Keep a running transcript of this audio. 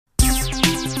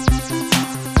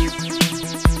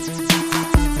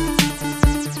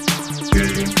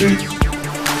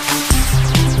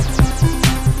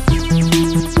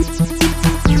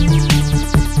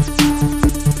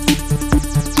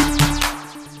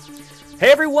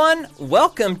Hey everyone,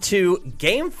 welcome to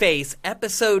GameFace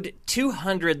episode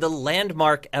 200, the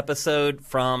landmark episode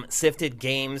from Sifted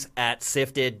Games at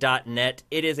SIFTD.net.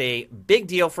 It is a big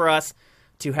deal for us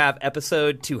to have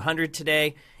episode 200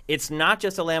 today. It's not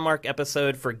just a landmark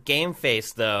episode for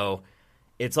GameFace, though.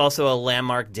 It's also a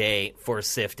landmark day for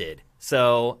Sifted.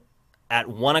 So at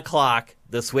 1 o'clock,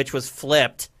 the switch was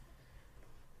flipped.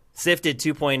 Sifted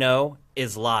 2.0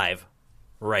 is live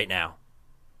right now.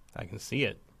 I can see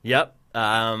it. Yep.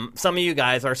 Some of you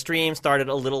guys, our stream started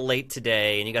a little late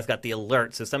today, and you guys got the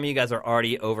alert, so some of you guys are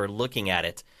already over looking at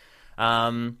it.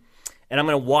 And I'm going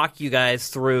to walk you guys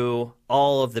through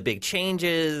all of the big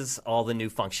changes, all the new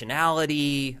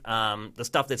functionality, the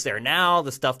stuff that's there now,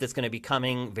 the stuff that's going to be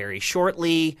coming very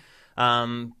shortly.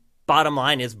 Bottom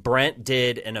line is Brent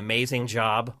did an amazing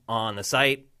job on the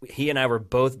site. He and I were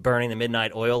both burning the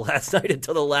midnight oil last night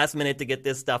until the last minute to get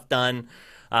this stuff done.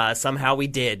 Somehow we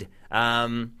did.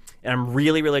 And I'm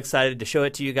really, really excited to show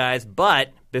it to you guys.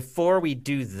 But before we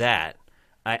do that,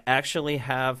 I actually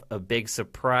have a big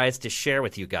surprise to share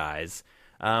with you guys.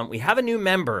 We have a new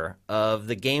member of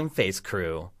the GameFace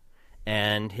crew,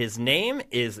 and his name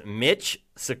is Mitch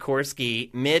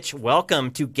Sikorsky. Mitch, welcome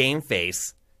to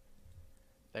GameFace.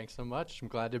 Thanks so much. I'm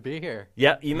glad to be here.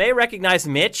 Yeah, you may recognize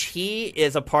Mitch. He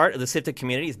is a part of the Sifted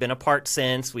community. He's been a part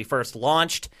since we first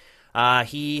launched.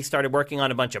 He started working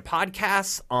on a bunch of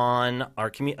podcasts on our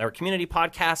community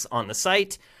podcasts on the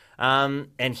site,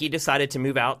 and he decided to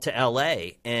move out to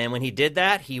LA. And when he did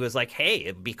that, he was like, "Hey,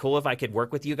 it'd be cool if I could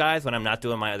work with you guys when I'm not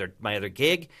doing my other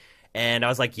gig." And I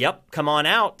was like, "Yep, come on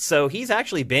out." So he's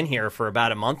actually been here for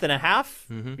about a month and a half.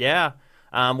 Mm-hmm. Yeah,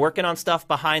 working on stuff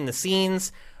behind the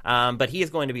scenes. But he is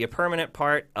going to be a permanent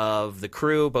part of the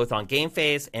crew, both on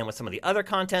GameFace and with some of the other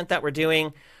content that we're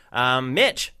doing.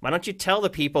 Mitch, why don't you tell the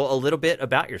people a little bit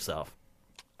about yourself?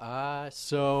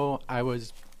 So I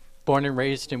was born and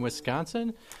raised in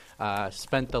Wisconsin,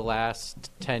 spent the last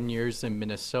 10 years in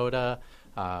Minnesota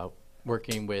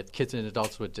working with kids and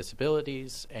adults with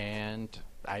disabilities, and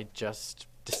I just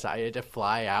decided to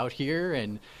fly out here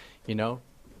and,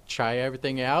 try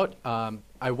everything out.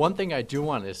 One thing I do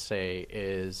want to say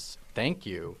is thank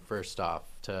you, first off,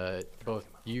 to both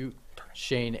you,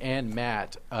 Shane, and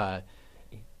Matt. I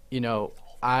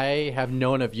have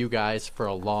known of you guys for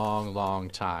a long, long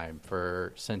time,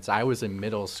 since I was in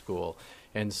middle school.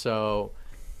 And so,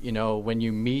 when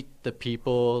you meet the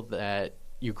people that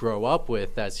you grow up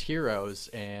with as heroes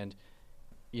and,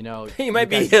 you might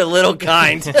be a little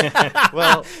kind.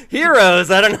 Well, heroes,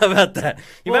 I don't know about that.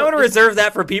 You might want to reserve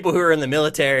that for people who are in the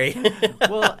military.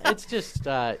 Well, it's just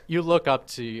I look up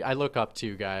to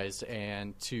you guys,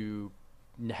 and to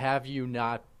have you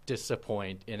not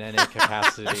disappoint in any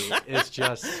capacity is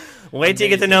just wait till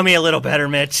you get to know me a little better,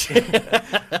 Mitch.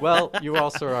 Well, you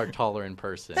also are taller in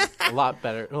person, a lot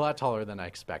taller than I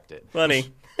expected.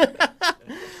 Funny.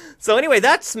 So anyway,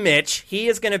 that's Mitch. He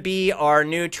is going to be our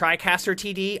new TriCaster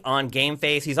TD on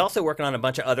GameFace. He's also working on a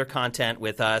bunch of other content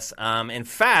with us. In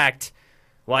fact,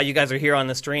 while you guys are here on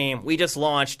the stream, we just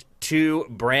launched 2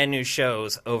 brand new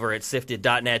shows over at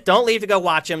SIFTD.net. Don't leave to go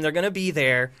watch them. They're going to be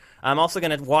there. I'm also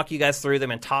going to walk you guys through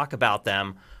them and talk about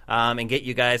them and get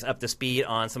you guys up to speed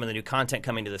on some of the new content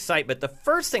coming to the site. But the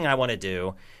first thing I want to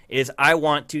do is I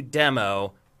want to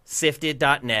demo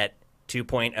SIFTD.net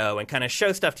 2.0 and kind of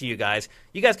show stuff to you guys.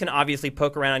 You guys can obviously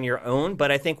poke around on your own, but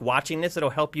I think watching this, it'll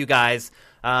help you guys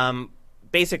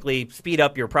basically speed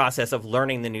up your process of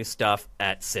learning the new stuff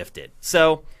at Sifted.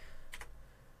 So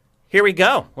here we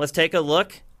go. Let's take a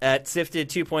look at Sifted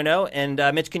 2.0. And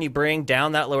Mitch, can you bring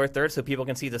down that lower third so people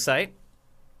can see the site?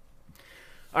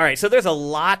 All right, so there's a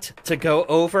lot to go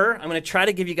over. I'm going to try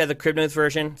to give you guys a Crib Notes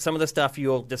version. Some of the stuff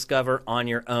you'll discover on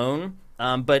your own.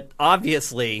 But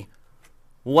obviously,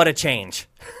 what a change.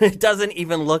 It doesn't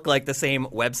even look like the same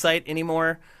website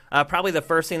anymore. Probably the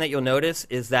first thing that you'll notice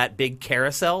is that big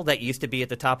carousel that used to be at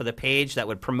the top of the page that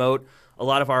would promote a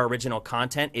lot of our original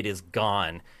content. It is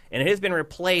gone. And it has been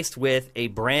replaced with a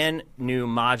brand new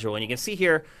module. And you can see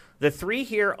here, the 3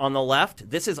 here on the left,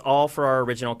 this is all for our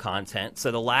original content.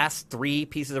 So the last 3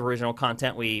 pieces of original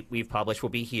content we've published will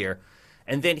be here.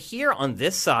 And then here on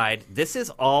this side, this is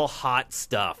all hot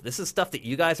stuff. This is stuff that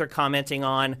you guys are commenting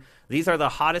on. These are the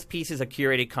hottest pieces of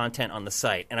curated content on the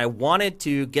site. And I wanted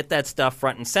to get that stuff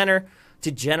front and center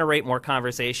to generate more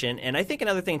conversation. And I think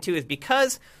another thing, too, is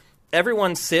because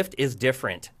everyone's Sift is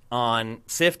different on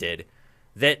Sifted,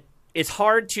 that it's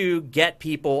hard to get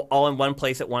people all in one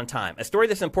place at one time. A story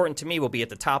that's important to me will be at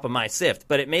the top of my Sift,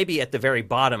 but it may be at the very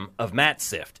bottom of Matt's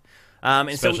Sift.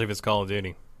 Especially if it's Call of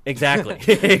Duty. Exactly.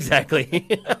 Exactly.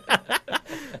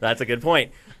 That's a good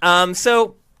point.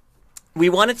 So we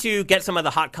wanted to get some of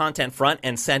the hot content front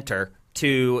and center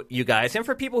to you guys. And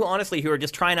for people who honestly who are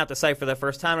just trying out the site for the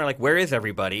first time, are like, where is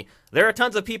everybody? There are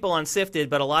tons of people on SIFTD,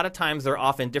 but a lot of times they're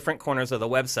off in different corners of the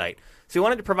website. So we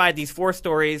wanted to provide these 4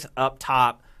 stories up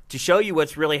top to show you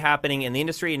what's really happening in the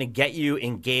industry and to get you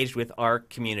engaged with our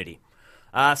community.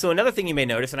 So another thing you may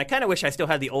notice, and I kind of wish I still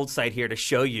had the old site here to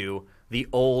show you the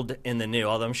old and the new,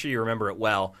 although I'm sure you remember it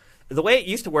well. The way it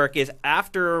used to work is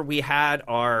after we had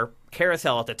our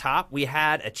carousel at the top, we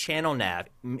had a channel nav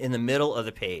in the middle of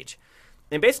the page.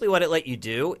 And basically what it let you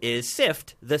do is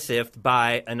sift the SIFT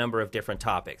by a number of different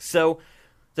topics. So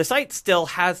the site still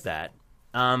has that,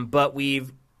 but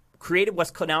we've created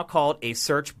what's now called a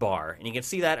search bar. And you can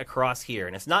see that across here.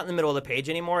 And it's not in the middle of the page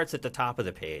anymore. It's at the top of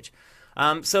the page.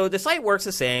 So the site works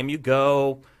the same. You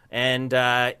go and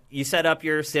you set up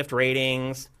your SIFT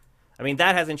ratings. I mean,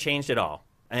 that hasn't changed at all.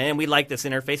 And we like this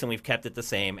interface, and we've kept it the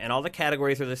same. And all the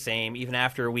categories are the same. Even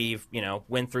after we've,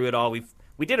 went through it all,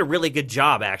 we did a really good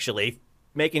job, actually,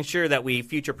 making sure that we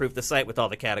future-proof the site with all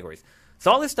the categories.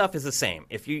 So all this stuff is the same.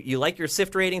 If you like your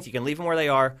SIFT ratings, you can leave them where they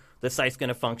are. The site's going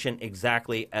to function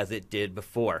exactly as it did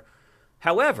before.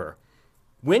 However,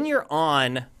 when you're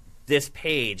on this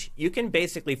page, you can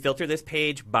basically filter this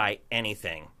page by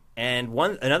anything. And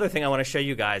another thing I want to show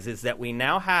you guys is that we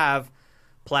now have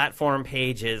platform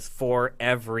pages for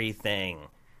everything.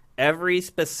 Every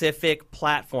specific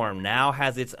platform now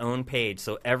has its own page.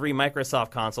 So every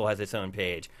Microsoft console has its own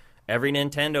page. Every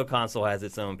Nintendo console has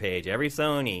its own page. Every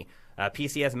Sony,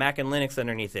 PC has Mac and Linux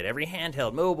underneath it. Every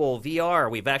handheld, mobile, VR.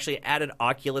 We've actually added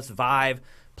Oculus, Vive,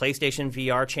 PlayStation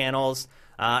VR channels,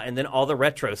 and then all the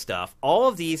retro stuff. All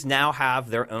of these now have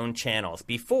their own channels.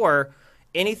 Before,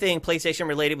 anything PlayStation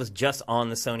related was just on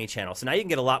the Sony channel. So now you can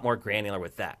get a lot more granular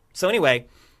with that. So anyway,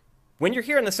 when you're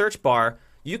here in the search bar,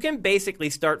 you can basically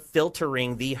start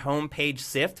filtering the homepage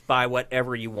SIFT by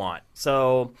whatever you want.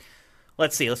 So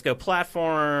let's see. Let's go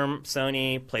platform,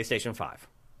 Sony, PlayStation 5.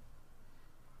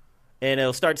 And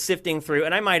it'll start sifting through.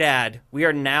 And I might add, we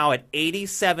are now at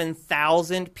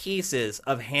 87,000 pieces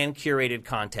of hand-curated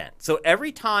content. So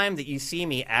every time that you see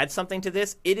me add something to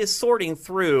this, it is sorting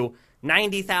through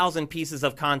 90,000 pieces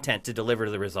of content to deliver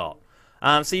the result.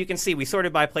 So you can see we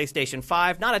sorted by PlayStation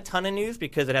 5. Not a ton of news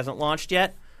because it hasn't launched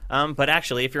yet. But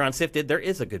actually, if you're on SIFTD, there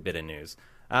is a good bit of news.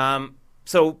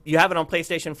 So you have it on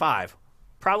PlayStation 5.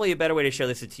 Probably a better way to show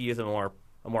this is to use a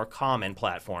more common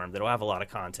platform that will have a lot of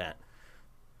content.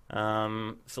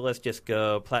 So let's just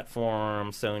go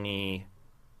platform, Sony,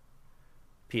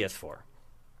 PS4. All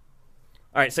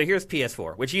right, so here's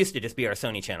PS4, which used to just be our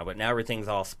Sony channel, but now everything's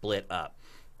all split up.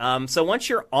 So once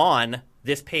you're on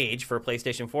this page for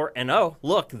PlayStation 4, and oh,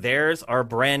 look, there's our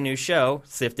brand new show,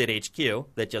 SIFTD HQ,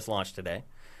 that just launched today.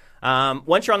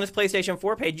 Once you're on this PlayStation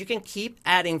 4 page, you can keep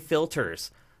adding filters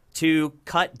to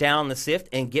cut down the SIFT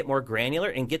and get more granular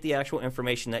and get the actual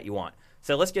information that you want.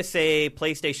 So let's just say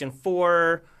PlayStation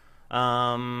 4.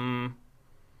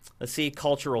 Let's see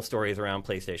cultural stories around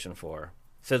PlayStation 4.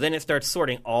 So then it starts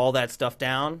sorting all that stuff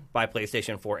down by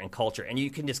PlayStation 4 and culture, and you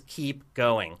can just keep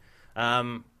going.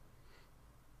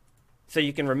 So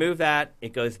you can remove that,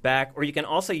 it goes back, or you can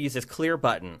also use this clear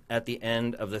button at the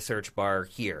end of the search bar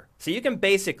here. So you can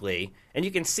basically, and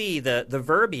you can see the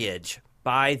verbiage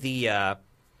by the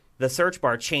search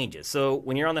bar changes. So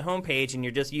when you're on the home page and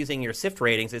you're just using your SIFT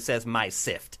ratings, it says My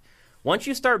SIFT. Once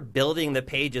you start building the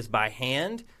pages by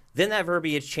hand, then that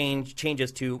verbiage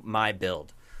changes to My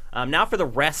Build. Now for the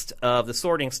rest of the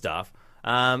sorting stuff,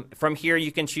 from here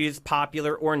you can choose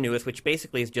popular or newest, which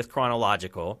basically is just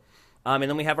chronological. And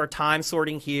then we have our time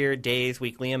sorting here, days,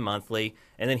 weekly, and monthly.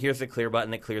 And then here's the clear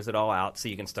button that clears it all out so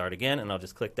you can start again. And I'll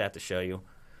just click that to show you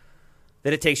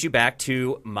that it takes you back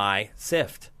to My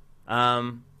SIFT.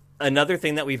 Another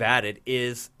thing that we've added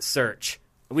is search.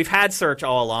 We've had search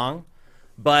all along,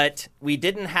 but we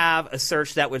didn't have a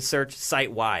search that would search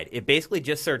site-wide. It basically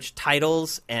just searched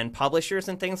titles and publishers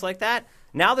and things like that.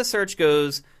 Now the search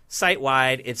goes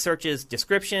site-wide. It searches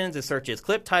descriptions, it searches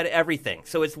clip title, everything.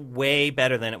 So it's way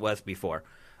better than it was before.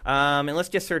 And let's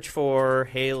just search for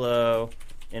Halo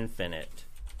Infinite.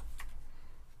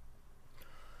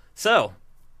 So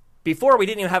before, we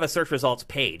didn't even have a search results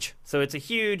page. So it's a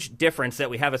huge difference that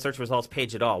we have a search results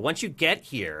page at all. Once you get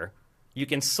here, you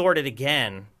can sort it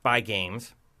again by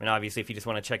games. And obviously, if you just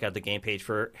want to check out the game page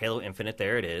for Halo Infinite,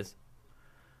 there it is.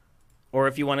 Or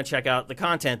if you want to check out the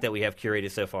content that we have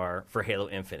curated so far for Halo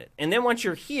Infinite. And then once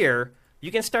you're here,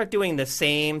 you can start doing the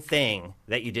same thing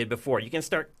that you did before. You can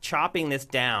start chopping this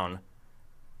down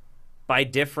by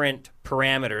different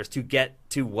parameters to get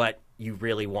to what you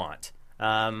really want.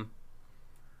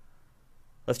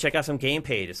 Let's check out some game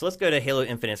pages. So let's go to Halo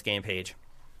Infinite's game page.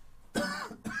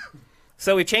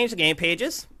 So we changed the game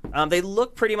pages. They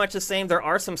look pretty much the same. There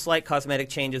are some slight cosmetic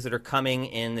changes that are coming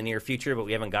in the near future, but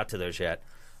we haven't got to those yet.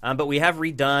 But we have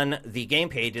redone the game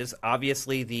pages.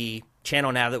 Obviously, the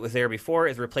channel nav that was there before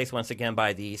is replaced once again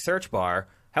by the search bar.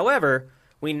 However,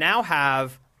 we now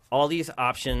have all these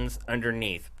options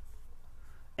underneath.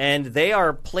 And they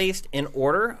are placed in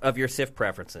order of your SIFT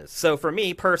preferences. So for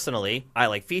me, personally, I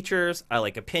like features, I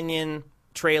like opinion,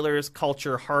 trailers,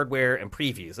 culture, hardware, and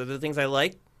previews. Those are the things I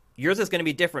like. Yours is going to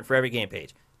be different for every game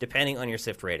page, depending on your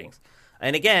SIFT ratings.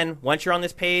 And again, once you're on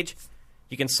this page,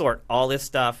 you can sort all this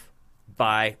stuff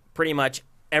by pretty much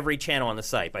every channel on the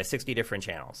site, by 60 different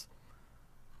channels.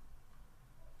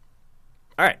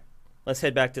 All right, let's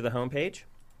head back to the home page.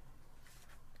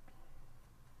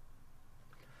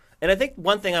 And I think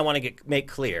one thing I want to make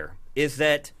clear is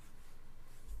that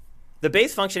the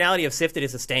base functionality of SIFTD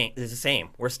is the same.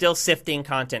 We're still sifting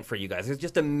content for you guys. There's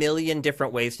just a million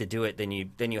different ways to do it than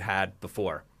you had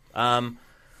before.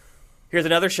 Here's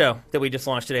another show that we just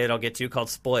launched today that I'll get to called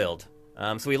Spoiled.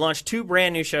 So we launched 2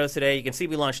 brand new shows today. You can see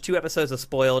we launched 2 episodes of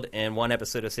Spoiled and 1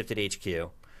 episode of SIFTD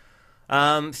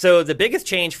HQ. So the biggest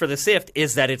change for the SIFT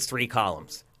is that it's 3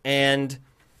 columns. And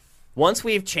once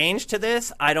we've changed to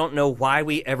this, I don't know why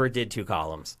we ever did 2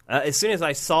 columns. As soon as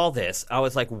I saw this, I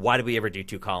was like, why did we ever do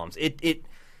 2 columns? It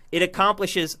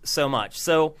accomplishes so much.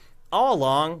 So all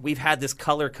along, we've had this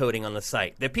color coding on the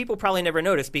site that people probably never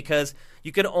noticed because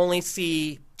you could only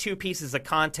see 2 pieces of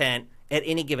content at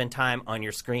any given time on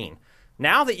your screen.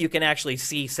 Now that you can actually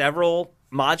see several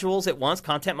modules at once,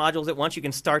 content modules at once, you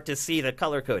can start to see the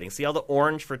color coding. See all the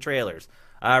orange for trailers.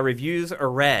 Reviews are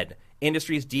red.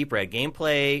 Industry's deep red.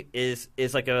 Gameplay is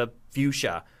like a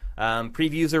fuchsia.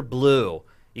 Previews are blue.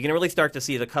 You can really start to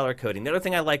see the color coding. The other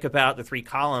thing I like about the 3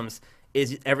 columns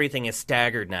is everything is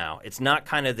staggered now. It's not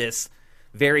kind of this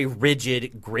very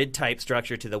rigid grid-type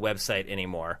structure to the website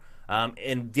anymore.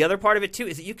 And the other part of it, too,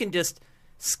 is that you can just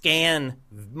scan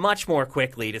much more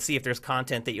quickly to see if there's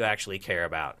content that you actually care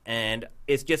about. And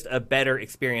it's just a better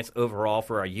experience overall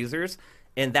for our users.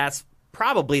 And that's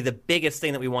probably the biggest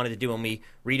thing that we wanted to do when we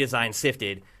redesigned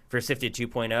SIFTD for SIFTD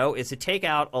 2.0 is to take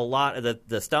out a lot of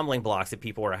the stumbling blocks that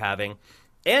people were having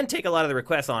and take a lot of the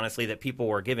requests, honestly, that people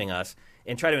were giving us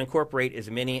and try to incorporate as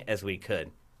many as we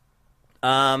could.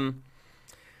 Let's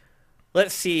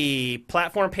see.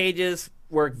 Platform pages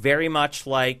work very much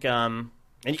like, and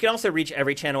you can also reach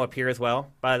every channel up here as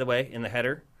well, by the way, in the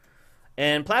header.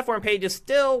 And platform pages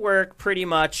still work pretty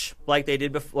much like they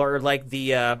did before, like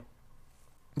the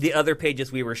other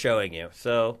pages we were showing you.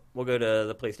 So we'll go to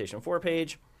the PlayStation 4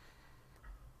 page.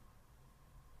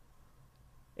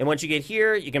 And once you get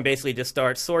here, you can basically just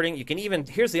start sorting. You can even,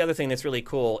 here's the other thing that's really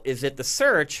cool, is that the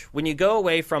search, when you go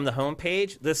away from the home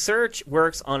page, the search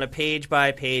works on a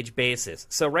page-by-page basis.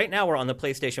 So right now we're on the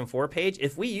PlayStation 4 page.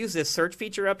 If we use this search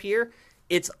feature up here,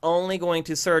 it's only going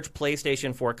to search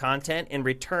PlayStation 4 content and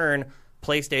return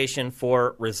PlayStation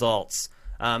 4 results.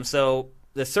 So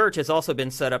the search has also been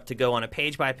set up to go on a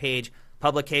page-by-page,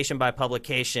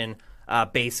 publication-by-publication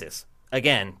basis.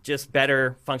 Again, just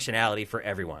better functionality for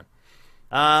everyone.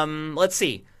 Let's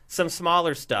see. Some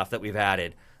smaller stuff that we've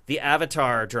added. The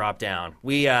avatar drop-down.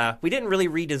 We didn't really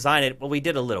redesign it. Well, we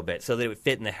did a little bit so that it would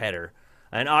fit in the header.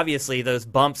 And obviously, those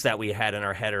bumps that we had in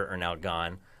our header are now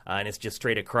gone, and it's just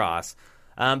straight across.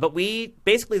 But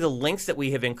basically, the links that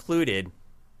we have included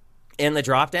in the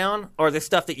drop-down are the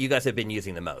stuff that you guys have been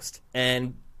using the most.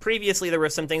 And previously, there were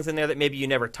some things in there that maybe you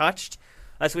never touched.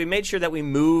 So we made sure that we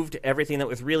moved everything that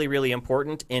was really, really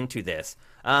important into this.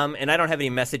 And I don't have any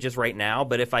messages right now,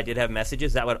 but if I did have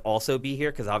messages, that would also be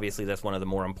here because obviously that's one of the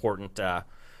more important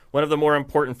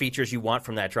features you want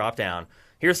from that drop-down.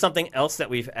 Here's something else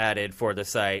that we've added for the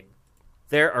site.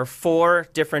 There are 4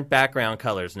 different background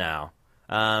colors now.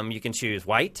 You can choose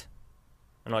white,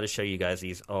 and I'll just show you guys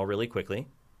these all really quickly.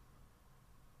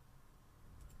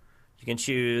 You can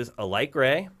choose a light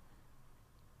gray.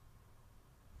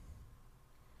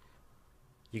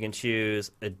 You can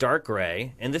choose a dark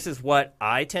gray, and this is what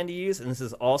I tend to use, and this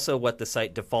is also what the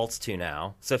site defaults to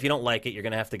now. So if you don't like it, you're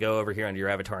going to have to go over here under your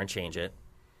avatar and change it.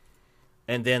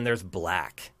 And then there's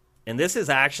black. And this is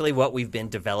actually what we've been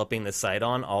developing the site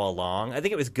on all along. I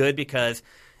think it was good because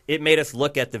it made us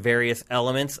look at the various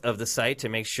elements of the site to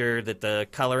make sure that the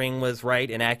coloring was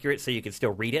right and accurate so you could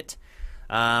still read it.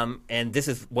 And this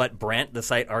is what Brent, the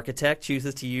site architect,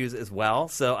 chooses to use as well.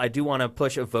 So I do want to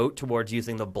push a vote towards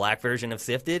using the black version of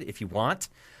SIFTD if you want.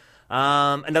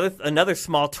 Another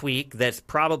small tweak that's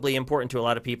probably important to a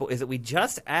lot of people is that we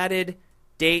just added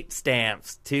date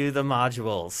stamps to the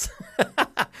modules.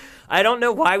 I don't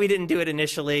know why we didn't do it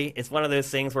initially. It's one of those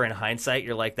things where in hindsight,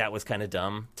 you're like, that was kind of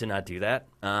dumb to not do that.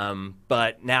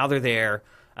 But now they're there.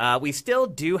 We still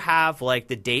do have like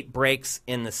the date breaks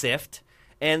in the SIFT.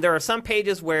 And there are some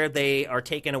pages where they are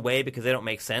taken away because they don't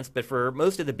make sense. But for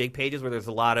most of the big pages where there's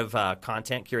a lot of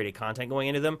curated content going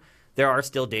into them, there are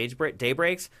still day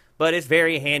breaks. But it's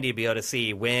very handy to be able to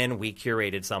see when we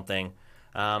curated something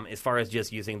as far as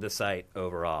just using the site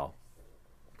overall.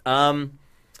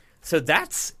 So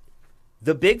that's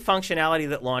the big functionality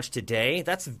that launched today.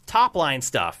 That's top-line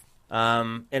stuff.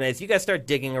 And as you guys start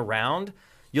digging around,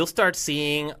 you'll start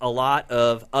seeing a lot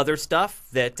of other stuff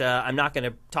that I'm not going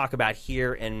to talk about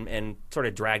here and sort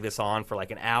of drag this on for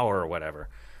like an hour or whatever.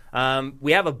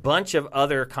 We have a bunch of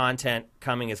other content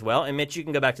coming as well. And Mitch, you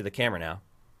can go back to the camera now.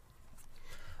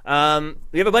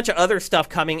 We have a bunch of other stuff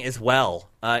coming as well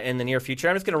in the near future.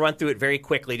 I'm just going to run through it very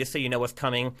quickly just so you know what's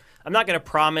coming. I'm not going to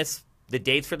promise the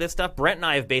dates for this stuff. Brent and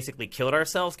I have basically killed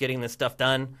ourselves getting this stuff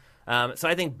done. So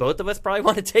I think both of us probably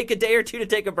want to take a day or two to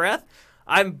take a breath.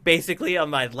 I'm basically on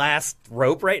my last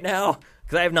rope right now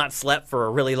because I have not slept for a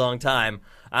really long time.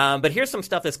 But here's some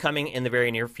stuff that's coming in the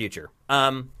very near future.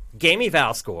 Game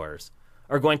eval scores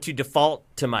are going to default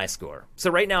to my score.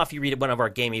 So right now, if you read one of our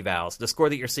game evals, the score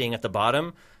that you're seeing at the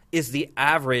bottom is the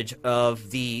average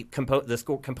of the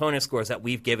component scores that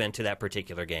we've given to that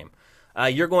particular game.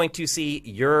 You're going to see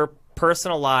your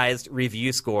personalized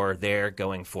review score there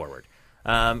going forward.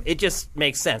 It just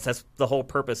makes sense. That's the whole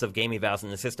purpose of game evals in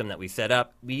the system that we set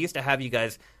up. We used to have you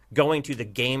guys going to the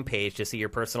game page to see your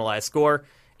personalized score.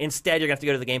 Instead, you're going to have to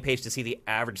go to the game page to see the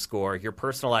average score. Your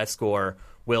personalized score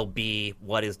will be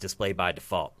what is displayed by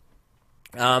default.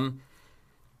 I'll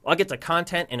get to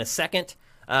content in a second,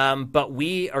 but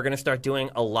we are going to start doing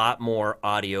a lot more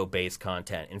audio-based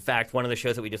content. In fact, one of the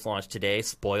shows that we just launched today,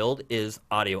 Spoiled, is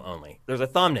audio only. There's a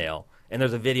thumbnail, and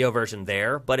there's a video version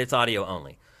there, but it's audio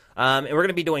only. And we're going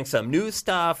to be doing some new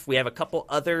stuff. We have a couple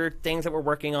other things that we're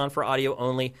working on for audio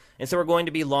only. And so we're going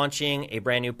to be launching a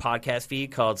brand new podcast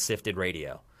feed called SIFTD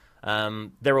Radio.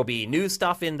 There will be new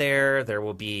stuff in there. There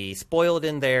will be Spoiled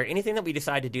in there. Anything that we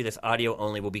decide to do that's audio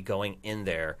only will be going in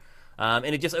there. And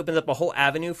it just opens up a whole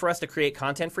avenue for us to create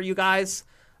content for you guys.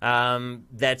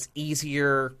 That's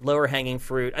easier, lower hanging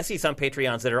fruit. I see some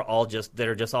Patreons that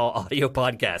are just all audio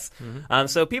podcasts. Mm-hmm.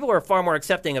 So people are far more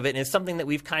accepting of it, and it's something that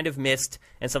we've kind of missed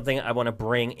and something I want to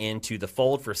bring into the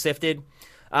fold for SIFTD.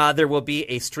 There will be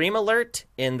a stream alert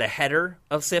in the header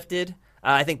of SIFTD.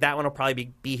 I think that one will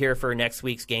probably be here for next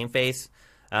week's GameFace.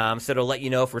 So it'll let you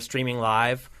know if we're streaming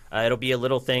live. It'll be a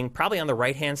little thing probably on the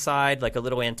right-hand side, like a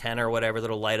little antenna or whatever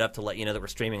that'll light up to let you know that we're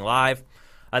streaming live.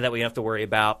 That we don't have to worry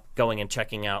about going and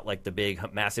checking out like the big,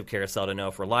 massive carousel to know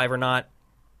if we're live or not.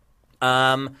 There's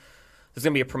going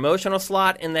to be a promotional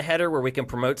slot in the header where we can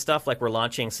promote stuff like we're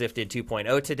launching SIFTD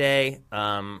 2.0 today.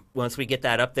 Once we get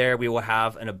that up there, we will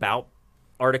have an about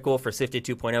article for SIFTD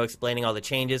 2.0 explaining all the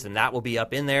changes, and that will be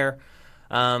up in there.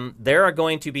 There are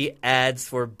going to be ads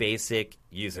for basic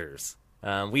users.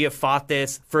 We have fought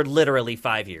this for literally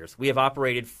 5 years. We have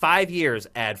operated 5 years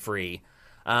ad-free.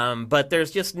 But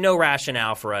there's just no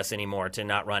rationale for us anymore to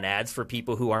not run ads for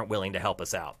people who aren't willing to help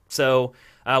us out. So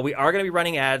we are going to be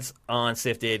running ads on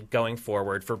SIFTD going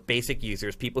forward for basic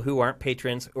users, people who aren't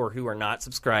patrons or who are not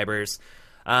subscribers.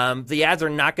 The ads are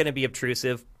not going to be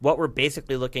obtrusive. What we're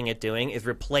basically looking at doing is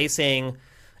replacing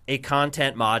a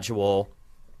content module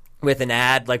with an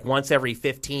ad like once every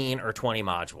 15 or 20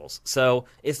 modules. So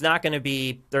it's not going to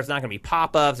be, there's not going to be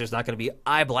pop-ups, there's not going to be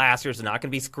eye blasters, there's not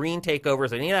going to be screen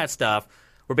takeovers, any of that stuff.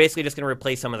 We're basically just going to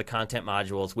replace some of the content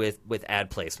modules with ad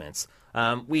placements.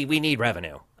 We need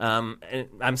revenue. And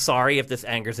I'm sorry if this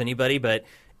angers anybody, but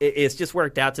it's just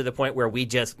worked out to the point where we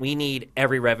need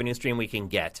every revenue stream we can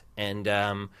get. And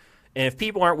if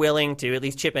people aren't willing to at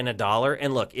least chip in $1,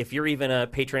 and look, if you're even a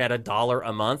patron at $1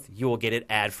 a month, you will get it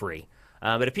ad-free.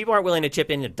 But if people aren't willing to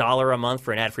chip in $1 a month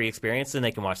for an ad-free experience, then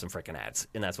they can watch some frickin' ads,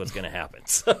 and that's what's going to happen.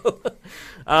 So,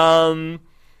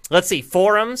 let's see.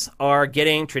 Forums are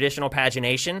getting traditional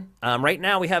pagination. Right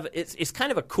now, we have it's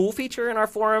kind of a cool feature in our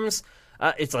forums.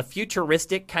 It's a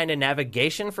futuristic kind of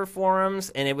navigation for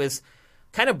forums, and it was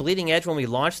kind of bleeding edge when we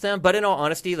launched them. But in all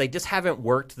honesty, they just haven't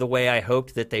worked the way I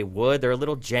hoped that they would. They're a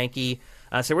little janky.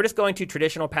 So we're just going to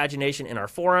traditional pagination in our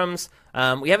forums.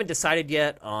 We haven't decided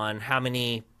yet on how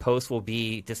many posts will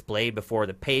be displayed before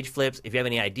the page flips. If you have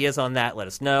any ideas on that, let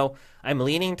us know. I'm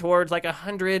leaning towards like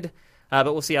 100,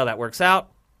 but we'll see how that works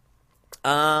out.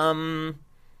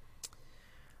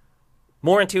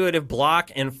 More intuitive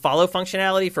block and follow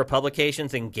functionality for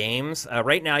publications and games.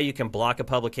 Right now, you can block a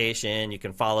publication, you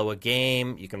can follow a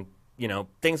game, you can,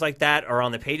 things like that are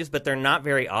on the pages, but they're not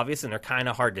very obvious and they're kind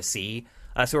of hard to see.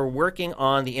 So we're working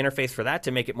on the interface for that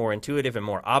to make it more intuitive and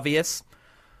more obvious.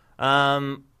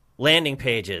 Landing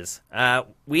pages.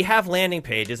 We have landing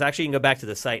pages. Actually, you can go back to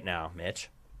the site now, Mitch.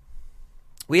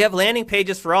 We have landing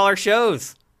pages for all our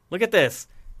shows. Look at this.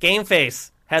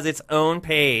 GameFace has its own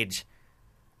page.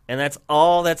 And that's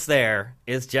all that's there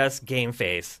is just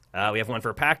GameFace. We have one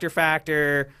for Pactor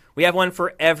Factor. We have one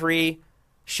for every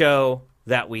show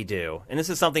that we do. And this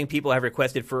is something people have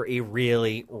requested for a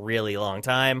really, really long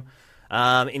time.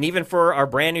 And even for our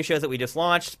brand new shows that we just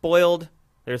launched, Spoiled,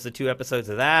 there's the 2 episodes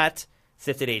of that.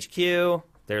 SIFTD HQ,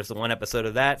 there's the 1 episode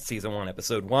of that, Season 1,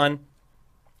 Episode 1.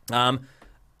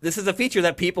 This is a feature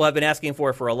that people have been asking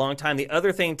for a long time. The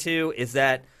other thing, too, is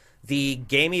that the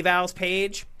Game Evals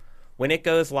page, when it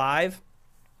goes live,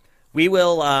 we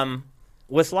will, well,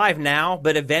 it's live now,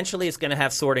 but eventually it's going to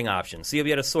have sorting options. So you'll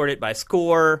be able to sort it by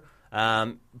score,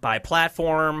 by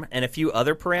platform, and a few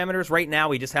other parameters. Right now,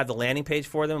 we just have the landing page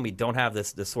for them. We don't have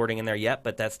the sorting in there yet,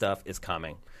 but that stuff is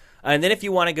coming. And then if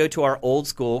you want to go to our old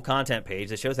school content page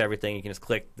that shows everything, you can just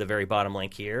click the very bottom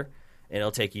link here, and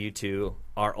it'll take you to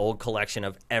our old collection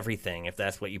of everything, if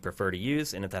that's what you prefer to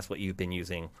use, and if that's what you've been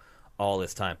using all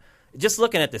this time. Just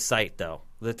looking at the site, though,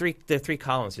 the three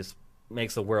columns just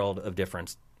makes a world of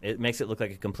difference. It makes it look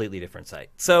like a completely different site.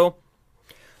 So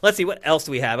let's see, what else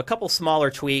do we have? A couple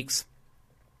smaller tweaks.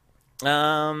 We're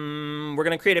going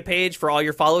to create a page for all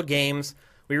your followed games.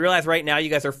 We realize right now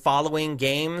you guys are following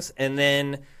games, and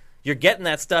then you're getting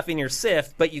that stuff in your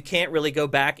SIFT, but you can't really go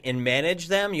back and manage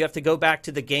them. You have to go back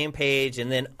to the game page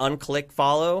and then unclick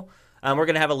follow. We're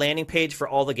going to have a landing page for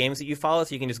all the games that you follow,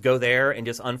 so you can just go there and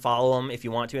just unfollow them if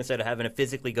you want to, instead of having to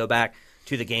physically go back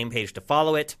to the game page to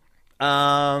follow it.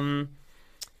 The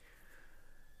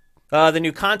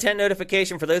new content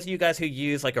notification, for those of you guys who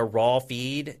use like a raw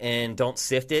feed and don't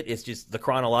sift it, it's just the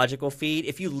chronological feed.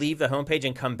 If you leave the homepage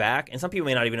and come back, and some people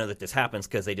may not even know that this happens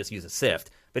because they just use a sift,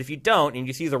 but if you don't and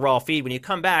you just use a raw feed, when you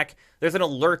come back, there's an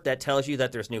alert that tells you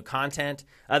that there's new content.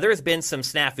 There's been some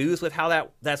snafus with how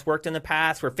that's worked in the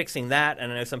past. We're fixing that, and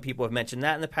I know some people have mentioned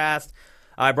that in the past.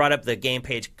 I brought up the game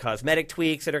page cosmetic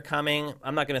tweaks that are coming.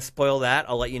 I'm not going to spoil that.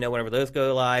 I'll let you know whenever those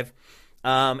go live.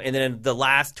 And then the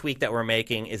last tweak that we're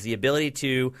making is the ability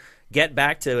to get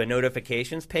back to a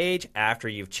notifications page after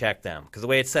you've checked them. Because the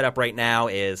way it's set up right now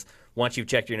is once you've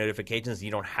checked your notifications and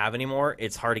you don't have any more,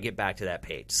 it's hard to get back to that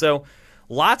page. So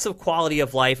lots of quality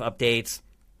of life updates,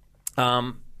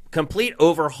 complete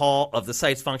overhaul of the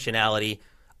site's functionality.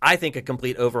 I think a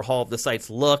complete overhaul of the site's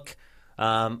look.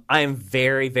 I am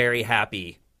very, very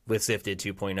happy with SIFTD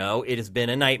 2.0. It has been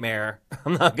a nightmare.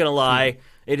 I'm not going to lie.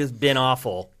 It has been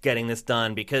awful getting this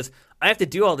done because I have to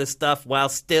do all this stuff while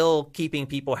still keeping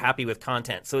people happy with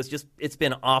content. So it's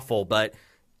been awful, but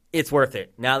it's worth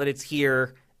it. Now that it's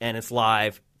here and it's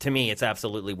live, to me, it's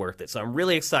absolutely worth it. So I'm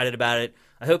really excited about it.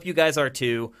 I hope you guys are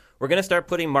too. We're going to start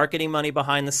putting marketing money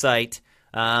behind the site.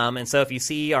 And so if you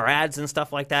see our ads and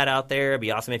stuff like that out there, it'd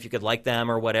be awesome if you could like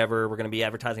them or whatever. We're going to be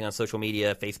advertising on social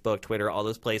media, Facebook, Twitter, all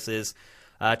those places,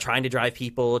 trying to drive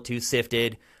people to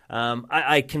SIFTD.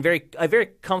 I very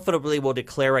comfortably will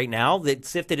declare right now that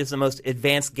SIFTD is the most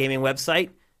advanced gaming website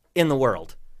in the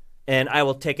world. And I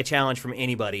will take a challenge from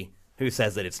anybody who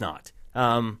says that it's not.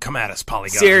 Come at us,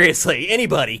 Polygon. Seriously,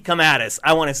 anybody, come at us.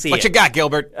 I want to see it. What you got,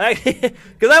 Gilbert?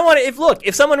 Because I want to.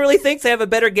 If someone really thinks they have a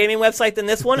better gaming website than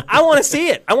this one, I want to see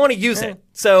it. I want to use it.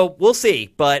 So we'll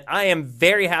see. But I am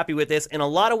very happy with this. In a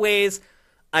lot of ways,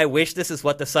 I wish this is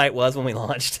what the site was when we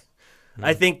launched.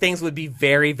 I think things would be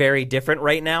very, very different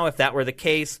right now if that were the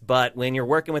case. But when you're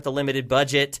working with a limited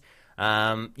budget,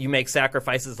 you make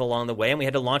sacrifices along the way, and we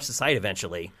had to launch the site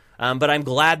eventually. But I'm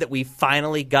glad that we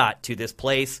finally got to this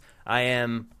place. I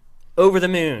am over the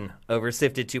moon over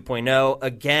SIFTD 2.0.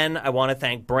 Again, I want to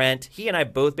thank Brent. He and I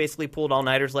both basically pulled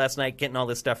all-nighters last night getting all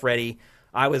this stuff ready.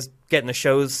 I was getting the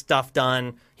show's stuff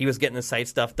done. He was getting the site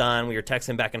stuff done. We were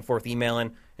texting back and forth,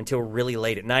 emailing until really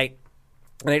late at night.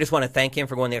 And I just want to thank him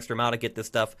for going the extra mile to get this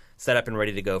stuff set up and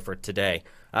ready to go for today.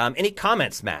 Any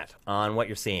comments, Matt, on what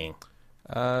you're seeing?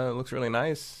 It looks really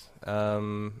nice.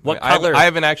 What color? I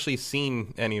haven't actually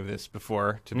seen any of this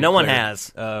before. To be no clear. one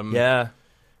has. Yeah.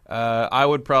 I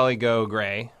would probably go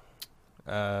gray.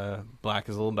 Black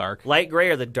is a little dark. Light gray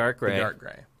or the dark gray? The dark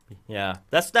gray. Yeah,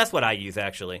 that's what I use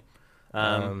actually.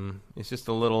 It's just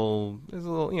a little. There's a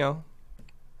little.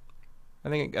 I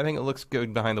think it looks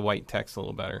good behind the white text a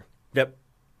little better. Yep.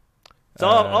 It's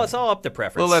all up to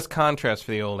preference. A little less contrast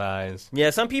for the old eyes. Yeah,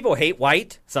 some people hate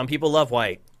white. Some people love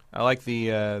white. I like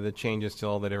the changes to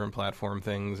all the different platform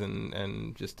things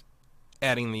and just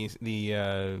adding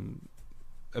the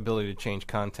ability to change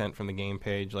content from the game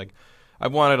page. Like, I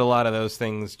wanted a lot of those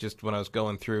things just when I was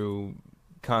going through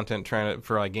content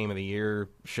for like Game of the Year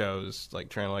shows, like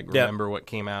trying to remember what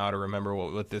came out or remember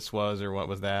what this was or what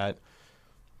was that.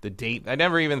 The date, I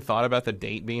never even thought about the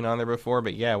date being on there before,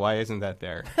 but yeah, why isn't that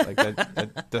there? Like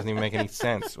that doesn't even make any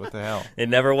sense. What the hell? It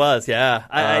never was,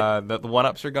 yeah. The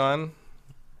 1-ups are gone?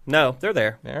 No, they're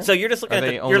there. So you're just looking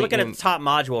at the top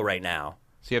module right now.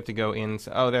 So you have to go in.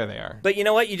 Oh, there they are. But you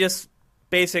know what? You just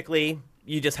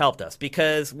helped us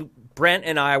because Brent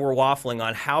and I were waffling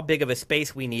on how big of a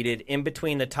space we needed in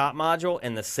between the top module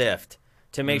and the SIFT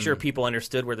to make sure people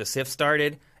understood where the SIFT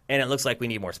started. And it looks like we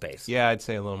need more space. Yeah, I'd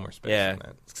say a little more space than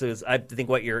that. So I think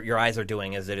what your eyes are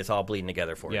doing is that it's all bleeding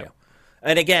together for you.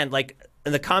 And again, like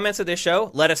in the comments of this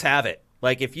show, let us have it.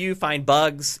 Like if you find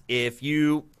bugs, if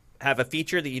you have a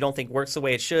feature that you don't think works the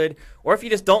way it should, or if you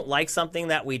just don't like something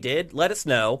that we did, let us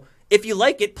know. If you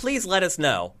like it, please let us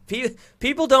know.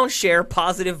 People don't share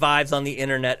positive vibes on the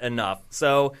internet enough.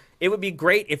 So it would be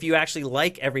great if you actually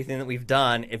like everything that we've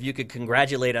done, if you could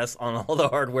congratulate us on all the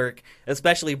hard work,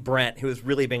 especially Brent, who has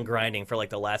really been grinding for like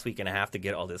the last week and a half to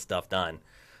get all this stuff done.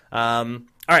 All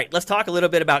right, let's talk a little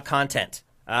bit about content.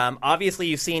 Obviously,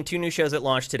 you've seen 2 new shows that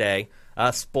launched today,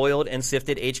 Spoiled and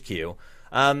Sifted HQ.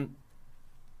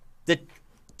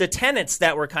 The tenets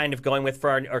that we're kind of going with for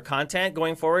our content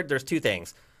going forward, there's 2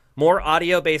 things. More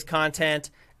audio-based content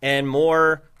and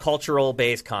more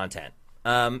cultural-based content.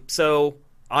 So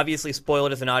obviously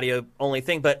Spoiled is an audio-only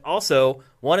thing, but also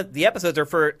one of the episodes are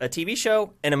for a TV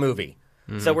show and a movie.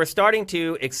 So we're starting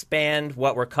to expand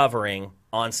what we're covering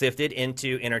on Sifted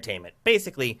into entertainment,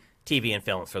 basically TV and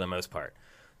films for the most part.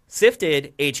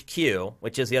 Sifted HQ,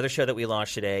 which is the other show that we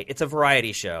launched today, it's a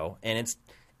variety show, and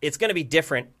it's going to be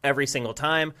different every single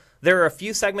time. There are a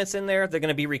few segments in there that are going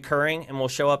to be recurring and will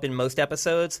show up in most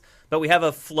episodes, but we have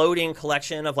a floating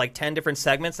collection of like 10 different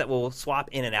segments that will swap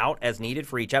in and out as needed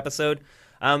for each episode.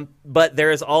 But there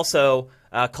is also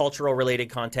cultural-related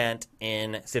content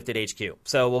in Sifted HQ.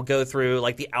 So we'll go through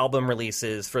like the album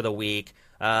releases for the week,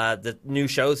 the new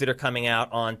shows that are coming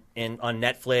out on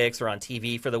Netflix or on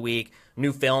TV for the week,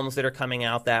 new films that are coming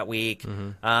out that week.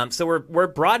 So we're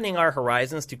broadening our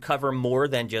horizons to cover more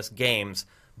than just games,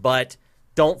 but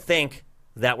don't think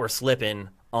that we're slipping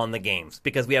on the games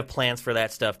because we have plans for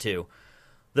that stuff too.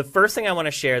 The first thing I want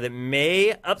to share that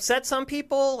may upset some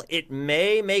people, it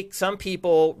may make some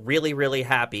people really, really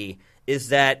happy, is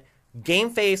that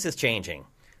GameFace is changing.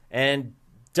 And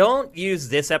don't use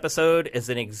this episode as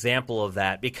an example of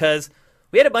that because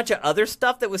we had a bunch of other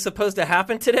stuff that was supposed to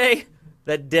happen today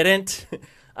that didn't.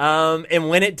 And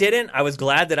when it didn't, I was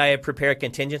glad that I had prepared a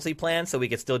contingency plan so we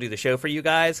could still do the show for you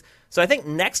guys. So I think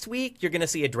next week you're going to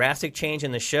see a drastic change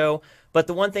in the show. But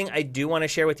the one thing I do want to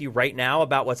share with you right now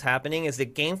about what's happening is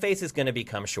that GameFace is going to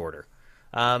become shorter.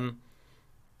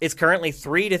 It's currently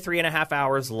 3 to 3.5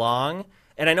 hours long.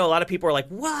 And I know a lot of people are like,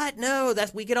 what? No,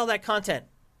 we get all that content.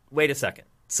 Wait a second.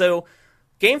 So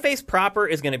GameFace proper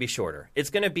is going to be shorter. It's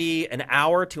going to be an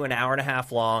hour to an hour and a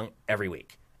half long every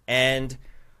week. And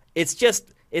it's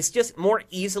just more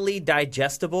easily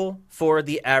digestible for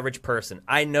the average person.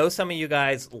 I know some of you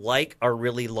guys like our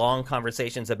really long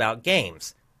conversations about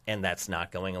games, and that's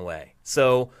not going away.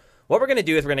 So what we're going to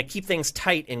do is we're going to keep things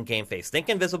tight in GameFace. Think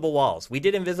Invisible Walls. We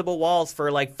did Invisible Walls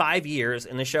for like 5 years,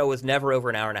 and the show was never over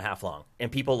an hour and a half long,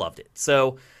 and people loved it.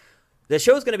 So the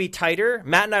show is going to be tighter.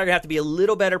 Matt and I are going to have to be a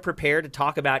little better prepared to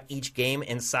talk about each game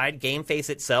inside GameFace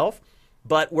itself,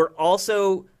 but we're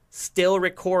also still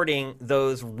recording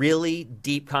those really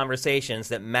deep conversations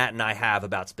that Matt and I have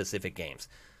about specific games.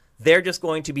 They're just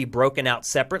going to be broken out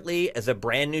separately as a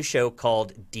brand new show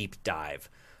called Deep Dive.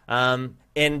 And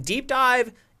Deep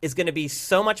Dive is going to be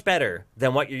so much better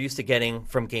than what you're used to getting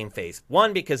from GameFace.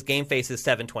 One, because GameFace is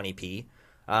 720p.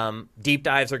 Deep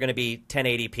Dives are going to be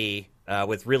 1080p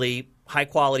with really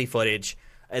high-quality footage.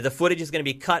 The footage is going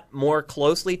to be cut more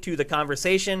closely to the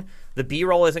conversation. The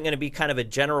B-roll isn't going to be kind of a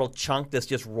general chunk that's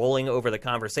just rolling over the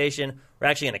conversation. We're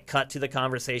actually going to cut to the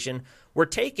conversation. We're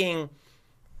taking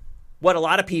what a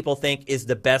lot of people think is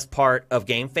the best part of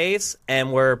GameFace,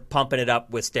 and we're pumping it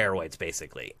up with steroids,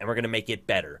 basically, and we're going to make it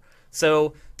better.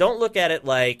 So don't look at it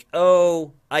like,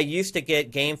 oh, I used to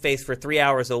get GameFace for 3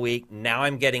 hours a week. Now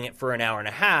I'm getting it for an hour and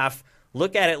a half.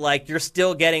 Look at it like you're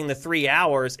still getting the 3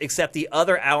 hours, except the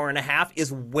other hour and a half is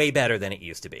way better than it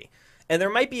used to be. And there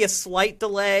might be a slight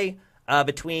delay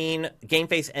between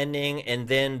GameFace ending and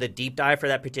then the deep dive for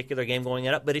that particular game going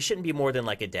up, but it shouldn't be more than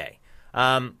like a day.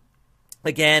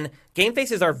 Again,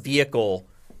 GameFace is our vehicle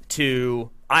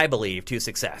to, I believe, to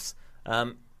success.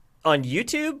 On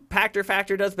YouTube, Pactor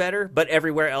Factor does better, but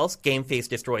everywhere else, GameFace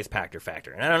destroys Pactor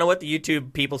Factor. And I don't know what the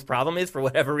YouTube people's problem is for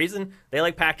whatever reason. They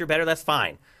like Pactor better, that's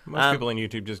fine. Most people on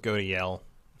YouTube just go to yell.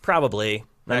 Probably.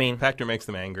 I mean, Pactor makes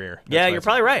them angrier. Yeah, you're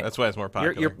probably right. That's why it's more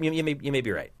popular. You may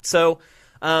be right. So,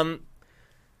 so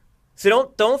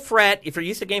don't fret if you're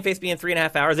used to GameFace being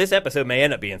 3.5 hours. This episode may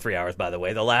end up being 3 hours, by the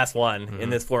way. The last one in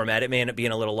this format, it may end up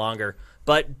being a little longer.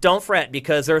 But don't fret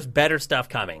because there's better stuff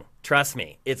coming. Trust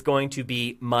me, it's going to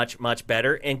be much, much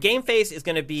better. And GameFace is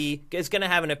going to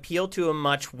have an appeal to a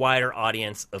much wider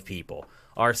audience of people.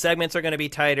 Our segments are going to be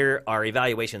tighter. Our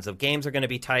evaluations of games are going to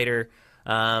be tighter.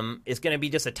 It's going to be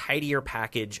just a tidier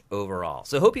package overall.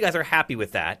 So hope you guys are happy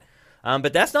with that.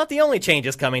 But that's not the only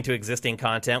changes coming to existing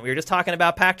content. We were just talking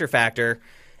about Pactor Factor,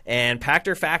 and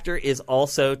Pactor Factor is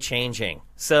also changing.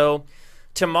 So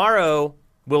tomorrow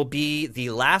will be the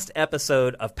last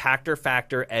episode of Pactor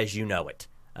Factor as you know it.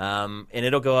 And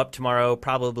it'll go up tomorrow,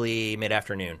 probably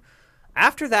mid-afternoon.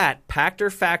 After that,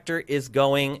 Pactor Factor is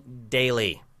going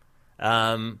daily.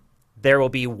 There will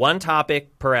be one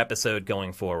topic per episode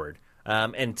going forward.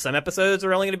 And some episodes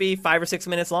are only going to be 5 or 6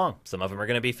 minutes long. Some of them are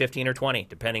going to be 15 or 20,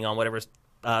 depending on whatever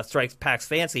strikes Pac's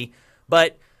fancy.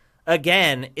 But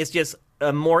again, it's just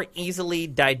a more easily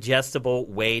digestible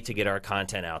way to get our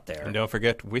content out there. And don't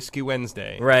forget Whiskey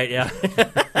Wednesday. Right, yeah.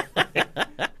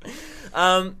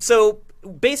 So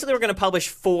basically, we're going to publish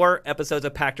 4 episodes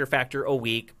of Pactor Factor a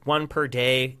week, 1 per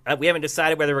day. We haven't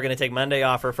decided whether we're going to take Monday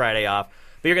off or Friday off.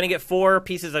 But you're going to get 4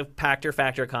 pieces of Pactor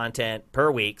Factor content per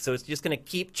week. So it's just going to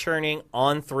keep churning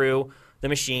on through the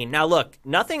machine. Now, look,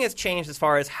 nothing has changed as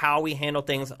far as how we handle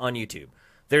things on YouTube.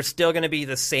 There's still going to be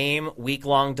the same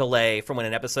week-long delay from when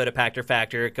an episode of Pactor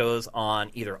Factor goes on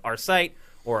either our site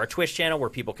or our Twitch channel where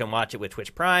people can watch it with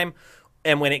Twitch Prime,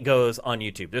 and when it goes on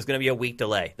YouTube. There's going to be a week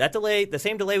delay. That delay, the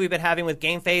same delay we've been having with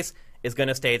GameFace, is going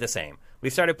to stay the same. We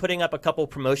started putting up a couple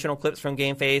promotional clips from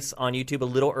GameFace on YouTube a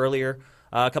little earlier,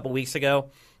 a couple weeks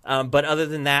ago. But other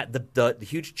than that, the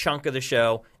huge chunk of the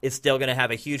show is still going to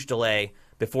have a huge delay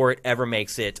before it ever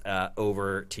makes it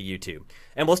over to YouTube.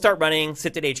 And we'll start running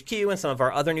SIFTD HQ and some of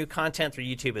our other new content through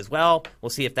YouTube as well. We'll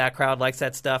see if that crowd likes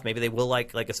that stuff. Maybe they will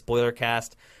like a spoiler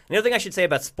cast. And the other thing I should say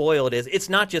about Spoiled is it's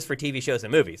not just for TV shows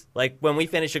and movies. Like when we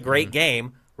finish a great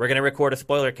game, we're going to record a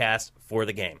spoiler cast for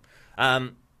the game.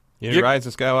 You Rise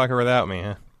of Skywalker without me,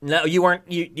 huh? No, you weren't.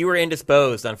 You were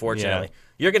indisposed, unfortunately. Yeah.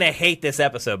 You're going to hate this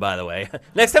episode, by the way.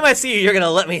 Next time I see you, you're going to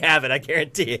let me have it. I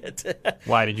guarantee it.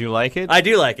 Why, did you like it? I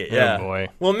do like it, yeah. Oh, boy.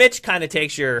 Well, Mitch kind of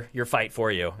takes your fight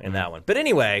for you in that one. But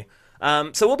anyway,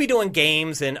 so we'll be doing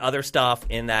games and other stuff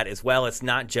in that as well. It's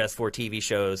not just for TV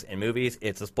shows and movies.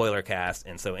 It's a spoiler cast.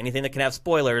 And so anything that can have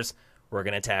spoilers, we're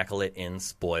going to tackle it in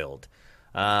Spoiled.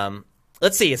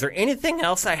 Let's see. Is there anything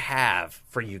else I have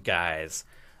for you guys?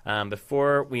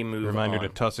 Before we move Reminder on. to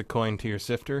toss a coin to your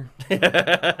sifter.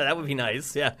 That would be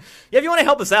nice, yeah. Yeah, if you want to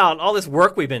help us out, all this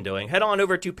work we've been doing, head on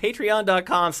over to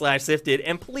patreon.com/sifted,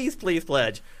 and please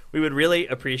pledge. We would really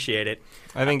appreciate it.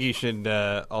 I think you should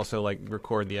also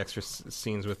record the extra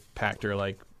scenes with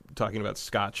Pactor, talking about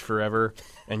Scotch forever,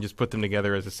 and just put them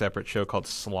together as a separate show called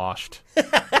Sloshed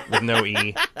with no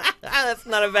E. That's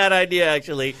not a bad idea,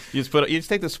 actually. You just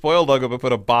take the Spoiled logo but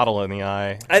put a bottle in the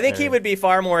eye. I think he would be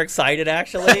far more excited,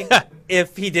 actually,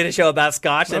 if he did a show about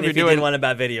Scotch than if he did one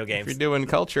about video games. If you're doing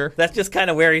culture. That's just kind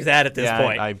of where he's at this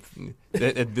point.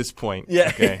 At this point.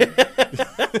 Yeah. Okay.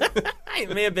 It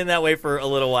may have been that way for a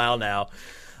little while now.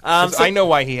 I know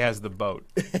why he has the boat.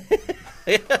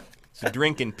 So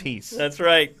drink in peace. That's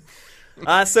right.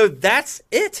 So that's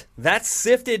it. That's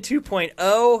Sifted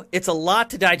 2.0. It's a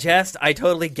lot to digest. I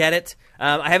totally get it.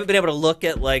 I haven't been able to look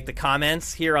at the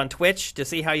comments here on Twitch to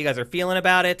see how you guys are feeling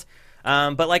about it.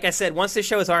 But like I said, once this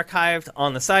show is archived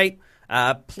on the site,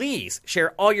 please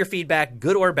share all your feedback,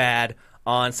 good or bad,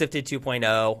 on Sifted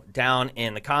 2.0 down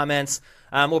in the comments.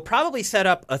 We'll probably set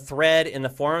up a thread in the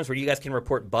forums where you guys can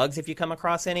report bugs if you come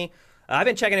across any. I've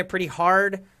been checking it pretty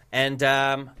hard, and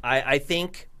I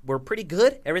think we're pretty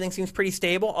good. Everything seems pretty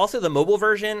stable. Also, the mobile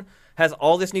version has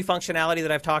all this new functionality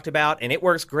that I've talked about, and it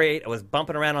works great. I was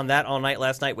bumping around on that all night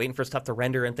last night, waiting for stuff to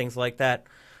render and things like that.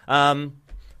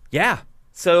 Yeah,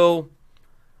 so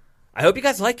I hope you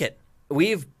guys like it.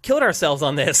 We've killed ourselves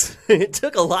on this. It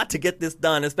took a lot to get this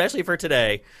done, especially for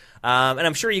today. And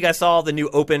I'm sure you guys saw the new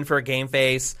open for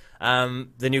GameFace,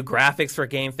 the new graphics for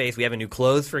GameFace. We have a new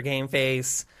clothes for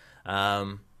GameFace.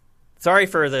 Sorry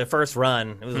for the first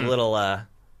run. It was a little...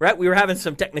 Right, we were having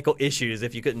some technical issues,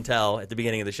 if you couldn't tell, at the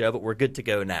beginning of the show, but we're good to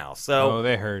go now. So,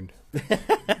 they heard. You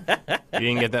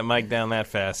didn't get that mic down that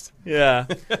fast. Yeah.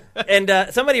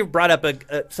 And somebody brought up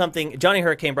something. Johnny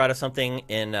Hurricane brought up something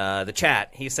in the chat.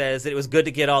 He says that it was good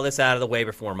to get all this out of the way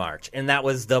before March. And that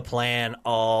was the plan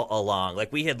all along.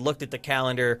 We had looked at the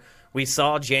calendar. We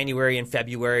saw January and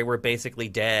February were basically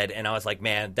dead, and I was like,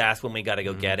 man, that's when we got to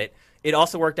go get it. It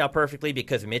also worked out perfectly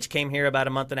because Mitch came here about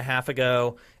a month and a half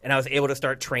ago, and I was able to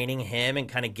start training him and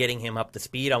kind of getting him up to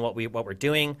speed on what we're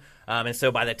doing. And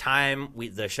so by the time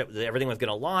everything was going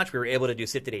to launch, we were able to do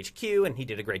SIFTD HQ, and he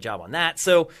did a great job on that.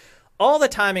 So all the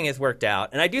timing has worked out.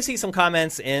 And I do see some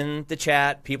comments in the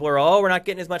chat. People are, we're not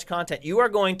getting as much content. You are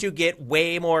going to get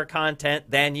way more content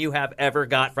than you have ever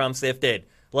got from SIFTD.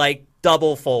 Like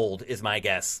double fold is my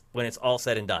guess when it's all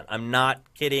said and done. I'm not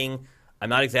kidding. I'm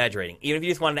not exaggerating. Even if you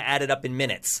just wanted to add it up in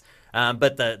minutes.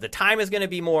 But the time is going to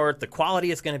be more. The quality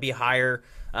is going to be higher.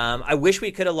 I wish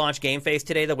we could have launched GameFace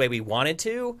today the way we wanted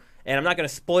to. And I'm not going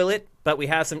to spoil it, but we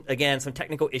have some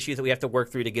technical issues that we have to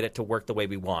work through to get it to work the way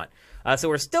we want. So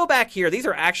we're still back here. These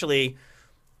are actually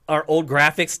our old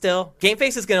graphics still.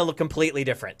 GameFace is going to look completely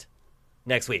different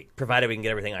next week, provided we can get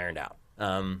everything ironed out.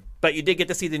 But you did get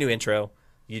to see the new intro.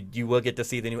 You will get to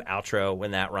see the new outro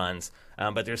when that runs.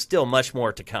 But there's still much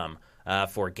more to come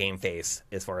for GameFace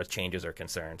as far as changes are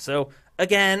concerned. So,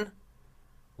 again,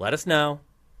 let us know.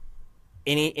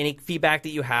 Any feedback that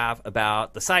you have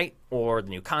about the site or the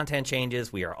new content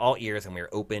changes, we are all ears and we are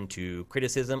open to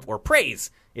criticism or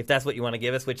praise if that's what you want to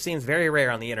give us, which seems very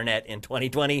rare on the internet in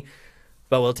 2020,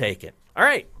 but we'll take it. All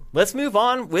right, let's move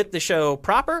on with the show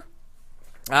proper.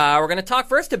 We're going to talk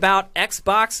first about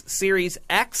Xbox Series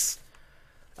X.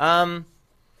 The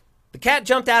cat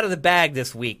jumped out of the bag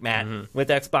this week, Matt, with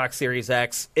Xbox Series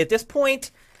X. At this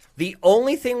point, the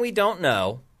only thing we don't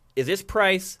know is its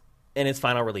price and its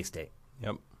final release date.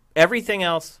 Yep. Everything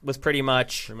else was pretty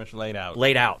much laid out.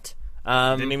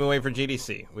 Didn't even wait for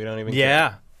GDC. We don't even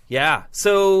care. Yeah.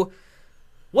 So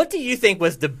what do you think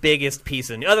was the biggest piece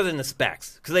other than the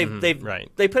specs? Because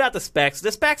they put out the specs.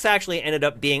 The specs actually ended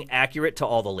up being accurate to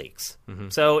all the leaks.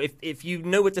 So if you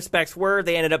know what the specs were,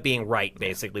 they ended up being right,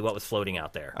 basically, what was floating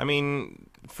out there. I mean,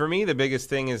 for me, the biggest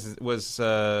thing was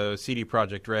CD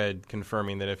Projekt Red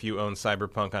confirming that if you own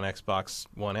Cyberpunk on Xbox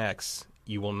One X,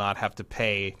 you will not have to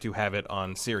pay to have it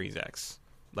on Series X.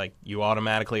 Like, you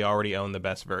automatically already own the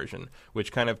best version,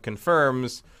 which kind of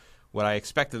confirms what I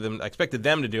expected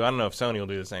them to do. I don't know if Sony will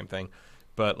do the same thing,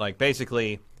 but like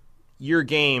basically, your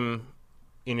game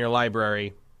in your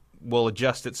library will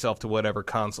adjust itself to whatever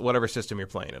console, whatever system you're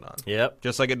playing it on. Yep.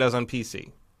 Just like it does on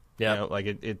PC. Yeah. You know, like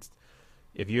it's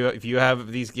if you have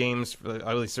these games,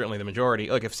 at least certainly the majority.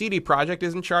 Look, if CD Projekt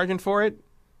isn't charging for it,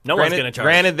 no one's going to charge.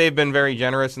 Granted, they've been very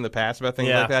generous in the past about things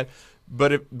like that,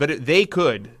 but they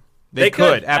could. They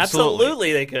could,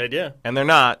 absolutely they could, yeah. And they're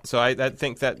not, so I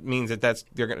think that means that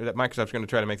Microsoft's going to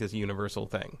try to make this a universal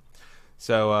thing.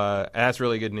 So that's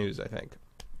really good news, I think.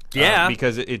 Yeah,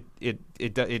 because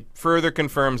it further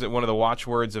confirms that one of the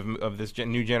watchwords of this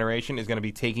new generation is going to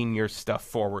be taking your stuff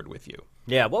forward with you.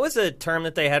 Yeah, what was the term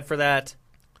that they had for that?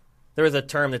 There was a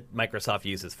term that Microsoft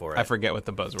uses for it. I forget what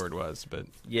the buzzword was, but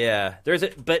yeah,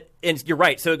 and you're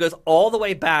right. So it goes all the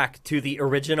way back to the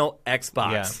original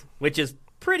Xbox, which is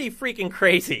pretty freaking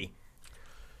crazy.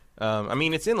 I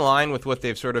mean, it's in line with what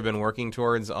they've sort of been working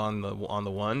towards on the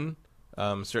One.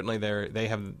 Certainly, they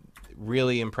have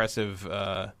really impressive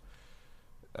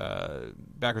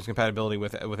backwards compatibility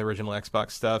with original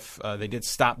Xbox stuff. They did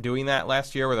stop doing that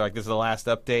last year, where they're like, "This is the last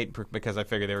update," because I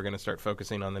figured they were going to start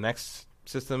focusing on the next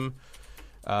system.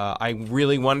 I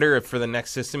really wonder if for the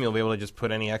next system you'll be able to just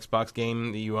put any Xbox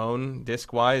game that you own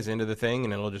disc-wise into the thing,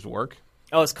 and it'll just work.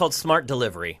 Oh, it's called Smart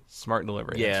Delivery. Smart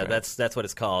Delivery. Yeah, that's what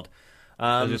it's called.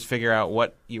 So just figure out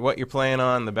what you're playing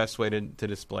on, the best way to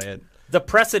display it. The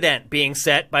precedent being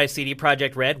set by CD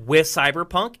Projekt Red with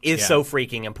Cyberpunk is so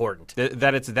freaking important.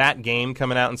 That it's that game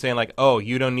coming out and saying like, oh,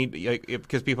 you don't need,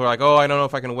 because people are like, oh, I don't know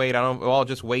if I can wait. I'll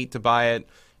just wait to buy it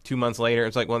 2 months later.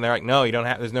 It's like, well, they're like, no, you don't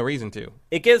have. There's no reason to.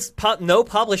 It gives no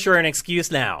publisher an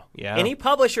excuse now. Yeah. Any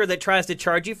publisher that tries to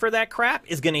charge you for that crap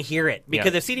is going to hear it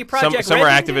because if CD Projekt Red, somewhere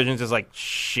Activision's is like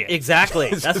shit. Exactly.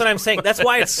 That's what I'm saying. That's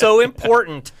why it's so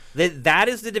important that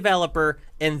is the developer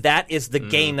and that is the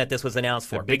game that this was announced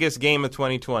for. The biggest game of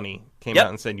 2020 came out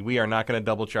and said, we are not going to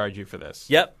double charge you for this.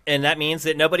 Yep. And that means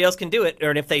that nobody else can do it,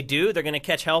 or if they do, they're going to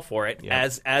catch hell for it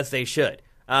as they should.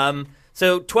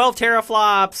 So 12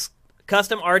 teraflops.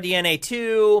 Custom RDNA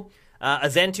 2, a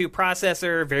Zen 2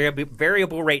 processor,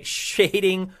 variable rate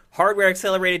shading, hardware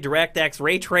accelerated DirectX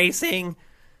ray tracing,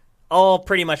 all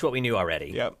pretty much what we knew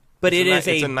already. Yep. But it's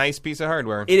a nice piece of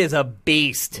hardware. It is a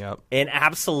beast. Yep. An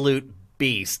absolute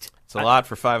beast. It's a lot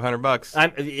for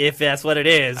 $500. If that's what it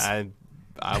is. I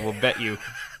will bet you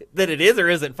that it is or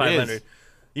isn't $500. Is.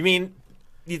 You mean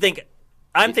you think?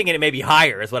 I'm thinking it may be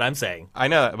higher, is what I'm saying. I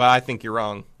know that, but I think you're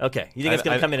wrong. Okay. You think it's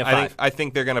going to come in at 5? I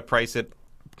think they're going to price it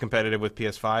competitive with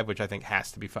PS5, which I think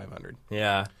has to be $500.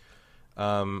 Yeah.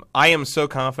 I am so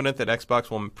confident that Xbox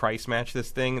will price match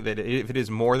this thing that if it is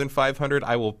more than $500,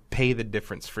 I will pay the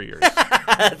difference for yours.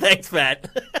 Thanks, Matt.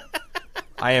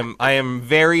 I am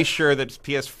very sure that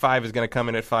PS5 is going to come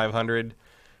in at $500,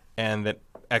 and that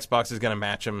Xbox is going to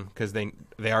match them because they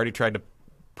already tried to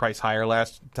price higher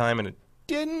last time and it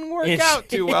didn't work out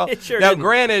too well. Sure now, didn't.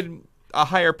 Granted, a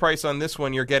higher price on this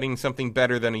one, you're getting something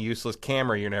better than a useless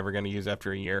camera you're never going to use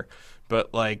after a year.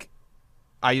 But like,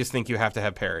 I just think you have to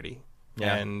have parity.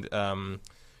 Yeah. And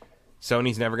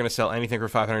Sony's never going to sell anything for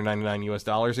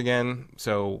 $599 again,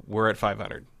 so we're at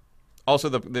 $500. Also,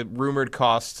 the rumored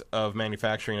cost of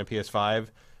manufacturing a PS5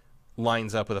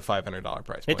 lines up with a $500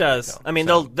 price point. It does. Right, I mean,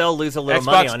 so they'll lose a little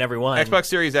money on every one. Xbox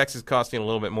Series X is costing a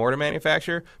little bit more to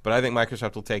manufacture, but I think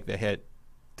Microsoft will take the hit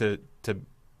to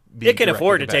be It can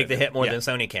afford to directly take the hit more competitive.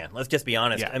 than Sony can. Let's just be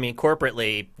honest. Yeah. I mean,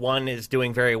 corporately, one is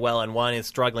doing very well and one is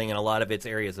struggling in a lot of its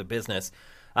areas of business.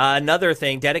 Another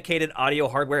thing, dedicated audio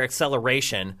hardware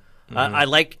acceleration.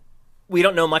 We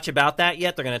don't know much about that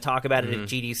yet. They're going to talk about it at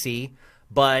GDC.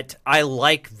 But I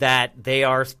like that they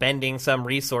are spending some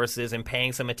resources and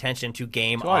paying some attention to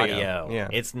game audio. Yeah.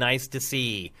 It's nice to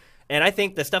see. And I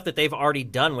think the stuff that they've already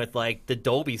done with like the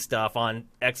Dolby stuff on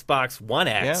Xbox One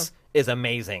X is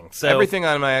amazing. So Everything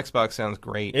on my Xbox sounds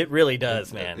great. it really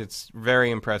does, man. It's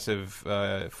very impressive.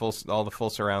 All the full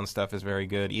surround stuff is very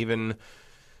good. Even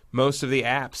most of the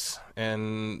apps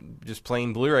and just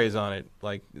plain Blu-rays on it.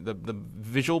 Like the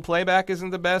visual playback isn't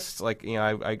the best. Like, you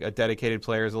know, a dedicated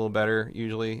player is a little better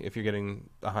usually if you're getting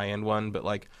a high-end one. But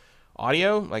like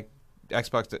audio, like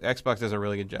Xbox does a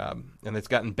really good job, and it's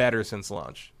gotten better since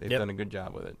launch. They've done a good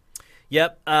job with it.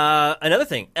 Yep. Another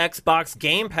thing, Xbox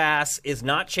Game Pass is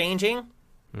not changing.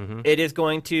 It is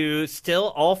going to still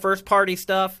all first-party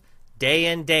stuff, day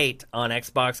and date on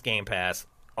Xbox Game Pass,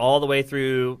 all the way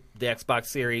through the Xbox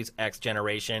Series X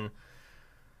generation.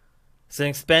 It's an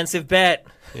expensive bet.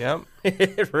 Yep.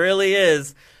 It really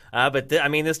is. But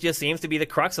this just seems to be the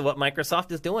crux of what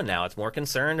Microsoft is doing now. It's more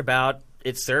concerned about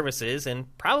its services,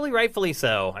 and probably rightfully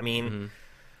so. I mean,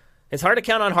 it's hard to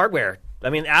count on hardware. I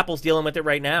mean, Apple's dealing with it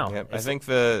right now. Yep. I think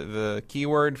the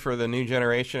keyword for the new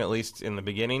generation, at least in the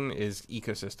beginning, is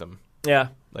ecosystem. Yeah.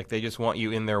 Like, they just want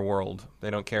you in their world.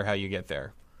 They don't care how you get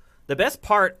there. The best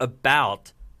part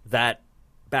about that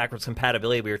backwards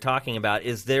compatibility we were talking about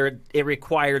is it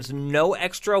requires no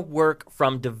extra work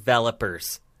from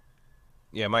developers.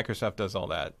 Yeah, Microsoft does all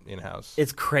that in-house.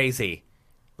 It's crazy.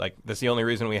 Like, that's the only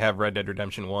reason we have Red Dead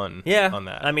Redemption 1 on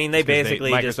that. I mean, they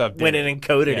basically just went in and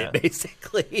coded it,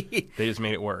 basically. They just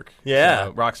made it work. Yeah.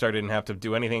 So Rockstar didn't have to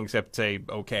do anything except say,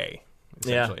 okay,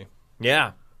 essentially.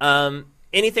 Yeah.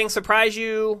 Anything surprise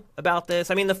you about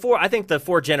this? I mean, I think the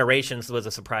 4 generations was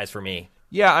a surprise for me.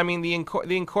 Yeah, I mean, the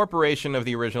incorporation of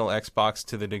the original Xbox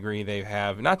to the degree they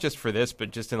have, not just for this,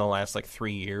 but just in the last,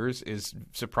 3 years, is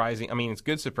surprising. I mean, it's a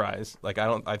good surprise. Like,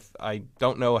 I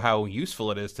don't know how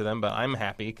useful it is to them, but I'm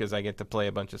happy because I get to play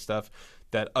a bunch of stuff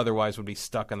that otherwise would be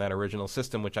stuck on that original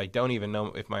system, which I don't even know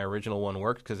if my original one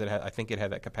worked because I think it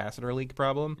had that capacitor leak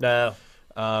problem. No.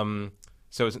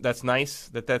 So that's nice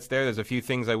that that's there. There's a few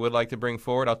things I would like to bring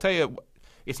forward. I'll tell you,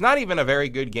 it's not even a very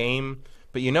good game,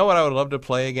 but you know what I would love to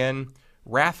play again?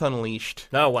 Wrath Unleashed.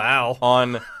 Oh, wow.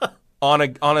 On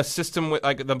a system with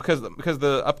because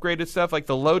the upgraded stuff, like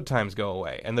the load times go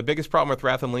away. And the biggest problem with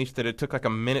Wrath Unleashed that it took a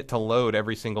minute to load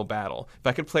every single battle. If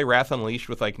I could play Wrath Unleashed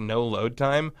with no load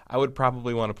time, I would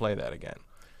probably want to play that again.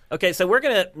 Okay, so we're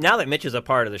gonna, now that Mitch is a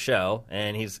part of the show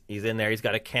and he's in there, he's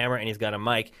got a camera and he's got a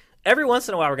mic. Every once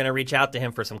in a while, we're going to reach out to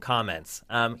him for some comments.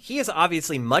 He is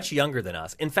obviously much younger than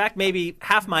us. In fact, maybe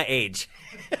half my age.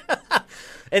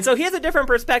 And so he has a different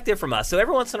perspective from us. So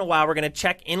every once in a while, we're going to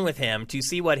check in with him to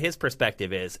see what his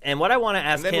perspective is. And what I want to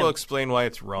ask him... And then we'll explain why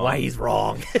it's wrong. Why he's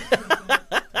wrong.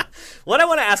 What I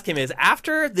want to ask him is,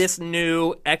 after this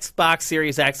new Xbox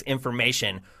Series X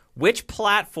information, which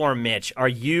platform, Mitch, are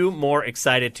you more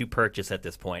excited to purchase at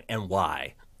this point, and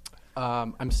why?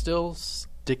 I'm still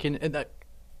sticking...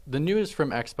 The news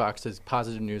from Xbox is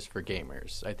positive news for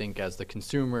gamers. I think as the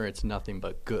consumer, it's nothing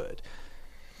but good.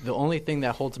 The only thing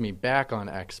that holds me back on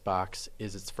Xbox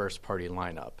is its first-party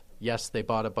lineup. Yes, they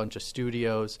bought a bunch of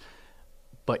studios,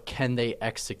 but can they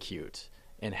execute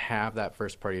and have that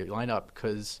first-party lineup?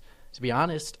 Because, to be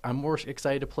honest, I'm more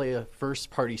excited to play a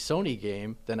first-party Sony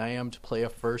game than I am to play a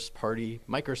first-party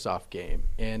Microsoft game.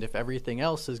 And if everything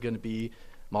else is going to be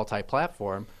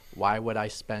multi-platform, why would I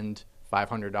spend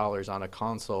 $500 on a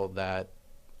console that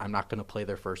I'm not going to play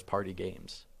their first-party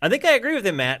games? I think I agree with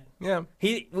him, Matt. Yeah.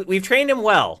 We've trained him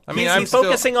well. I mean, he's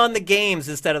focusing on the games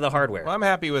instead of the hardware. Well, I'm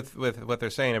happy with what they're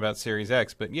saying about Series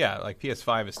X, but yeah,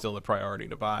 PS5 is still the priority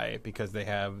to buy because they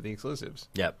have the exclusives.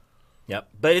 Yep. Yep.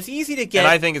 But it's easy to get. And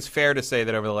I think it's fair to say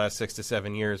that over the last 6 to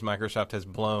 7 years, Microsoft has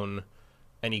blown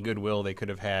any goodwill they could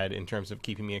have had in terms of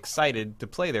keeping me excited to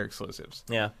play their exclusives.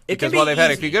 Yeah. Because while they've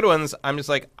had a few good ones, I'm just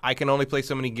like, I can only play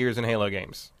so many Gears and Halo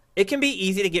games. It can be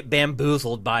easy to get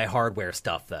bamboozled by hardware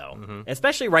stuff, though.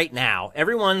 Especially right now.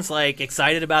 Everyone's, like,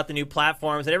 excited about the new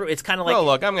platforms. And it's kind of like... Oh,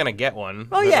 look, I'm going to get one.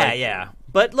 Oh, yeah.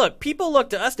 But, look, people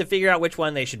look to us to figure out which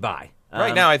one they should buy.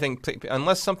 Right now, I think,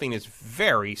 unless something is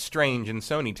very strange in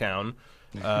Sony Town,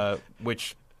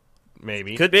 which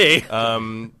maybe... Could be.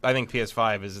 I think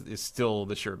PS5 is still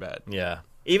the sure bet. Yeah.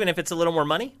 Even if it's a little more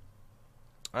money?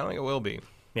 I don't think it will be.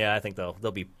 Yeah, I think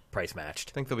they'll be price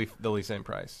matched. I think they'll be same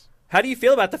price. How do you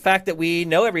feel about the fact that we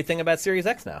know everything about Series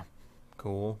X now?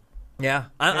 Cool. Yeah,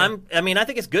 I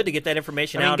think it's good to get that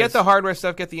information out. Get the hardware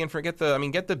stuff, get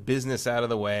the business out of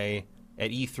the way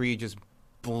at E3. Just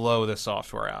blow the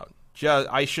software out.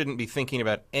 I shouldn't be thinking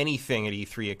about anything at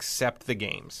E3 except the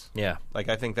games. Yeah, like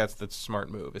I think that's the smart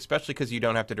move, especially because you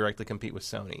don't have to directly compete with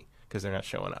Sony because they're not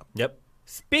showing up. Yep.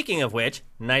 Speaking of which,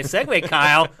 nice segue,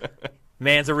 Kyle.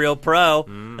 Man's a real pro.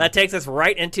 That takes us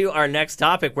right into our next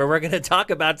topic where we're going to talk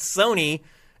about Sony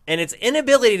and its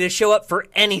inability to show up for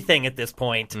anything at this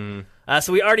point.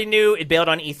 So we already knew it bailed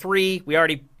on E3. We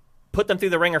already put them through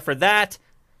the ringer for that.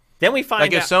 Then we find out...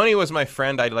 Like, if Sony was my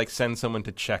friend, I'd, send someone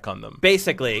to check on them.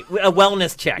 Basically. A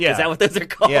wellness check. Yeah. Is that what those are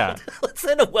called? Yeah. Let's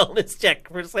send a wellness check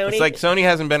for Sony. It's like Sony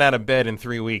hasn't been out of bed in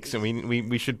 3 weeks, and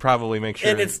we should probably make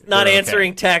sure... And it's not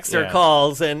answering texts or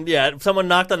calls, and, if someone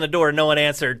knocked on the door, no one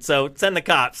answered. So send the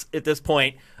cops at this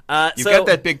point. You've got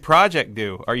that big project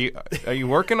due. Are you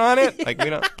working on it? We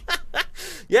don't...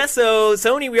 Yeah, so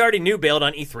Sony, we already knew bailed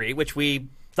on E3, which we...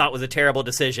 thought was a terrible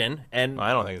decision, and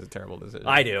I don't think it's a terrible decision.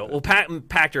 I do. Well,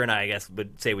 Pactor and I guess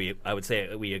would say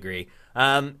we agree.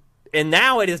 And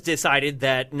now it is decided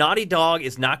that Naughty Dog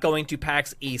is not going to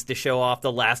PAX East to show off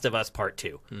The Last of Us Part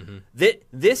 2.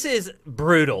 This is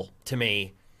brutal to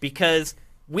me because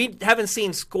we haven't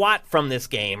seen squat from this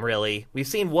game really. We've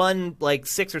seen one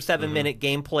 6 or 7 minute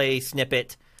gameplay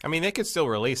snippet. I mean, they could still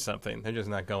release something. They're just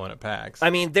not going to PAX.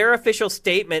 I mean, their official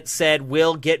statement said,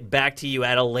 we'll get back to you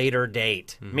at a later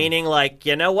date. Meaning,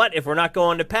 you know what? If we're not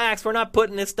going to PAX, we're not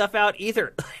putting this stuff out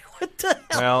either. What the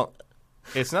hell? Well,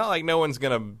 it's not like no one's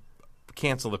going to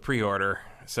cancel the pre-order,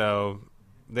 so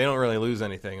they don't really lose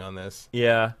anything on this.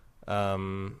 Yeah.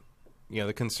 The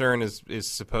concern is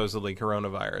supposedly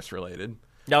coronavirus related.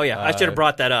 Oh, yeah. I should have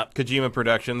brought that up. Kojima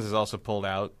Productions has also pulled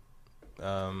out.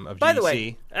 Of By GDC, the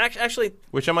way, actually,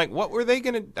 which I'm like, what were they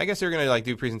gonna? I guess they're gonna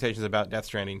do presentations about Death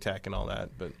Stranding tech and all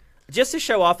that. But just to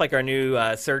show off our new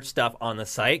search stuff on the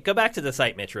site, go back to the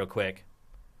site, Mitch, real quick,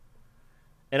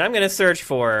 and I'm gonna search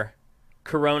for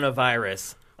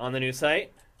coronavirus on the new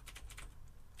site,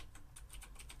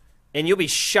 and you'll be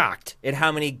shocked at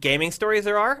how many gaming stories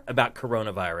there are about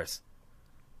coronavirus.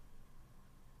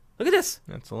 Look at this.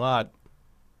 That's a lot.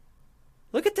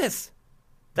 Look at this.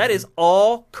 That is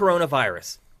all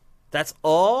coronavirus. That's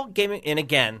all gaming. And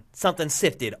again, something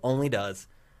SIFTD only does.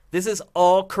 This is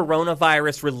all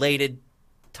coronavirus-related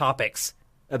topics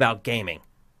about gaming.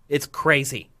 It's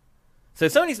crazy. So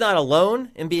Sony's not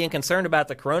alone in being concerned about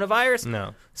the coronavirus.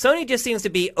 No. Sony just seems to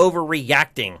be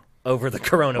overreacting over the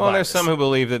coronavirus. Well, there's some who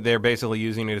believe that they're basically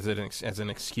using it as an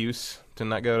excuse to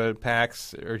not go to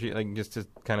PAX, or just to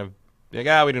kind of... we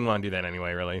didn't want to do that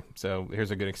anyway, really. So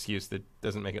here's a good excuse that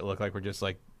doesn't make it look like we're just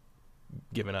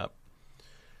giving up.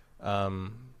 I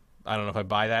don't know if I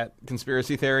buy that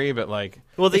conspiracy theory, but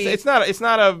it's not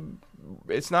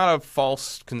a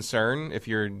false concern if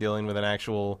you're dealing with an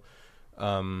actual.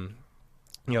 The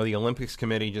Olympics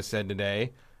Committee just said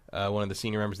today, one of the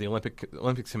senior members of the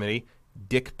Olympics Committee,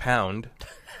 Dick Pound.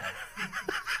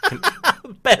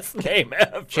 Best name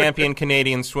ever. Champion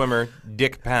Canadian swimmer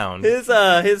Dick Pound.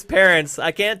 His parents,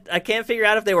 I can't figure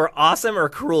out if they were awesome or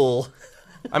cruel.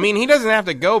 I mean, he doesn't have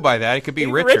to go by that. It could be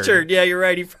Richard. Richard, yeah, you're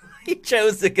right. He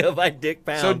chose to go by Dick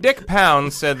Pound. So Dick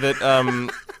Pound said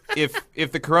that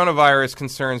if the coronavirus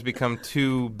concerns become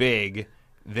too big,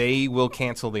 they will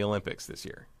cancel the Olympics this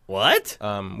year. What?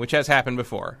 Which has happened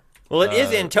before. Well, it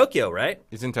is in Tokyo, right?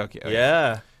 It's in Tokyo.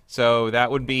 Yeah. So that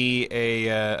would be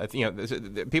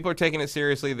people are taking it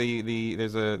seriously.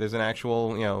 There's an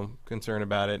actual concern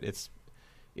about it.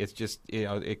 It's just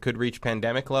it could reach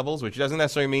pandemic levels, which doesn't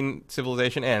necessarily mean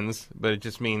civilization ends, but it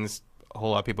just means a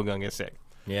whole lot of people are gonna get sick.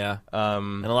 Yeah.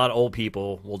 And a lot of old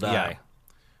people will die.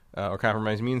 or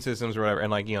compromised immune systems or whatever.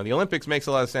 And like, the Olympics makes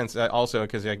a lot of sense also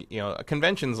because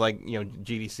conventions like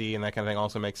GDC and that kind of thing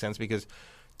also makes sense because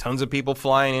tons of people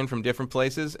flying in from different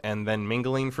places and then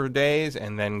mingling for days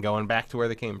and then going back to where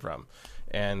they came from.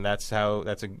 And that's how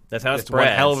it spreads. One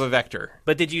hell of a vector.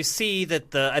 But did you see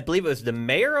that I believe it was the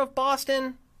mayor of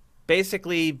Boston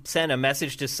basically sent a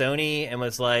message to Sony and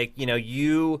was like,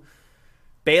 you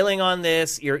bailing on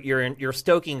this, you're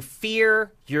stoking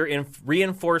fear, you're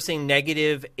reinforcing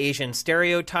negative Asian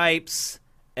stereotypes,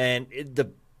 and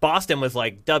the Boston was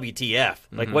like, WTF?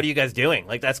 Like, what are you guys doing?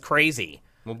 Like, that's crazy.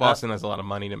 Well, Boston has a lot of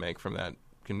money to make from that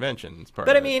convention.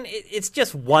 But I mean, it's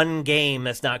just one game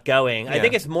that's not going. Yeah. I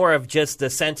think it's more of just the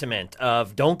sentiment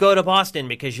of don't go to Boston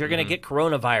because you're going to get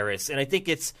coronavirus, and I think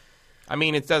it's. I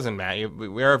mean, it doesn't matter.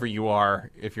 Wherever you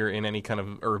are, if you're in any kind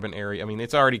of urban area, I mean,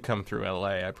 it's already come through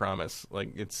L.A., I promise.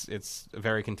 Like, it's a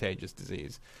very contagious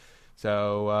disease.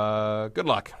 So, good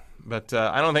luck. But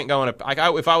I don't think going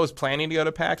to... if I was planning to go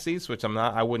to PAX East, which I'm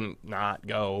not, I wouldn't not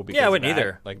go. Because I wouldn't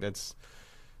either. Like, that's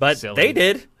But silly. They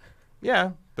did.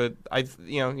 Yeah, but,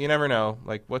 you never know.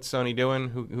 Like, what's Sony doing?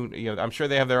 Who I'm sure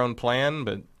they have their own plan,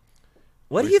 but...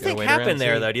 What do you think happened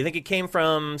there, though? Do you think it came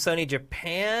from Sony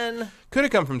Japan? Could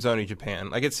have come from Sony Japan.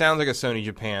 Like, it sounds like a Sony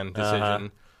Japan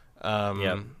decision.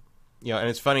 And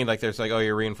it's funny, like, there's like, oh,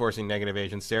 you're reinforcing negative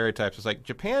Asian stereotypes. It's like,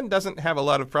 Japan doesn't have a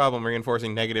lot of problem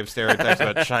reinforcing negative stereotypes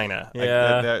about China.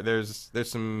 Like, there's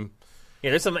some... Yeah,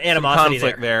 there's some animosity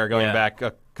conflict there going back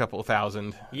a couple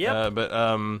thousand. Yeah. I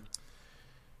don't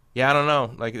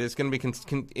know. Like, it's going to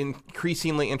be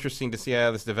increasingly interesting to see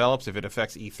how this develops, if it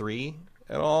affects E3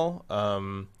 at all.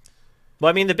 Well,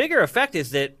 I mean, the bigger effect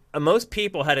is that most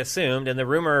people had assumed, and the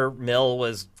rumor mill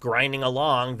was grinding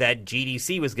along, that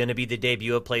GDC was going to be the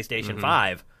debut of PlayStation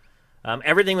 5.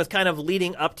 Everything was kind of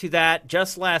leading up to that.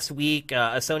 Just last week,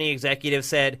 a Sony executive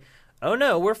said, oh,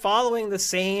 no, we're following the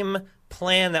same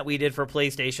plan that we did for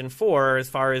PlayStation 4 as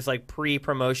far as like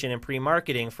pre-promotion and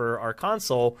pre-marketing for our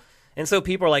console. And so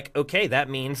people are like, okay, that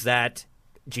means that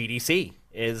GDC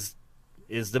is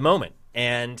the moment.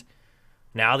 And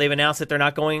now they've announced that they're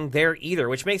not going there either,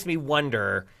 which makes me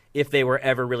wonder if they were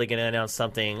ever really going to announce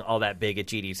something all that big at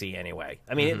GDC anyway.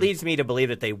 I mean, it leads me to believe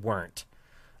that they weren't.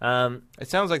 It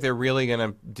sounds like they're really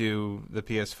going to do the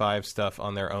PS5 stuff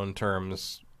on their own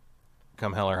terms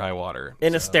come hell or high water.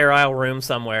 In a sterile room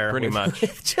somewhere. Pretty much.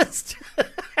 Just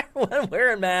everyone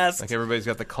wearing masks. Like everybody's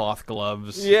got the cloth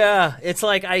gloves. Yeah. It's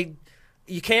like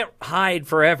you can't hide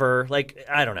forever. Like,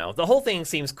 I don't know. The whole thing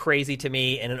seems crazy to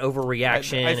me and an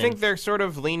overreaction. I think they're sort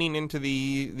of leaning into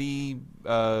the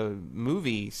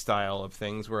movie style of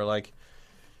things where, like,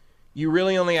 you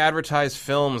really only advertise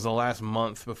films the last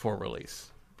month before release.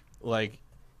 Like,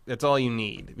 that's all you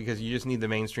need because you just need the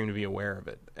mainstream to be aware of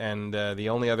it. And the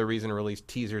only other reason to release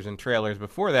teasers and trailers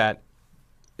before that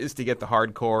is to get the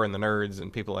hardcore and the nerds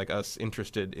and people like us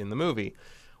interested in the movie.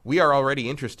 We are already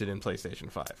interested in PlayStation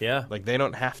 5. Yeah. Like, they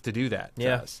don't have to do that to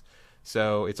us.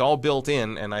 So it's all built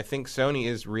in, and I think Sony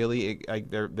is really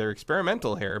they're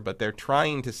experimental here, but they're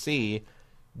trying to see,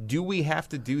 do we have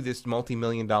to do this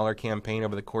multi-million-dollar campaign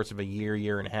over the course of a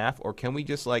year and a half, or can we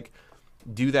just, like,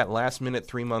 do that last-minute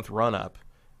 3-month run-up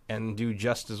and do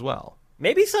just as well?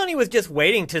 Maybe Sony was just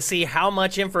waiting to see how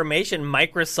much information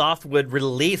Microsoft would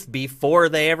release before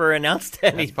they ever announced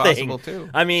anything. That's possible, too.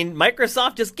 I mean,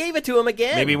 Microsoft just gave it to them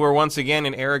again. Maybe we're once again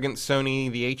in arrogant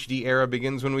Sony, the HD era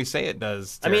begins when we say it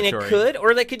does territory. I mean, it could,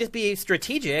 or they could just be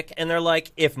strategic, and they're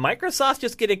like, if Microsoft's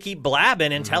just going to keep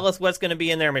blabbing and tell us what's going to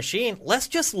be in their machine, let's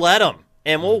just let them.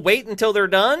 And we'll wait until they're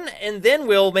done, and then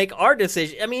we'll make our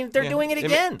decision. I mean, they're doing it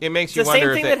again. It makes it's you the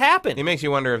wonder same thing that happened. It makes you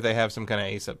wonder if they have some kind of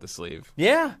ace up the sleeve.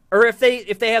 Yeah, or if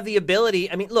they have the ability.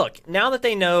 I mean, look, now that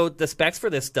they know the specs for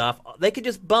this stuff, they could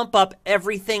just bump up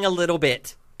everything a little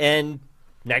bit, and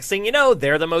next thing you know,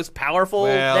 they're the most powerful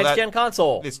next-gen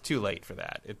console. It's too late for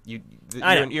that.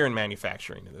 You're in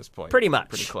manufacturing at this point. Pretty much.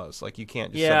 Pretty close. Like, you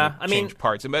can't just change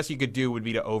parts. The best you could do would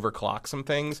be to overclock some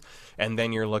things, and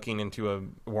then you're looking into a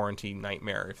warranty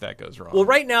nightmare if that goes wrong. Well,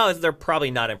 right now, they're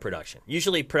probably not in production.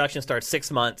 Usually, production starts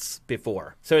 6 months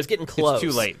before. So it's getting close.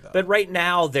 It's too late, though. But right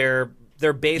now, they're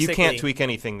basically... You can't tweak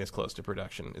anything this close to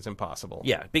production. It's impossible.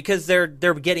 Yeah, because they're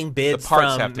getting bids from... The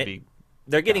parts have to be...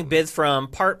 They're getting bids from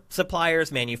part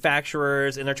suppliers,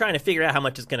 manufacturers, and they're trying to figure out how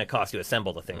much it's going to cost to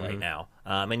assemble the thing right now.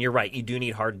 And you're right, you do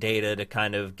need hard data to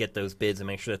kind of get those bids and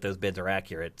make sure that those bids are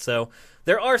accurate. So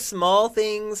there are small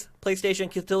things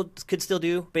PlayStation could still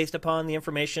do based upon the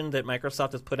information that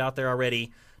Microsoft has put out there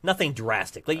already. Nothing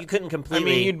drastic. Like, you couldn't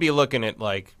completely... I mean, you'd be looking at,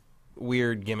 like,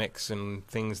 weird gimmicks and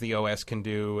things the OS can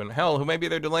do, and hell, maybe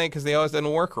they're delaying because the OS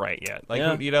doesn't work right yet.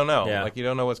 Like, you don't know. Yeah. Like, you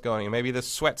don't know what's going on. Maybe the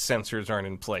sweat sensors aren't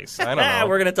in place. I don't know.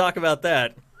 We're going to talk about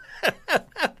that.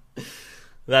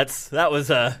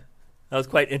 That was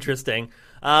quite interesting.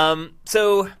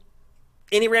 So,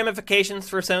 any ramifications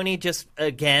for Sony?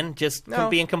 Just No.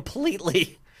 being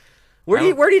completely. Where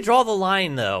do you draw the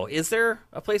line, though? Is there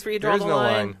a place where you draw There's the no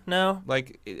line? line. No.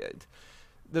 Like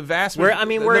the vast. Where it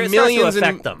starts to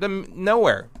affect them.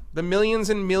 Nowhere. The millions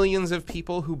and millions of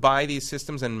people who buy these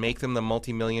systems and make them the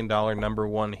multi-million-dollar number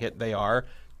one hit they are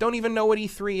don't even know what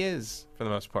E3 is for the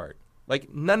most part.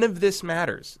 Like, none of this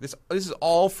matters. This is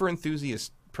all for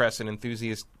enthusiast press and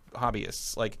enthusiast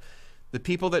hobbyists. Like, the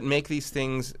people that make these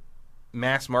things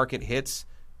mass market hits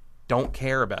don't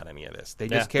care about any of this. They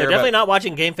just care They're about... definitely not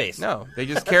watching GameFace. No, they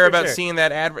just care about sure. seeing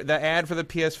that ad for the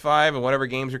PS5 and whatever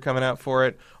games are coming out for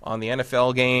it on the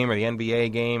NFL game or the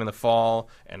NBA game in the fall,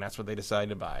 and that's what they decide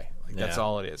to buy. Like, that's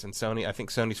all it is. And I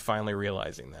think Sony's finally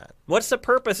realizing that. What's the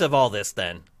purpose of all this,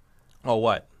 then? Oh,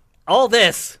 what? All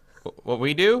this? What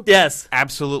we do? Yes.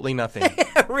 Absolutely nothing.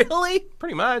 Really?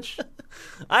 Pretty much.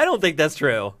 I don't think that's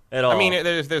true at all. I mean,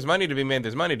 there's money to be made.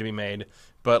 There's money to be made,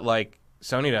 but like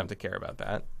Sony don't have to care about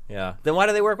that. Yeah. Then why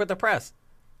do they work with the press?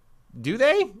 Do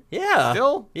they? Yeah.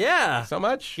 Still? Yeah. So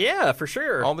much? Yeah, for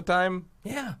sure. All the time?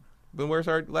 Yeah. Then where's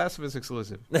our Last of Us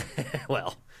exclusive?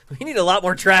 Well, we need a lot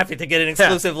more traffic to get an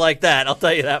exclusive like that. I'll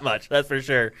tell you that much. That's for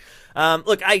sure.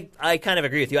 Look, I kind of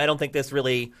agree with you. I don't think this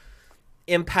really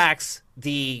impacts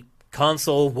the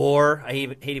console war. I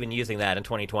hate even using that in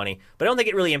 2020. But I don't think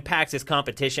it really impacts its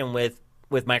competition with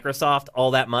Microsoft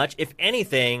all that much. If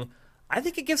anything, I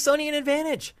think it gives Sony an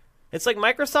advantage. It's like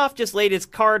Microsoft just laid its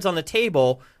cards on the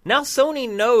table. Now Sony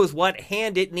knows what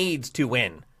hand it needs to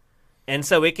win. And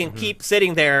so it can keep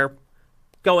sitting there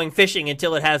going fishing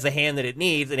until it has the hand that it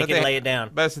needs, and it can lay it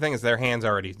down. But that's the thing is their hand's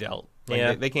already dealt.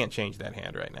 Like, they can't change that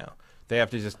hand right now. They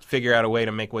have to just figure out a way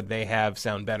to make what they have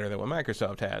sound better than what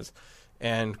Microsoft has.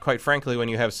 And quite frankly, when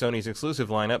you have Sony's exclusive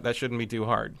lineup, that shouldn't be too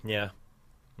hard. Yeah,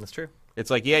 that's true. It's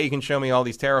like, yeah, you can show me all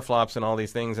these teraflops and all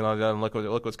these things, and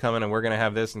look what's coming, and we're going to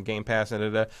have this and Game Pass, and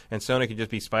Sony could just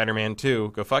be Spider-Man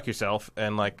 2, go fuck yourself,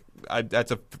 and like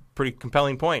that's a pretty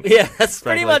compelling point. Yeah, that's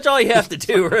pretty much all you have to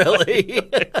do, really.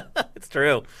 It's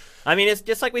true. I mean, it's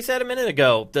just like we said a minute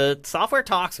ago. The software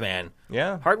talks, man.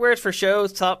 Yeah. Hardware is for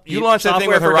shows. You launched that thing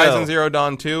with Horizon Zero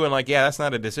Dawn 2, and like, yeah, that's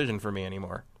not a decision for me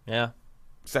anymore. Yeah.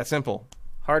 It's that simple.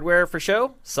 Hardware for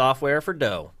show, software for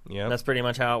dough. Yeah. That's pretty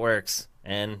much how it works.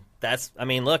 And that's, I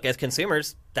mean, look, as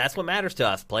consumers, that's what matters to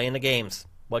us, playing the games.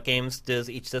 What games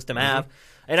does each system have?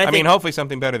 And I mean, hopefully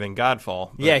something better than Godfall.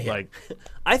 But yeah. Like,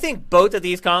 I think both of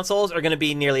these consoles are going to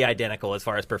be nearly identical as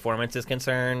far as performance is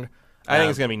concerned. I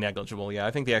think it's going to be negligible, yeah.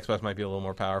 I think the Xbox might be a little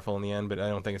more powerful in the end, but I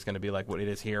don't think it's going to be like what it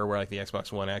is here, where like the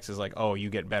Xbox One X is like, oh,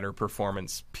 you get better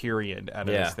performance, period, out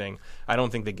of this thing. I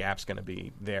don't think the gap's going to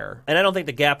be there. And I don't think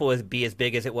the gap will be as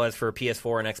big as it was for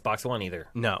PS4 and Xbox One either.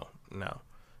 No.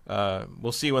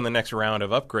 We'll see when the next round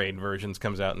of upgrade versions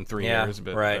comes out in 3 years.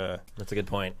 But, right. That's a good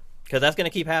point. Because that's going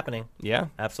to keep happening. Yeah.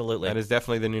 Absolutely. That is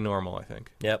definitely the new normal, I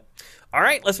think. Yep. All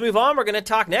right, let's move on. We're going to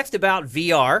talk next about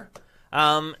VR.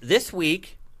 This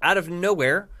week, out of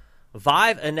nowhere,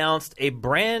 Vive announced a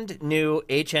brand new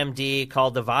HMD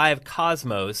called the Vive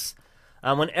Cosmos.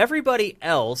 When everybody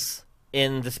else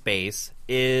in the space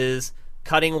is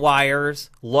cutting wires,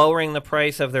 lowering the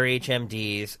price of their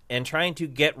HMDs, and trying to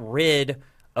get rid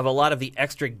of a lot of the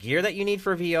extra gear that you need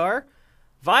for VR,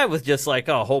 Vive was just like,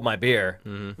 oh, hold my beer.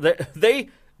 They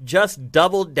just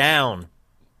doubled down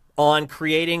on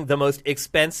creating the most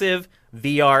expensive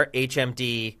VR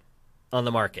HMD on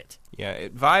the market. Yeah,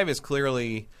 Vive is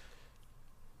clearly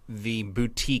the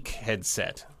boutique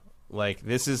headset. Like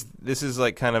this is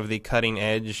like kind of the cutting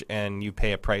edge, and you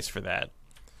pay a price for that.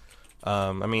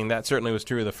 I mean, that certainly was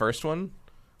true of the first one,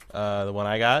 the one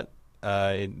I got.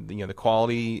 The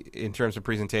quality in terms of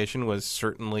presentation was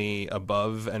certainly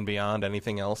above and beyond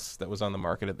anything else that was on the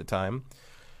market at the time.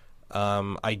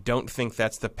 I don't think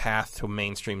that's the path to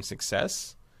mainstream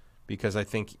success, because I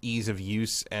think ease of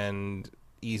use and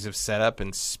ease of setup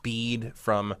and speed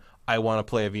from I want to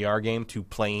play a VR game to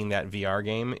playing that VR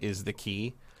game is the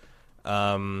key.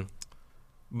 But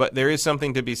there is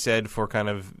something to be said for kind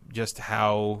of just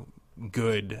how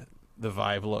good the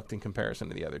Vive looked in comparison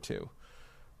to the other two.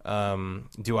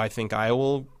 Do I think I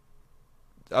will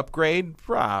upgrade?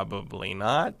 Probably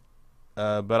not.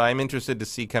 But I'm interested to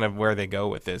see kind of where they go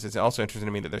with this. It's also interesting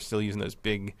to me that they're still using those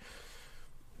big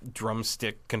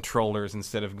drumstick controllers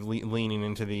instead of leaning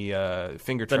into the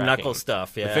finger tracking. The knuckle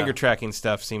stuff, yeah. The finger tracking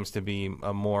stuff seems to be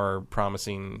a more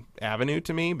promising avenue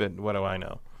to me, but what do I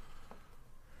know?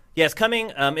 Yeah, it's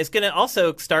coming. It's going to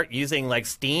also start using like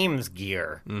Steam's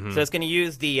gear. Mm-hmm. So it's going to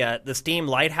use the Steam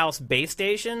Lighthouse base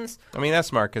stations. I mean, that's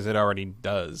smart because it already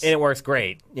does. And it works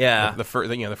great. Yeah.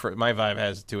 My Vive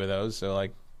has 2 of those, so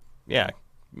like, yeah,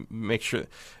 make sure if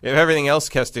everything else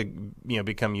has to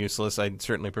become useless, I'd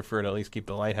certainly prefer to at least keep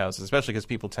the Lighthouse, especially because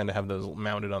people tend to have those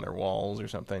mounted on their walls or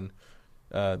something.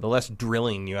 The less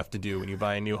drilling you have to do when you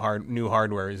buy new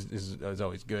hardware is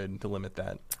always good to limit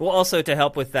that. Well, also to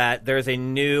help with that, there's a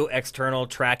new external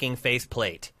tracking face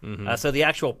plate. Mm-hmm. So the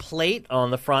actual plate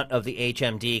on the front of the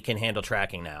HMD can handle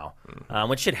tracking now,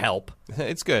 which should help.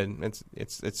 It's good.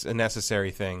 It's a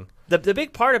necessary thing. The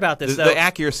big part about this, though, the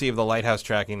accuracy of the Lighthouse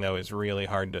tracking though is really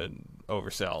hard to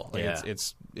oversell. Like, yeah.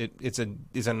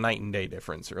 It's a night and day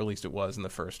difference, or at least it was in the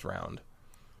first round.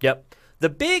 Yep. The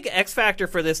big X factor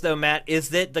for this, though, Matt, is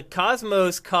that the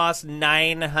Cosmos costs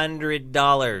 $900.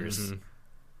 Mm-hmm.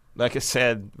 Like I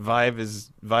said, Vive is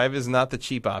not the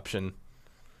cheap option.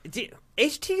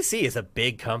 HTC is a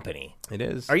big company. It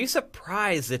is. Are you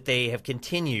surprised that they have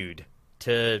continued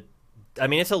to? I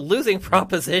mean, it's a losing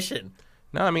proposition.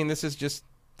 No, I mean that's just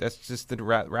the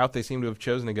route they seem to have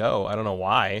chosen to go. I don't know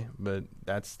why, but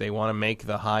they want to make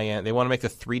the high end. They want to make the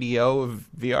 3DO of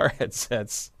VR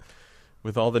headsets.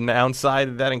 With all the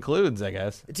downside that includes, I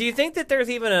guess. Do you think that there's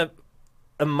even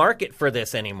a market for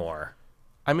this anymore?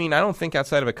 I mean, I don't think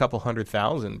outside of a couple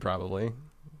 100,000, probably.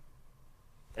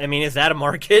 I mean, is that a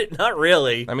market? Not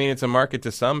really. I mean, it's a market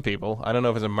to some people. I don't know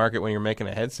if it's a market when you're making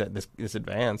a headset this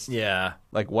advanced. Yeah.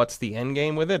 Like, what's the end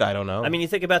game with it? I don't know. I mean, you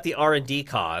think about the R&D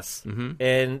costs,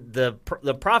 and the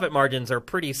profit margins are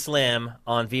pretty slim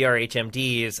on VR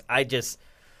HMDs. I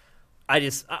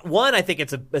think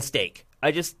it's a mistake. I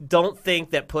just don't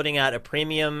think that putting out a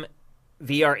premium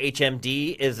VR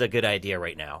HMD is a good idea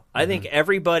right now. I think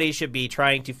everybody should be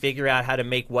trying to figure out how to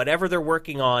make whatever they're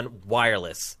working on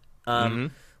wireless.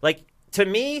 Like, to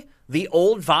me, the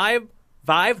old Vive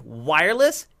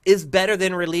wireless is better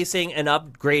than releasing an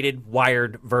upgraded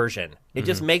wired version. It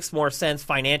just makes more sense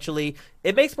financially.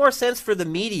 It makes more sense for the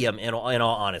medium, in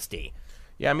all honesty.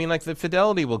 Yeah, I mean, like, the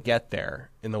fidelity will get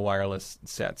there in the wireless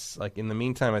sets. Like, in the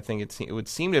meantime, I think it would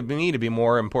seem to me to be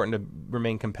more important to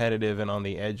remain competitive and on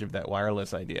the edge of that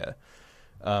wireless idea,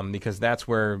 because that's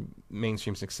where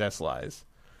mainstream success lies.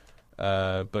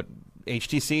 But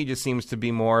HTC just seems to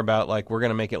be more about, like, we're going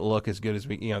to make it look as good as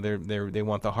we, they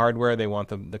want the hardware, they want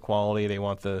the quality, they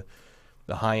want the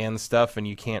high-end stuff, and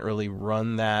you can't really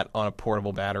run that on a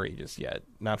portable battery just yet.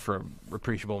 Not for a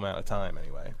appreciable amount of time,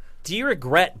 anyway. Do you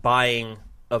regret buying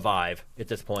a Vive at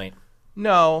this point?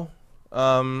 No.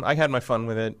 I had my fun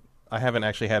with it. I haven't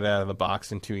actually had it out of the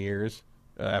box in 2 years.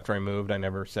 After I moved, I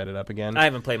never set it up again. I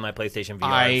haven't played my PlayStation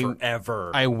VR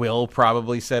forever. I will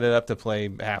probably set it up to play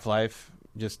Half-Life,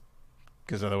 just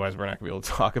because otherwise we're not going to be able to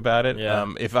talk about it.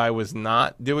 Yeah. If I was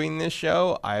not doing this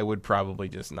show, I would probably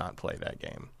just not play that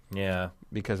game. Yeah.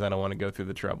 Because I don't want to go through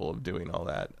the trouble of doing all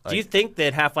that. Do you think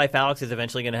that Half-Life Alyx is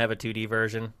eventually going to have a 2D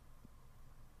version?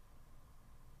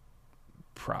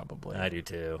 Probably. I do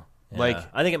too. Yeah. Like,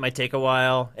 I think it might take a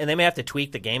while, and they may have to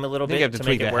tweak the game a little bit. You have to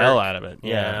tweak make it the work. hell out of it.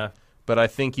 Yeah. But I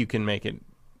think you can make it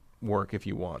work if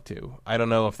you want to. I don't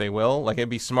know if they will. Like, it'd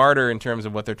be smarter in terms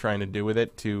of what they're trying to do with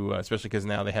it, to especially because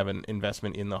now they have an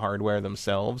investment in the hardware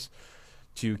themselves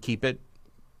to keep it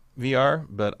VR.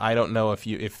 But I don't know if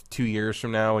 2 years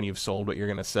from now, when you've sold what you're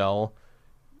going to sell,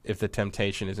 if the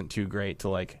temptation isn't too great to,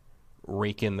 like,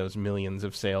 rake in those millions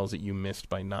of sales that you missed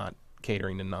by not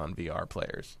catering to non-VR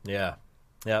players. Yeah.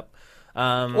 Yep.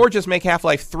 Or just make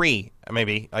Half-Life 3,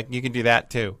 maybe. Like, you can do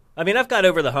that, too. I mean, I've got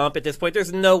over the hump at this point.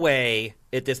 There's no way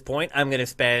at this point I'm going to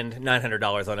spend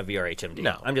 $900 on a VR HMD.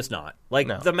 No. I'm just not. Like,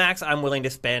 the max I'm willing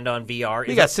to spend on VR is...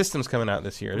 You got systems coming out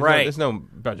this year. There's no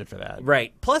budget for that.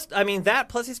 Right. Plus, I mean,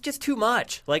 plus it's just too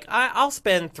much. Like, I'll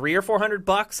spend $300 or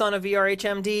 $400 on a VR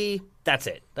HMD. That's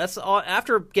it. That's all.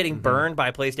 After getting burned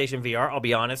by PlayStation VR, I'll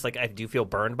be honest, like, I do feel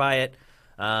burned by it.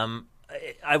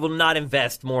 I will not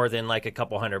invest more than like a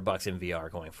couple $100 in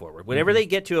VR going forward. Whenever they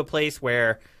get to a place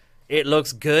where it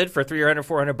looks good for $300,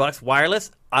 $400 wireless,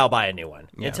 I'll buy a new one.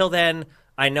 Yeah. Until then,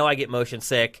 I know I get motion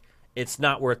sick. It's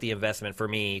not worth the investment for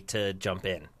me to jump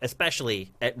in,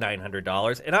 especially at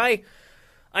 $900. And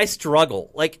I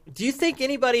struggle. Like, do you think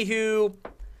anybody who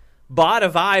bought a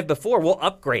Vive before will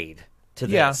upgrade to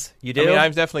this? Yeah. You do? I mean,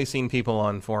 I've definitely seen people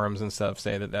on forums and stuff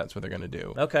say that that's what they're going to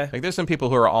do. Okay. Like, there's some people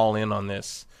who are all in on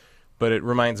this, but it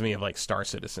reminds me of, like, Star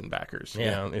Citizen backers. Yeah.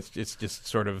 You know, it's just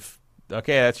sort of,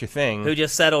 okay, that's your thing. Who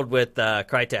just settled with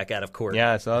Crytek out of court.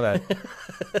 Yeah, I saw that.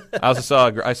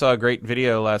 I saw a great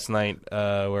video last night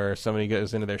where somebody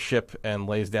goes into their ship and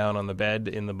lays down on the bed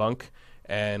in the bunk,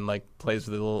 and like plays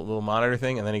with the little monitor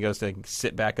thing, and then he goes to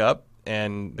sit back up,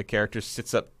 and the character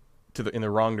sits up in the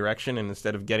wrong direction, and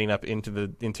instead of getting up into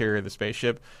the interior of the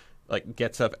spaceship, like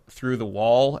gets up through the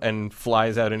wall and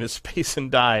flies out into space and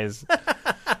dies.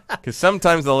 Because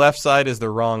sometimes the left side is the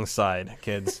wrong side,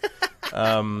 kids.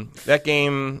 That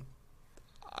game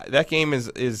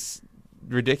is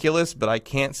ridiculous, but I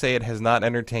can't say it has not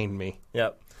entertained me.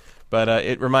 Yep. But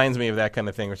it reminds me of that kind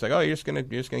of thing where it's like, oh, you're just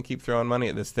gonna keep throwing money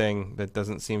at this thing that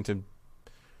doesn't seem to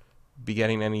be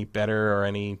getting any better or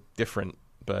any different.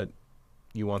 But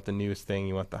you want the newest thing,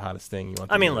 you want the hottest thing, you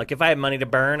want. Look, if I had money to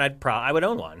burn, I would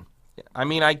own one. I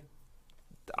mean, I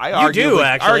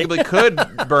arguably could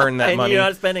burn that and money. You're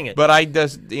not spending it. But I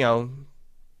just,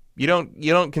 you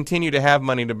don't continue to have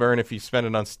money to burn if you spend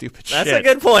it on stupid shit. That's a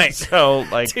good point. So,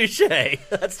 like, touche.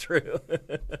 That's true.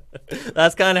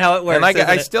 That's kind of how it works. And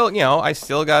I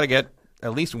still got to get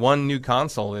at least one new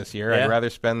console this year. Yeah. I'd rather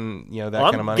spend that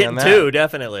kind of money on that. I'm getting two,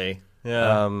 definitely.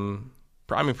 Yeah.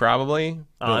 Probably.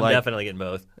 I'm definitely getting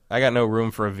both. I got no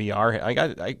room for a VR.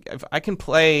 I can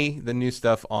play the new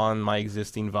stuff on my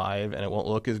existing Vive, and it won't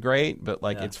look as great, but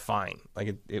it's fine.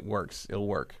 Like it works. It'll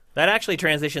work. That actually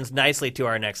transitions nicely to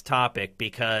our next topic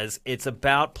because it's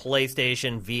about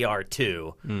PlayStation VR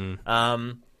 2.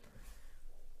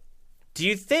 Do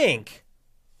you think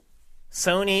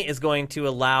Sony is going to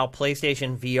allow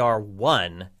PlayStation VR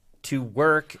 1 to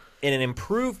work in an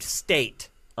improved state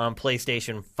on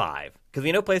PlayStation 5? Because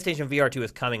we know PlayStation VR 2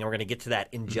 is coming, and we're going to get to that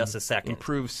in just a second.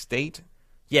 Improved state?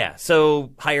 Yeah,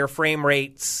 so higher frame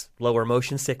rates, lower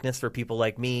motion sickness for people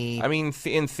like me. I mean,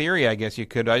 in theory, I guess you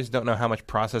could. I just don't know how much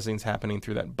processing's happening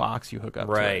through that box you hook up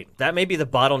to. Right. That may be the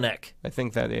bottleneck. I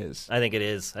think that is. I think it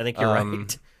is. I think you're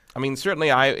right. I mean, certainly,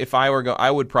 if I were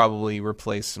I would probably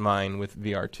replace mine with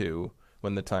VR2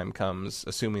 when the time comes,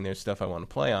 assuming there's stuff I want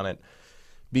to play on it.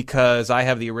 Because I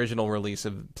have the original release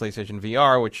of PlayStation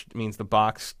VR, which means the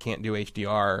box can't do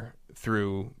HDR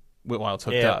while it's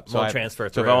hooked up. So transfer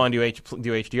through. So if I want to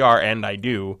do HDR, and I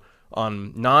do,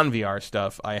 on non-VR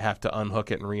stuff, I have to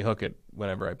unhook it and rehook it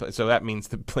whenever I play. So that means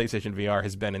the PlayStation VR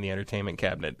has been in the entertainment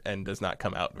cabinet and does not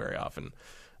come out very often.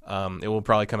 It will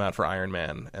probably come out for Iron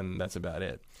Man, and that's about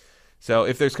it. So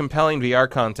if there's compelling VR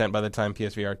content by the time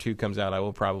PSVR 2 comes out, I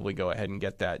will probably go ahead and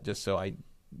get that just so I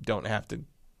don't have to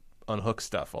unhook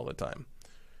stuff all the time,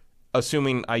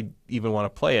 assuming I even want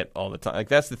to play it all the time. Like,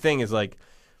 that's the thing is, like,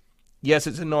 yes,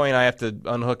 it's annoying I have to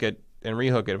unhook it and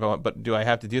rehook it if I want, but do I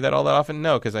have to do that all that often?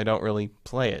 No, because I don't really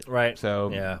play it. Right. So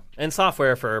yeah, and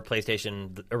software for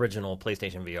PlayStation, the original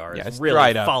PlayStation VR, is it's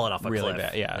really falling off a really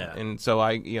cliff. Bad. Yeah, and so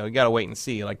you got to wait and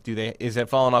see. Like, is it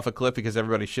falling off a cliff because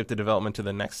everybody shifted development to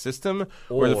the next system,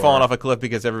 or is it falling off a cliff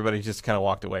because everybody just kind of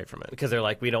walked away from it? Because they're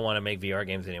like, we don't want to make VR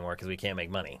games anymore because we can't make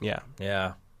money. Yeah.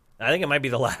 Yeah. I think it might be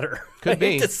the latter. Could be. I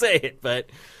hate to say it, but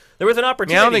there was an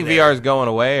opportunity. I don't think there. VR is going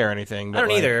away or anything. I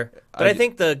don't either. But I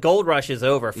think the gold rush is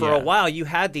over. For Yeah. a while, you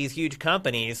had these huge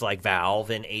companies like Valve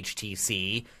and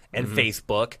HTC and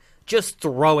Facebook just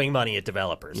throwing money at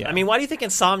developers. Yeah. I mean, why do you think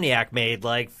Insomniac made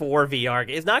like 4 VR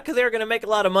games? It's not because they were going to make a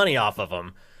lot of money off of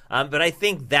them. But I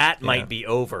think that might be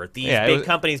over. These big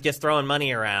companies just throwing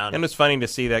money around. And it's funny to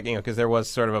see that, because there was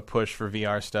sort of a push for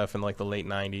VR stuff in like the late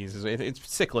 90s. It's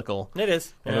cyclical. It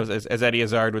is. And it was, as Eddie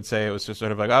Izzard would say, it was just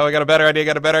sort of like, oh, I got a better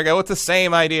idea, Oh, it's the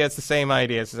same idea. It's the same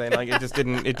idea. It's the same. Like, it just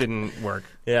didn't work.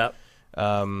 Yeah.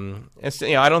 I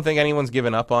don't think anyone's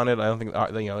given up on it. I don't think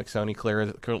like Sony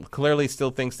clearly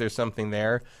still thinks there's something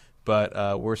there, but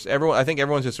I think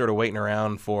everyone's just sort of waiting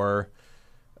around for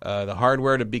the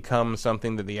hardware to become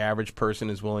something that the average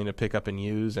person is willing to pick up and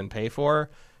use and pay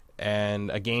for, and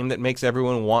a game that makes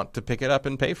everyone want to pick it up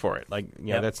and pay for it. Like,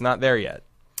 that's not there yet.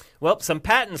 Well, some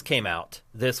patents came out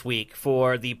this week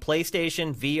for the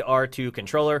PlayStation VR 2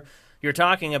 controller. You're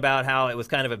talking about how it was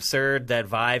kind of absurd that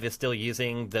Vive is still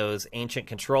using those ancient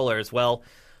controllers. Well,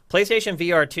 PlayStation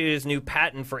VR 2's new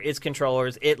patent for its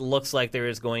controllers, it looks like there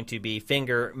is going to be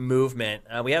finger movement.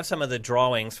 We have some of the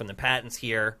drawings from the patents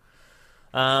here.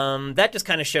 That just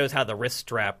kind of shows how the wrist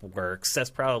strap works. That's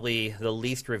probably the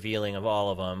least revealing of all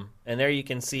of them. And there you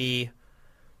can see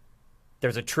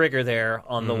there's a trigger there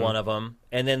on the one of them.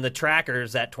 And then the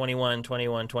trackers at 21,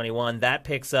 21, 21, that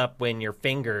picks up when your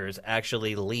fingers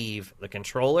actually leave the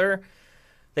controller.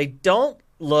 They don't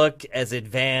look as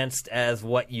advanced as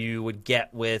what you would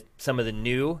get with some of the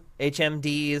new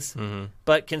HMDs.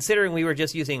 But considering we were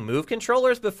just using Move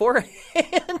controllers beforehand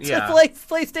to play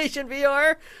PlayStation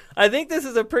VR, I think this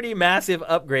is a pretty massive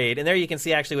upgrade. And there you can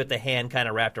see actually with the hand kind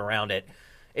of wrapped around it.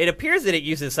 It appears that it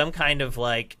uses some kind of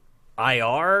like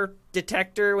IR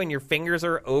detector when your fingers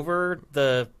are over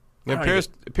the It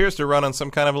appears to run on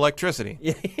some kind of electricity.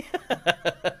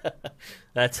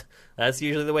 That's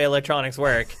usually the way electronics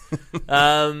work.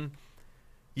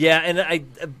 Yeah, and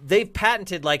they've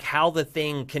patented like how the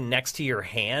thing connects to your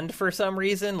hand for some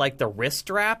reason. Like the wrist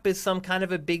strap is some kind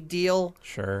of a big deal.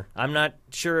 Sure. I'm not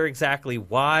sure exactly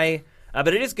why,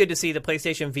 but it is good to see the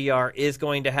PlayStation VR is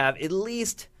going to have at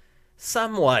least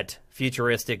somewhat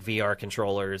futuristic VR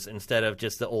controllers instead of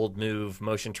just the old Move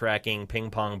motion tracking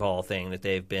ping pong ball thing that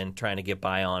they've been trying to get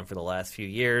by on for the last few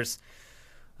years.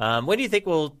 When do you think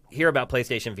we'll hear about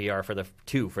PlayStation VR for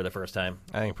the first time?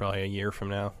 I think probably a year from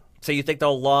now. So you think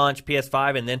they'll launch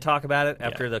PS5 and then talk about it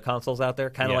after the console's out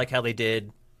there? Kind of like how they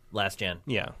did last gen.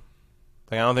 Yeah.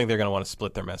 Like, I don't think they're going to want to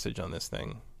split their message on this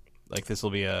thing. Like, this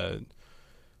will be a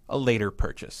later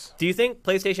purchase. Do you think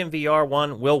PlayStation VR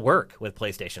 1 will work with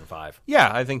PlayStation 5?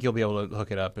 Yeah, I think you'll be able to hook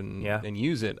it up and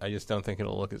use it. I just don't think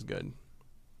it'll look as good.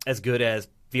 As good as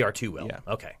VR 2 will? Yeah.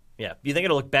 Okay. Yeah. Do you think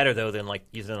it'll look better, though, than like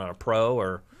using it on a Pro?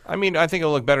 Or? I mean, I think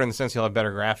it'll look better in the sense you'll have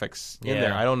better graphics in Yeah.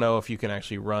 there. I don't know if you can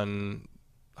actually run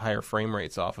higher frame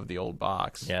rates off of the old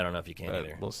box. Yeah, I don't know if you can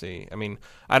either. We'll see. I mean,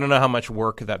 I don't know how much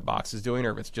work that box is doing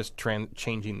or if it's just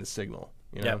changing the signal.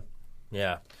 You know?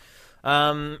 Yeah.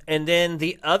 And then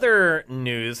the other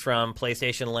news from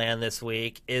PlayStation Land this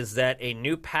week is that a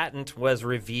new patent was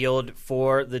revealed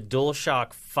for the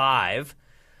DualShock 5.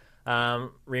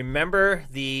 Remember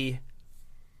the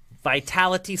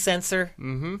vitality sensor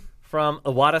from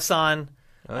Iwata-san?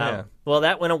 Oh, yeah. Well,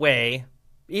 that went away.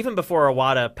 Even before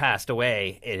Iwata passed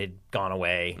away, it had gone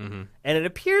away. And it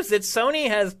appears that Sony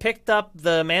has picked up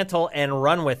the mantle and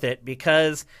run with it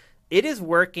because it is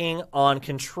working on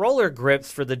controller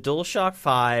grips for the DualShock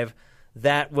 5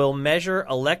 that will measure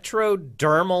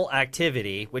electrodermal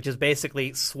activity, which is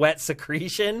basically sweat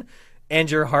secretion,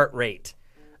 and your heart rate.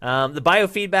 The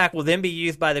biofeedback will then be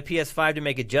used by the PS5 to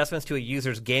make adjustments to a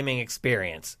user's gaming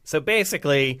experience. So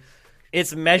basically,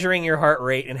 it's measuring your heart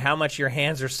rate and how much your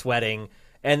hands are sweating,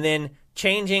 and then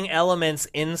changing elements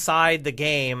inside the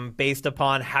game based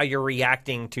upon how you're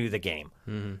reacting to the game.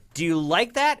 Do you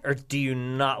like that, or do you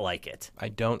not like it? I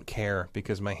don't care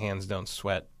because my hands don't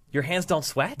sweat. Your hands don't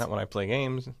sweat? Not when I play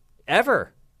games.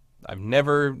 Ever? I've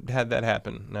never had that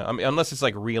happen. No, I mean, unless it's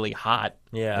like really hot.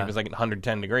 Yeah. Like, if it's like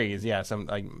 110 degrees. Yeah,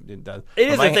 it does. It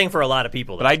is a thing for a lot of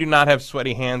people, though. But I do not have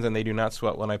sweaty hands, and they do not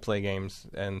sweat when I play games.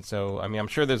 And so, I mean, I'm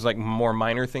sure there's like more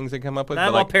minor things they come up with.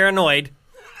 I'm all paranoid.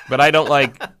 But I don't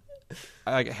like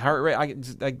heart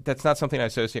rate. That's not something I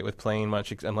associate with playing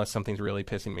much, unless something's really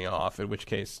pissing me off. In which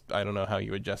case, I don't know how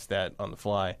you adjust that on the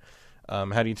fly.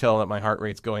 How do you tell that my heart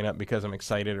rate's going up because I'm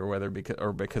excited,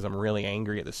 or because I'm really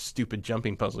angry at the stupid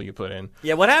jumping puzzle you put in?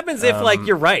 Yeah, what happens if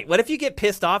you're right? What if you get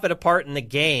pissed off at a part in the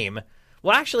game?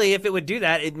 Well, actually, if it would do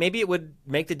that, maybe it would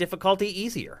make the difficulty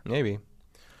easier. Maybe.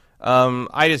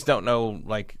 I just don't know.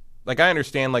 Like I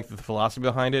understand like the philosophy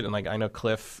behind it, and like I know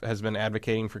Cliff has been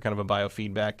advocating for kind of a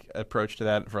biofeedback approach to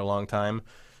that for a long time.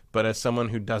 But as someone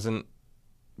who doesn't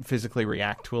physically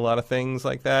react to a lot of things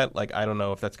like that, like I don't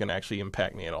know if that's going to actually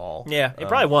impact me at all. Yeah, it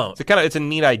probably won't. It's a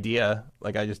neat idea.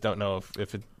 Like I just don't know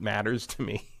if it matters to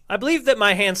me. I believe that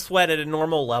my hands sweat at a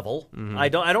normal level. I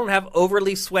don't have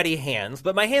overly sweaty hands,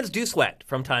 but my hands do sweat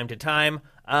from time to time.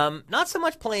 Not so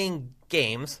much playing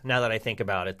games, now that I think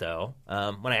about it, though.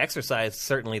 When I exercise,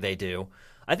 certainly they do.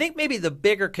 I think maybe the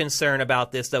bigger concern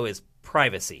about this, though, is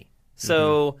privacy.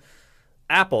 So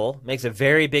Apple makes a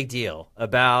very big deal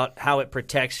about how it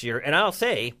protects your... And I'll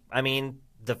say, I mean,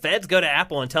 the feds go to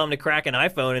Apple and tell them to crack an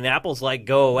iPhone, and Apple's like,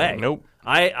 go away. Nope.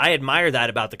 I admire that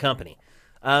about the company.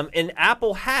 And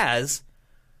Apple has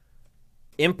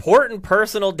important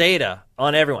personal data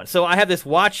on everyone. So I have this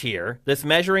watch here that's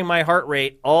measuring my heart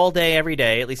rate all day, every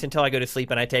day, at least until I go to sleep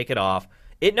and I take it off.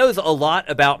 It knows a lot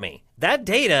about me. That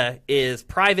data is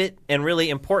private and really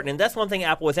important. And that's one thing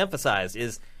Apple has emphasized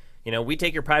is, you know, we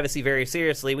take your privacy very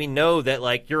seriously. We know that,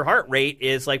 like, your heart rate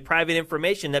is, like, private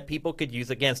information that people could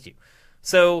use against you.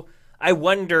 So I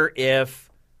wonder if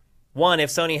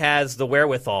Sony has the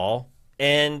wherewithal,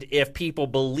 and if people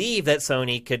believe that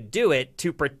Sony could do it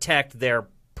to protect their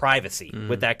privacy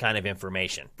with that kind of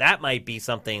information. That might be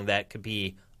something that could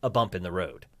be a bump in the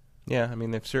road. Yeah, I mean,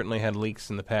 they've certainly had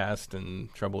leaks in the past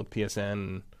and trouble with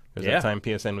PSN. There's that time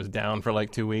PSN was down for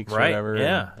like 2 weeks or whatever.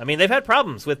 Yeah, I mean, they've had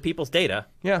problems with people's data.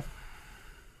 Yeah.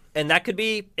 And that could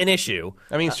be an issue.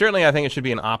 I mean, certainly I think it should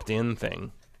be an opt-in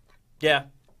thing. Yeah.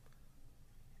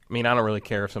 I mean, I don't really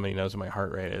care if somebody knows what my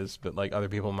heart rate is, but like other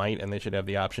people might, and they should have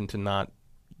the option to not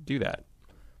do that.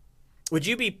 Would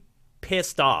you be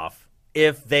pissed off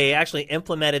if they actually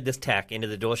implemented this tech into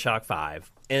the DualShock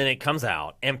 5 and then it comes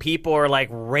out, and people are like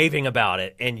raving about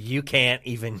it, and you can't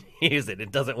even use it.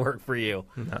 It doesn't work for you.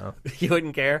 No. You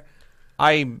wouldn't care?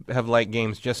 I have liked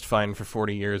games just fine for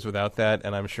 40 years without that,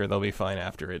 and I'm sure they'll be fine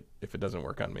after it if it doesn't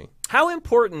work on me. How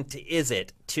important is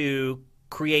it to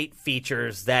create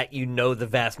features that you know the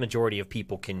vast majority of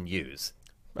people can use?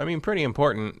 I mean, pretty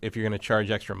important if you're going to charge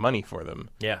extra money for them.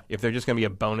 Yeah. If they're just going to be a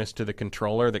bonus to the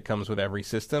controller that comes with every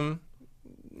system,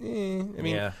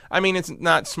 I mean, it's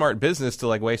not smart business to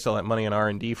like waste all that money on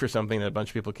R&D for something that a bunch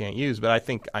of people can't use. But I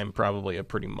think I'm probably a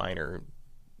pretty minor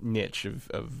niche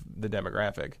of the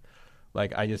demographic.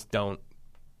 Like, I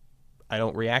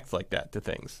don't react like that to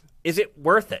things. Is it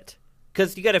worth it?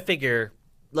 Because you got to figure.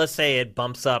 Let's say it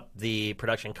bumps up the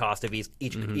production cost of each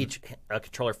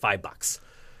controller $5.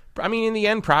 I mean, in the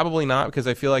end, probably not, because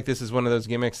I feel like this is one of those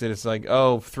gimmicks that it's like,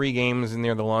 3 games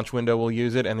near the launch window will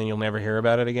use it, and then you'll never hear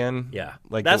about it again. Yeah.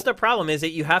 Like That's the problem, is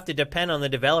that you have to depend on the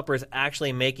developers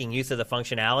actually making use of the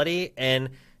functionality.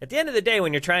 And at the end of the day,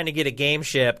 when you're trying to get a game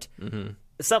shipped,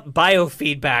 some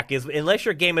biofeedback is, unless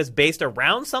your game is based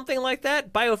around something like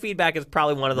that, biofeedback is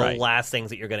probably one of the last things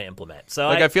that you're going to implement. So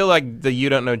I feel like the You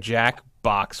Don't Know Jack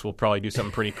box will probably do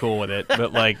something pretty cool with it,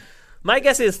 but like... My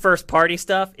guess is first-party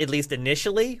stuff, at least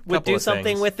initially, would do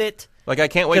something with it. Like, I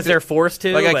can't wait because they're forced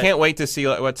to. Like, I can't wait to see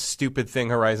what stupid thing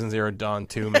Horizon Zero Dawn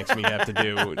 2 makes me have to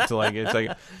do. To like, it's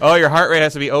like, your heart rate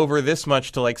has to be over this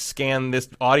much to like scan this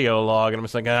audio log, and I'm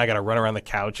just like, I got to run around the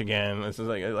couch again. This is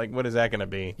like, what is that going to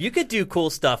be? You could do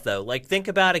cool stuff though. Like, think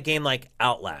about a game like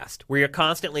Outlast, where you're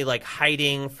constantly like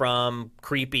hiding from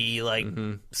creepy like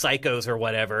psychos or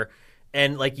whatever.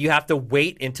 And, like, you have to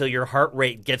wait until your heart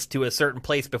rate gets to a certain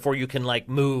place before you can, like,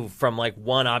 move from, like,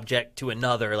 one object to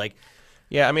another. Like,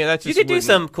 yeah, I mean, that's just... You could do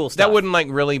some cool stuff. That wouldn't, like,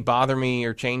 really bother me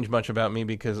or change much about me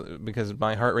because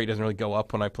my heart rate doesn't really go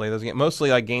up when I play those games.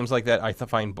 Mostly, like, games like that I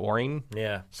find boring.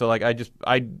 Yeah. So, like,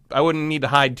 I wouldn't need to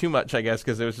hide too much, I guess,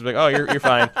 because it was just like, you're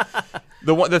fine.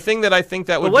 The thing that I think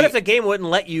that would But what if the game wouldn't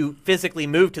let you physically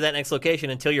move to that next location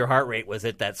until your heart rate was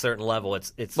at that certain level?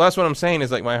 It's... Well, that's what I'm saying is,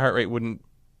 like, my heart rate wouldn't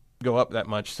go up that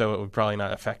much, so it would probably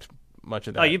not affect much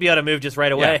of that. Oh, you'd be able to move just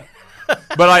right away. Yeah.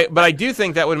 but I do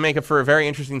think that would make it for a very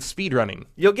interesting speed running.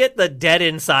 You'll get the Dead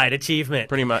Inside achievement.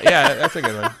 Pretty much. Yeah, that's a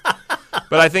good one.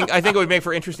 But I think it would make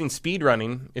for interesting speed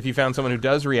running if you found someone who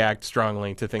does react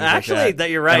strongly to things like that. Actually, that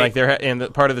you're right.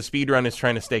 And part of the speed run is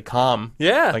trying to stay calm.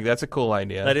 Yeah. Like, that's a cool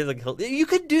idea. That is a cool... You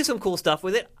could do some cool stuff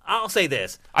with it. I'll say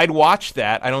this. I'd watch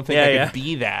that. I don't think I could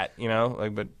be that,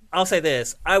 but... I'll say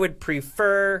this. I would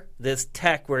prefer this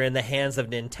tech were in the hands of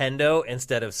Nintendo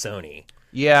instead of Sony.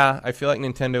 Yeah, I feel like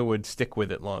Nintendo would stick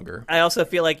with it longer. I also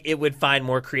feel like it would find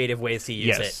more creative ways to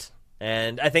use it.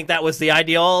 And I think that was the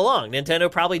idea all along.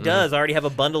 Nintendo probably does already have a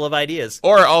bundle of ideas.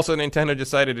 Or also Nintendo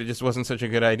decided it just wasn't such a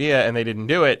good idea and they didn't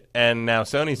do it. And now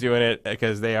Sony's doing it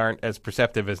because they aren't as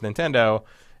perceptive as Nintendo.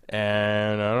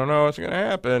 And I don't know what's going to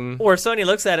happen. Or Sony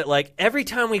looks at it like, every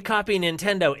time we copy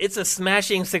Nintendo, it's a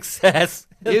smashing success.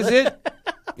 Is it?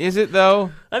 Is it,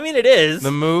 though? I mean, it is.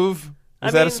 The Move?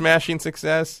 Is that a smashing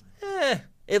success?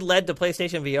 It led to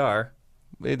PlayStation VR.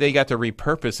 They got to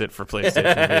repurpose it for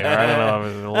PlayStation VR. I don't know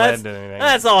if it led to anything.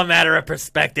 That's all a matter of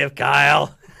perspective,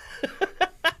 Kyle.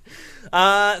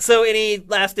 So any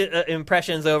last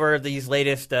impressions over these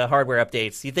latest hardware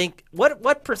updates? You think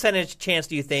what percentage chance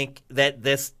do you think that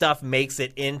this stuff makes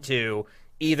it into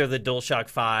either the DualShock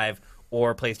 5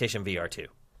 or PlayStation VR 2?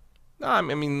 No, I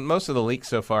mean, most of the leaks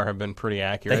so far have been pretty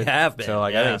accurate. They have been. So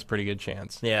I think it's a pretty good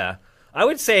chance. Yeah. I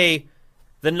would say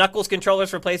the Knuckles controllers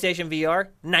for PlayStation VR,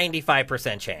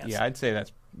 95% chance. Yeah, I'd say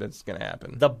that's going to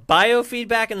happen. The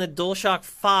biofeedback in the DualShock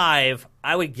 5,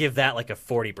 I would give that like a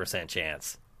 40%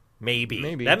 chance. Maybe.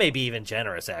 That may be even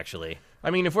generous, actually. I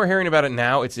mean, if we're hearing about it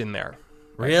now, it's in there.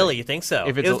 Really? You think so?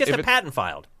 If it was just a patent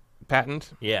filed.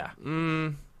 Patent? Yeah.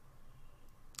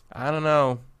 I don't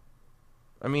know.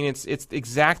 I mean, it's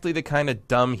exactly the kind of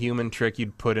dumb human trick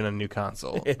you'd put in a new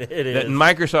console. It is. That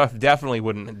Microsoft definitely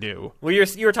wouldn't do. Well,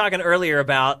 you were talking earlier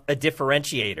about a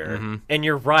differentiator, and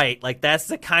you're right. Like, that's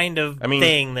the kind of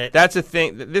thing that... That's a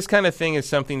thing. This kind of thing is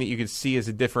something that you could see as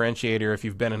a differentiator if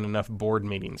you've been in enough board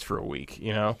meetings for a week,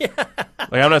 you know? Yeah.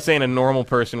 Like, I'm not saying a normal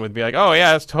person would be like, oh,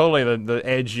 yeah, that's totally the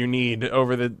edge you need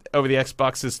over the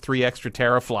Xbox's 3 extra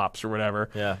teraflops or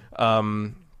whatever. Yeah.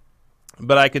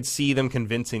 But I could see them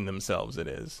convincing themselves it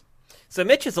is. So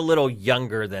Mitch is a little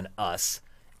younger than us,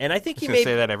 and I think he may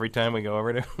say that every time we go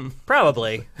over to him.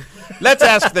 Probably. Let's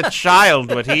ask the child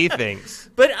what he thinks.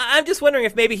 But I'm just wondering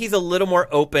if maybe he's a little more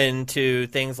open to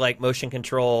things like motion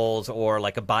controls or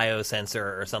like a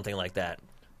biosensor or something like that.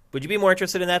 Would you be more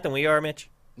interested in that than we are, Mitch?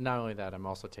 Not only that, I'm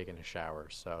also taking a shower,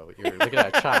 so you're looking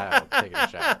at a child taking a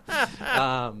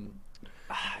shower.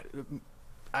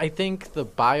 I think the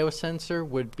biosensor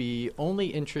would be only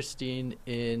interesting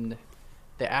in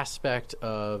the aspect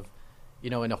of,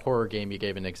 in a horror game you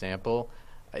gave an example.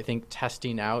 I think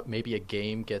testing out maybe a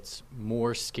game gets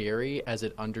more scary as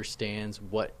it understands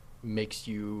what makes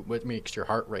your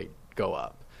heart rate go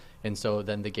up. And so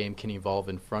then the game can evolve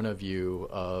in front of you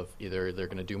of either they're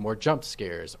going to do more jump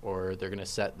scares or they're going to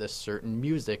set this certain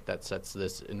music that sets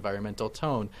this environmental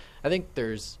tone. I think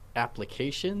there's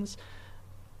applications,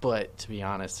 but to be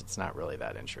honest, it's not really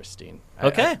that interesting.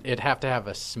 Okay. It'd have to have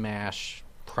a Smash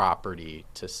property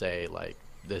to say, like,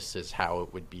 this is how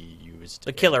it would be used.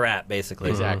 A killer app, basically.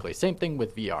 Exactly. Same thing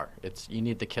with VR. You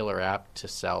need the killer app to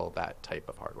sell that type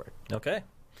of hardware. Okay.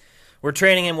 We're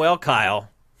training him well, Kyle.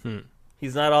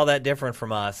 He's not all that different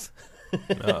from us.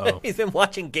 He's been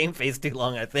watching GameFace too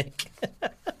long, I think.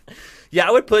 Yeah,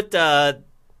 I would put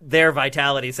their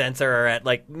vitality sensor at,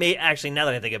 like, actually, now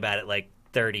that I think about it, like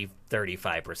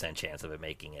 30-35% chance of it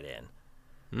making it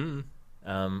in.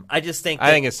 I just think...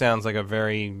 I think it sounds like a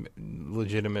very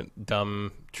legitimate,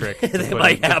 dumb trick to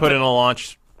put in a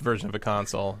launch version of a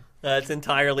console. That's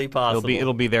entirely possible.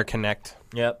 It'll be their Kinect.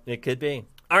 Yep, it could be.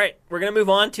 All right, we're going to move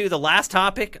on to the last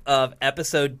topic of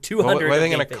episode 200. What are they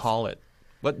going to call it?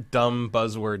 What dumb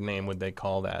buzzword name would they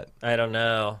call that? I don't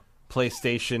know.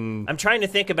 PlayStation... I'm trying to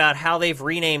think about how they've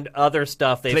renamed other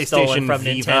stuff they've stolen from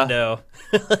Viva.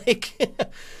 Nintendo.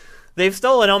 They've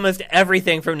stolen almost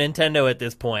everything from Nintendo at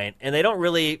this point, and they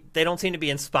don't seem to be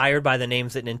inspired by the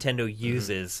names that Nintendo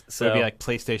uses. So it'd be like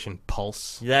PlayStation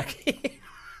Pulse. Exactly.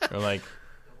 Or like...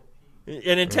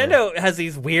 And Nintendo has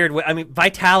these weird...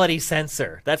 vitality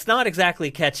sensor. That's not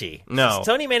exactly catchy. No.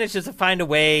 Sony manages to find a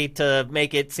way to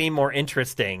make it seem more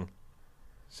interesting.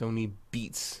 Sony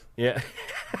Beats. Yeah.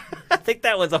 I think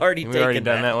that one's already taken. We've already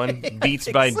done that one. Beats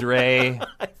by so. Dre.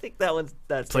 I think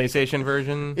that's PlayStation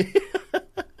version.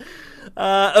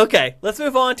 Okay, let's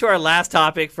move on to our last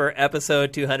topic for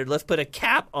episode 200. Let's put a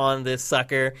cap on this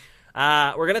sucker.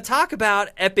 We're going to talk about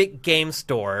Epic Game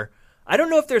Store. I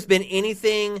don't know if there's been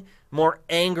anything more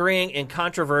angering and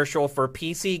controversial for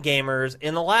PC gamers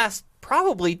in the last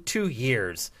probably 2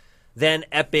 years than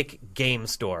Epic Game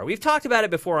Store. We've talked about it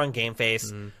before on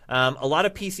GameFace. A lot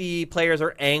of PC players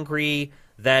are angry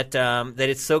that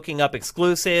it's soaking up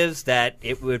exclusives that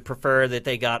it would prefer that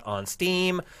they got on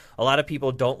Steam. A lot of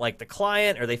people don't like the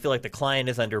client, or they feel like the client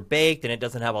is underbaked and it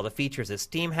doesn't have all the features that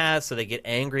Steam has, so they get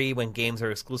angry when games are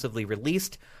exclusively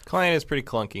released. Client is pretty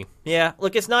clunky. Yeah,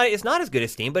 look, it's not as good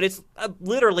as Steam, but it's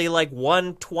literally like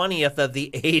 1/20th of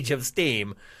the age of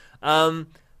Steam.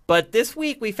 But this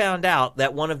week we found out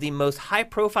that one of the most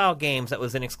high-profile games that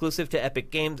was an exclusive to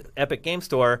Epic Game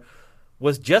Store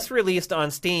was just released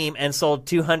on Steam and sold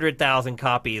 200,000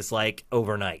 copies like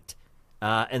overnight.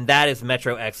 And that is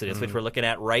Metro Exodus, which we're looking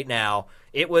at right now.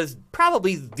 It was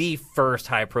probably the first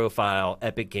high-profile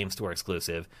Epic Game Store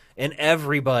exclusive, and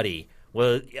everyone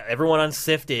on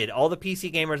SIFTD, all the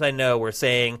PC gamers I know were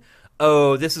saying,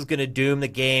 oh, this is going to doom the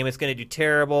game, it's going to do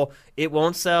terrible, it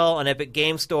won't sell on Epic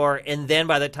Game Store, and then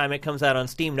by the time it comes out on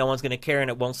Steam, no one's going to care, and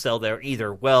it won't sell there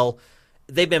either. Well,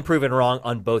 they've been proven wrong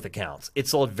on both accounts. It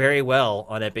sold very well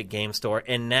on Epic Game Store,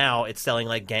 and now it's selling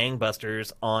like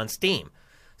gangbusters on Steam.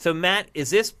 So, Matt,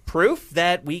 is this proof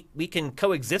that we can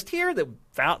coexist here,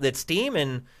 that Steam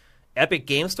and Epic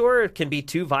Game Store can be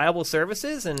two viable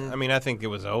services? And I think it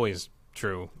was always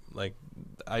true. Like,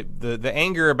 the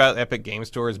anger about Epic Game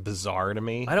Store is bizarre to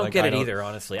me. I don't get it either,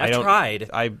 honestly. I tried.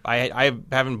 I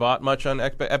haven't bought much on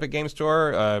Epic Game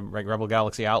Store, like Rebel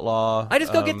Galaxy Outlaw. I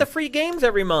just go get the free games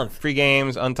every month. Free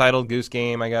games, Untitled Goose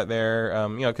Game I got there.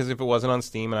 Because if it wasn't on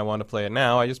Steam and I wanted to play it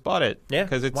now, I just bought it. Yeah,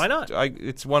 why not?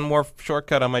 It's one more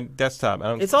shortcut on my desktop. I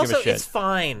don't give a shit. It's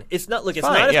fine. It's not it's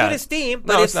not as good as Steam,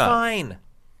 but it's fine.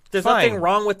 There's nothing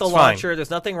wrong with the launcher. There's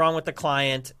nothing wrong with the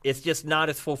client. It's just not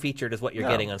as full featured as what you're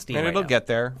getting on Steam. And it'll get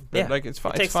there. Yeah. Like, it's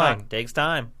fine. It takes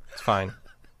time. It's fine.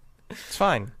 It's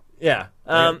fine. Yeah.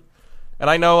 And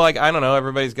I know, like, I don't know.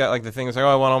 Everybody's got like the thing. It's like, oh,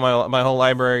 I want all my whole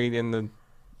library in the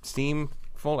Steam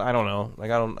folder. I don't know.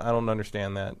 Like, I don't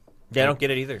understand that. Yeah, I don't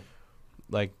get it either.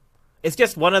 Like, it's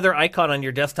just one other icon on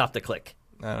your desktop to click.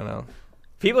 I don't know.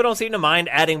 People don't seem to mind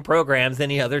adding programs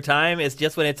any other time. It's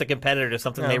just when it's a competitor to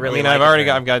something they really like.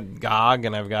 I've got GOG,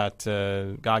 and I've got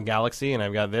GOG Galaxy, and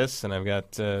I've got this, and I've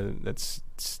got that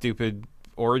stupid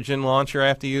Origin launcher I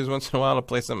have to use once in a while to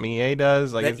play something EA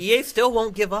does. Like, that EA still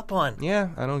won't give up on. Yeah,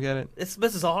 I don't get it. It's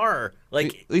bizarre.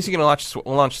 Like, at least you can launch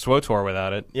SWTOR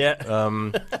without it. Yeah.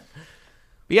 But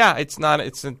yeah, it's not.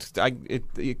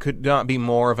 It could not be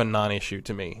more of a non-issue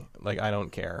to me. Like, I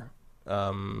don't care.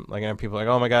 Like, and people are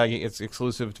like, oh my god, it's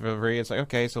exclusive to free. It's like,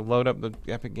 okay, so load up the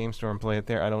Epic Game Store and play it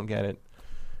there. I don't get it.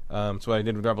 That's what I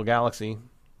did with Rebel Galaxy.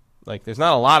 Like, there's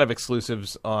not a lot of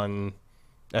exclusives on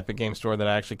Epic Game Store that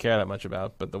I actually care that much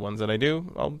about, but the ones that I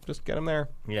do, I'll just get them there.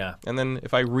 Yeah. And then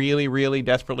if I really, really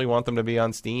desperately want them to be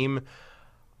on Steam,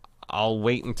 I'll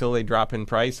wait until they drop in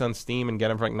price on Steam and get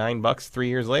them for like $9 3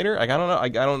 years later. Like, I don't know. I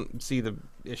don't see the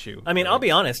issue. I mean, I'll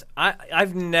be honest.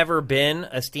 I've never been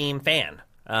a Steam fan.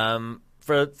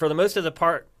 For the most of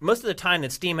the time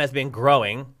that Steam has been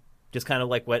growing, just kind of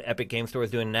like what Epic Game Store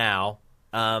is doing now,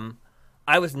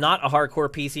 I was not a hardcore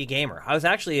PC gamer. I was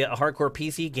actually a hardcore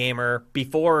PC gamer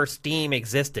before Steam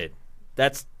existed.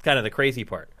 That's kind of the crazy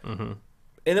part. Mm-hmm.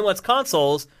 And then once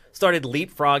consoles started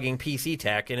leapfrogging PC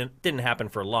tech, and it didn't happen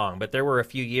for long, but there were a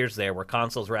few years there where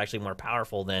consoles were actually more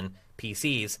powerful than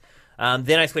PCs.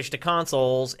 Then I switched to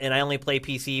consoles, and I only play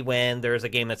PC when there's a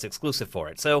game that's exclusive for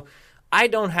it. So I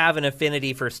don't have an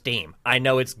affinity for Steam. I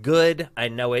know it's good. I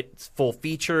know it's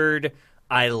full-featured.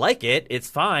 I like it. It's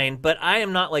fine. But I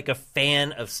am not like a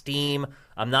fan of Steam.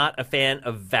 I'm not a fan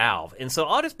of Valve. And so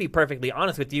I'll just be perfectly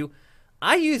honest with you.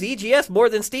 I use EGS more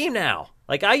than Steam now.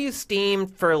 Like, I use Steam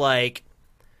for, like,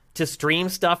 to stream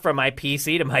stuff from my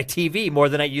PC to my TV more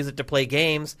than I use it to play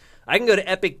games. I can go to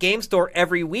Epic Game Store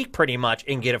every week pretty much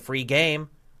and get a free game.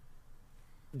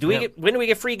 When do we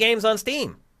get free games on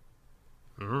Steam?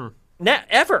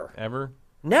 Ever. Ever?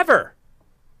 Never.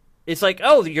 It's like,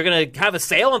 oh, you're going to have a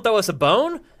sale and throw us a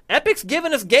bone? Epic's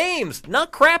giving us games.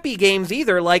 Not crappy games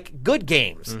either, like good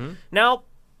games. Mm-hmm. Now,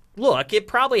 look, it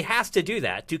probably has to do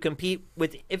that to compete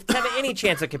with, if it's having any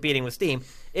chance of competing with Steam,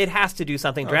 it has to do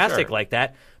something drastic like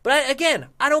that. But again,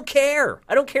 I don't care.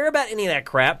 I don't care about any of that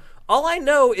crap. All I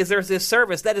know is there's this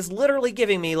service that is literally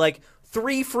giving me like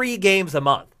 3 free games a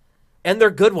month. And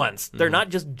they're good ones. Mm-hmm. They're not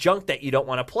just junk that you don't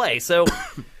want to play. So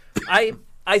I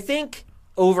think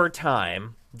over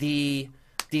time, the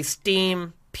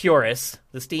Steam purists,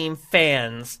 the Steam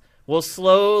fans, will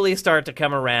slowly start to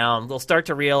come around. They'll start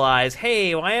to realize,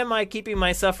 hey, why am I keeping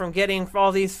myself from getting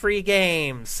all these free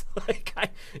games?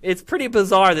 It's pretty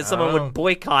bizarre that someone would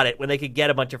boycott it when they could get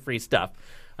a bunch of free stuff.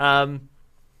 The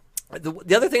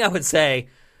other thing I would say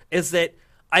is that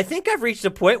I think I've reached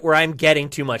a point where I'm getting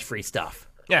too much free stuff.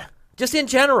 Yeah. Just in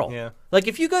general. Yeah. Like,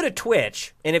 if you go to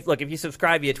Twitch, and if you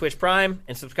subscribe via Twitch Prime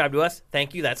and subscribe to us,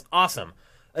 thank you, that's awesome.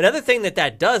 Another thing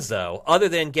that does, though, other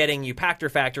than getting you Packed or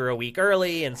Factor a week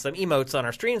early and some emotes on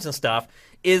our streams and stuff,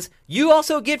 is you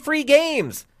also get free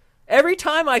games. Every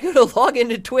time I go to log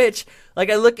into Twitch, like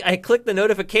I click the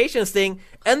notifications thing,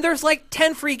 and there's like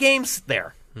 10 free games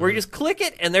there. Where you just click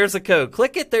it, and there's a code.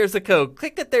 Click it, there's a code.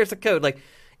 Click it, there's a code. Like,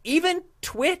 even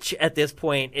Twitch at this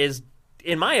point is,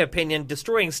 in my opinion,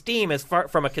 destroying Steam as far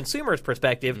from a consumer's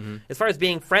perspective, as far as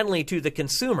being friendly to the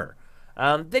consumer.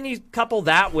 Then you couple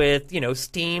that with,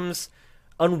 Steam's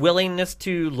unwillingness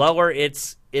to lower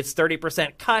its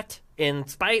 30% cut in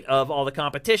spite of all the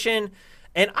competition.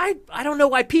 And I don't know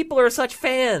why people are such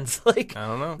fans. Like, I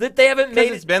don't know. That they haven't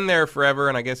made it's been there forever,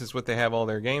 and I guess it's what they have all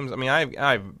their games. I mean,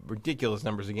 I have ridiculous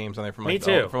numbers of games on there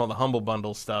from all the Humble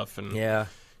Bundle stuff, and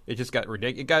it just got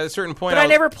ridiculous. It got at a certain point. But I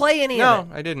never play any of it.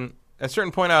 No, I didn't. At a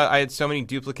certain point, I had so many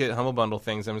duplicate Humble Bundle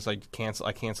things. I'm just like,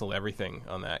 I canceled everything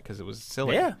on that because it was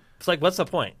silly. Yeah, it's like, what's the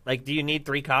point? Like, do you need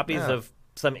 3 copies of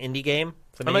some indie game?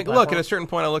 I'm like, look, at a certain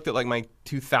point, I looked at like my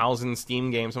 2,000 Steam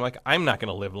games. I'm like, I'm not going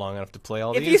to live long enough to play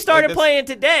all these. If you started playing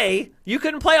today, you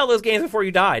couldn't play all those games before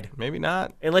you died. Maybe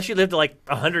not. Unless you lived to like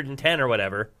 110 or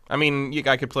whatever. I mean,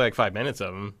 I could play like 5 minutes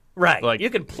of them. Right. Like,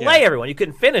 you could play everyone. You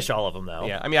couldn't finish all of them, though.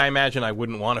 Yeah. I mean, I imagine I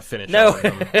wouldn't want to finish all of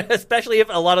them. Especially if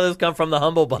a lot of those come from the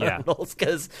Humble Bundles,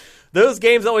 because those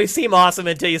games always seem awesome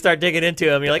until you start digging into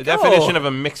them. You're like, the definition of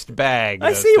a mixed bag.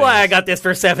 I see why I got this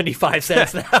for 75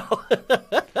 cents now.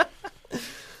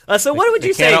 So what would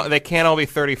you say? They can't all be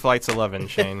 30 Flights 11,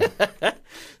 Shane.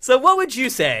 So what would you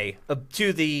say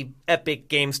to the Epic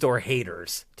Game Store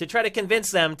haters to try to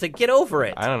convince them to get over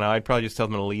it? I don't know. I'd probably just tell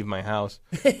them to leave my house.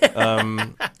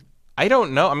 I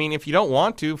don't know. I mean, if you don't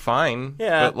want to, fine.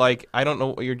 Yeah. But like, I don't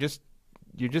know. You're just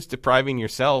depriving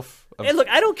yourself of look,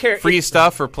 I don't care free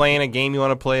stuff for playing a game you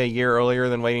want to play a year earlier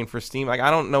than waiting for Steam. Like,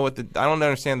 I don't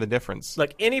understand the difference.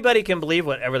 Look, anybody can believe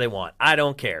whatever they want. I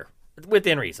don't care.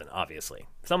 Within reason, obviously.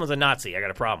 If someone's a Nazi, I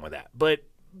got a problem with that. But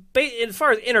as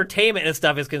far as entertainment and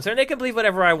stuff is concerned, they can believe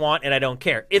whatever I want, and I don't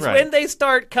care. It's when they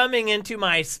start coming into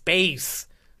my space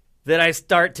that I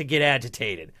start to get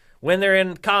agitated. When they're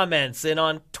in comments and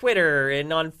on Twitter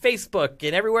and on Facebook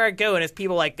and everywhere I go, and it's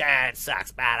people like, it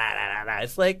sucks.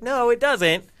 It's like, no, it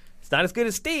doesn't. It's not as good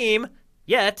as Steam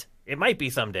yet. It might be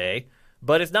someday,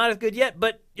 but it's not as good yet.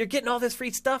 But you're getting all this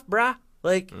free stuff, brah.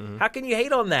 Like, how can you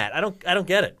hate on that? I don't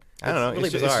get it. I don't know. Really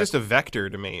it's just a vector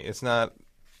to me. It's not,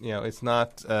 it's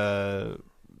not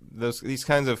these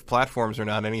kinds of platforms are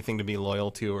not anything to be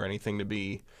loyal to or anything to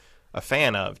be a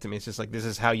fan of. To me, it's just like, this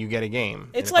is how you get a game.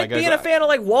 It's like being a fan of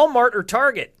like Walmart or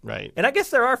Target. Right. And I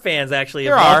guess there are fans actually.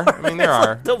 There are. I mean, there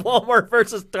are. Like the Walmart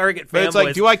versus Target fanboys. But it's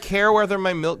like, do I care whether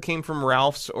my milk came from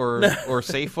Ralph's or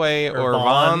Safeway or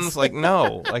Vons? Like,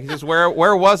 no. Like, just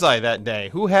where was I that day?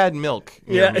 Who had milk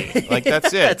near me? Like, that's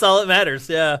it. That's all that matters.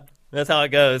 Yeah. That's how it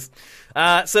goes.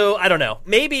 So I don't know.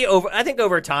 Maybe I think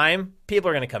over time, people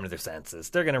are going to come to their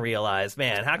senses. They're going to realize,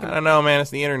 man, how can I don't know, man. It's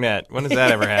the internet. When does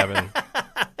that ever happen?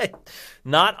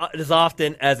 Not as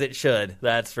often as it should.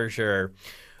 That's for sure.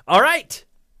 All right.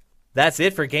 That's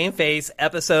it for GameFace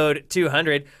episode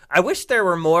 200. I wish there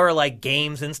were more like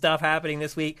games and stuff happening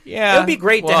this week. Yeah. It would be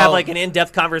great to have like an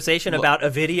in-depth conversation about a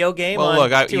video game on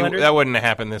 200. That wouldn't have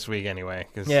happened this week anyway.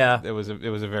 Cause it was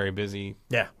a very busy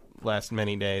last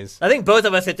many days. I think both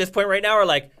of us at this point right now are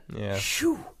like,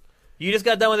 shoo. You just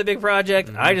got done with a big project.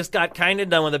 Mm-hmm. I just got kind of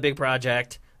done with a big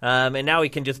project. And now we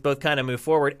can just both kind of move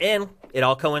forward. And it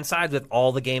all coincides with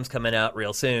all the games coming out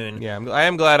real soon. Yeah, I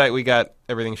am glad we got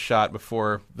everything shot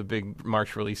before the big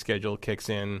March release schedule kicks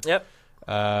in. Yep.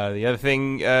 The other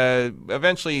thing,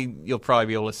 eventually you'll probably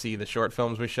be able to see the short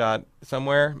films we shot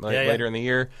somewhere later in the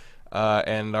year.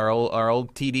 And our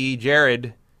old TD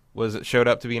Jared showed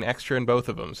up to be an extra in both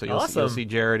of them. So you'll see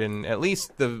Jared in at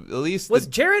least Was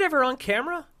Jared ever on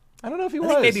camera? I don't know if he was.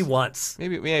 I think maybe once.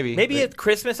 Maybe at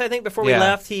Christmas. I think before we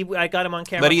left, I got him on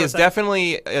camera. But he is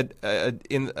definitely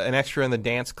an extra in the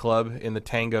dance club in the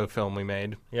tango film we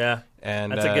made. Yeah,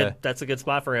 and that's a good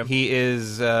spot for him. He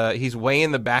is he's way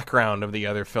in the background of the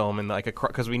other film, and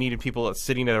because we needed people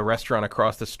sitting at a restaurant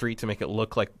across the street to make it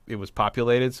look like it was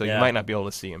populated. So you might not be able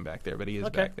to see him back there, but he is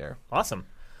back there. Awesome.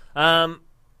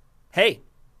 Hey,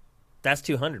 that's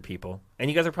 200 people, and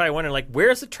you guys are probably wondering like,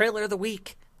 where's the trailer of the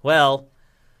week? Well.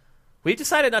 We've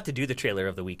decided not to do the trailer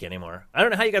of the week anymore. I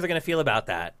don't know how you guys are going to feel about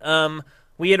that.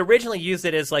 We had originally used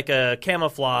it as like a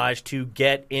camouflage to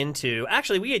get into...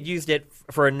 Actually, we had used it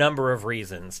for a number of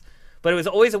reasons. But it was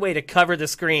always a way to cover the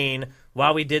screen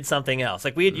while we did something else.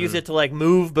 Like we had used it to like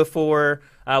move before.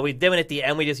 Then at the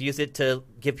end, we just used it to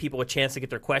give people a chance to get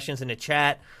their questions in the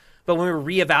chat. But when we were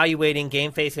reevaluating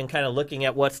GameFace and kind of looking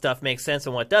at what stuff makes sense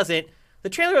and what doesn't, the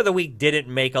trailer of the week didn't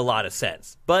make a lot of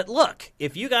sense. But look,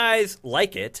 if you guys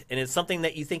like it and it's something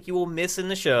that you think you will miss in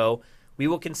the show, we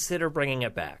will consider bringing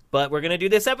it back. But we're going to do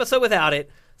this episode without it,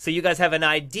 so you guys have an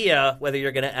idea whether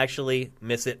you're going to actually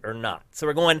miss it or not. So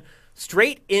we're going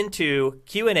straight into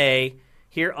Q&A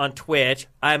here on Twitch.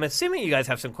 I'm assuming you guys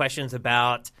have some questions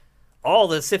about all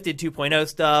the SIFTD 2.0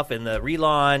 stuff and the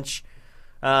relaunch.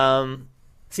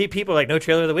 See, people are like, no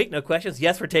trailer of the week, no questions.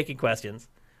 Yes, we're taking questions.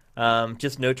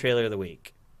 Just no trailer of the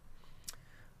week.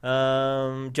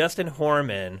 Justin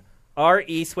Horman,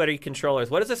 RE sweater controllers.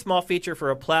 What is a small feature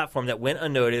for a platform that went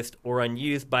unnoticed or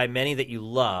unused by many that you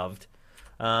loved?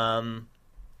 Mr.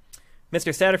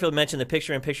 Satterfield mentioned the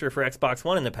picture-in-picture for Xbox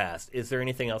One in the past. Is there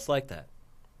anything else like that?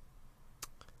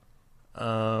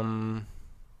 And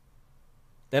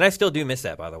I still do miss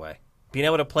that, by the way. Being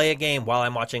able to play a game while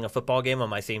I'm watching a football game on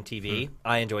my same TV,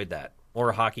 I enjoyed that. Or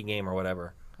a hockey game or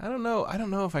whatever. I don't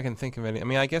know if I can think of any. I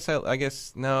mean, I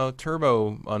guess no.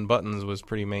 Turbo on buttons was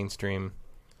pretty mainstream.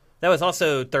 That was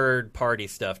also third-party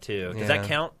stuff too. Does that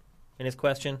count in his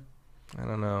question? I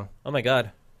don't know. Oh my God!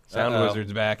 Sound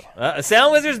Wizard's back.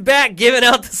 Sound Wizard's back, giving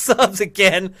out the subs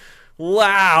again.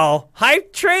 Wow,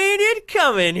 hype train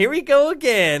incoming. Here we go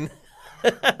again.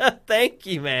 Thank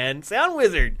you, man. Sound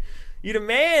Wizard, you the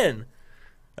man.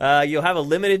 You'll have a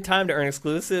limited time to earn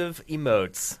exclusive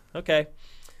emotes. Okay.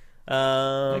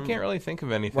 I can't really think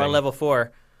of anything. We're on level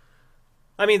 4.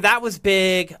 I mean, that was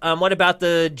big. What about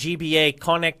the GBA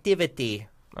connectivity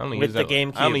with the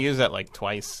GameCube? I only used that like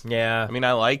twice. Yeah. I mean,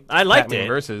 I liked it.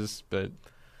 Versus, but...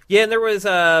 Yeah, and there was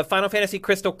Final Fantasy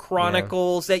Crystal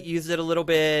Chronicles that used it a little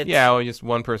bit. Yeah, well, just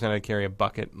one person had to carry a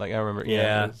bucket. Like, I remember.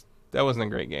 Yeah. That wasn't a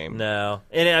great game. No.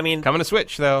 And I mean... Coming to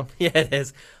Switch, though. Yeah, it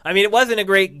is. I mean, it wasn't a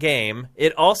great game.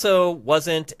 It also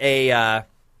wasn't a...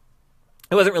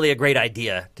 It wasn't really a great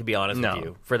idea, to be honest with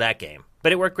you, for that game.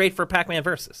 But it worked great for Pac-Man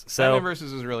Versus. Pac-Man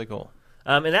Versus was really cool.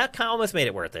 And that kind of almost made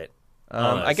it worth it.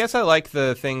 I guess I like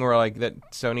the thing where like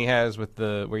that Sony has with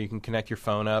where you can connect your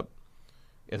phone up.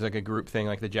 It's like a group thing,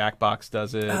 like the Jackbox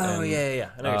does it. Oh, yeah.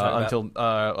 I know what you're talking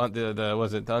about.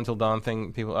 The Until Dawn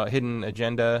thing, people Hidden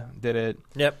Agenda did it.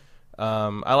 Yep.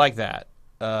 I like that.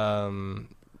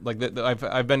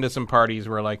 I've been to some parties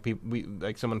where like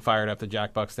someone fired up the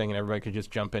Jackbox thing and everybody could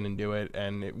just jump in and do it,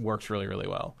 and it works really, really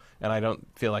well. And I don't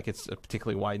feel like it's a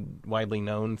particularly widely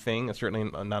known thing. It's certainly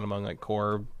not among like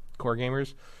core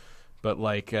gamers, but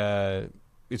like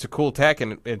it's a cool tech,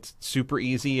 and it's super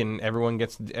easy, and everyone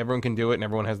can do it, and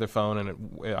everyone has their phone,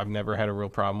 and I've never had a real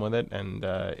problem with it, and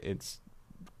it's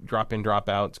drop in, drop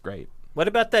out. It's great. What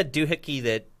about that doohickey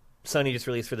that Sony just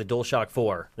released for the DualShock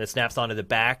 4 that snaps onto the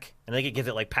back? And I think it gives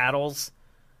it like paddles.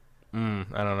 I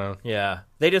don't know. Yeah,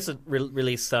 they just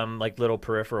released some like little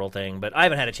peripheral thing, but I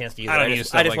haven't had a chance to use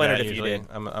it. I just wondered if usually. you did.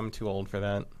 I'm too old for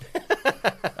that.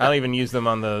 I don't even use them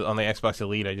on the Xbox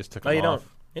Elite. I just took them off. Oh, you don't?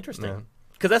 Interesting.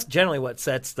 Because that's generally what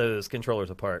sets those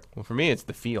controllers apart. Well, for me, it's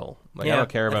the feel. Like I don't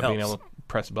care about being able to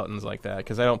press buttons like that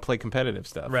because I don't play competitive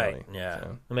stuff. Right. Really, yeah.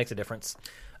 so. It makes a difference.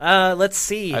 Let's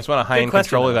see. I just want a high-end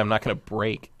controller that I'm not going to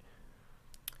break.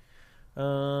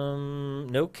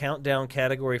 No countdown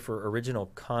category for original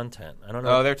content. I don't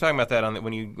know. Oh, they're talking about that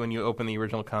when you open the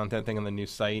original content thing on the new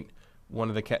site. None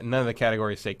of the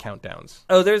categories say countdowns.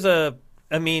 Oh,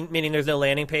 meaning there's no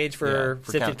landing page for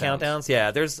SIFTD countdowns.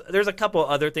 Yeah, there's a couple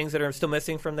other things that are still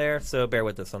missing from there, so bear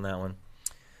with us on that one.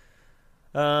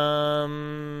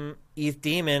 ETH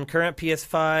Demon, current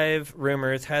PS5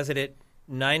 rumors has it at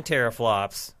 9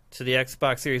 teraflops to the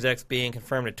Xbox Series X being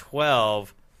confirmed at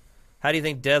 12. How do you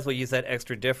think Des will use that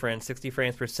extra difference? 60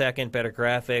 frames per second, better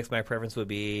graphics. My preference would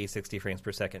be 60 frames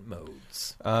per second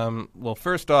modes. Well,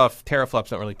 first off, teraflops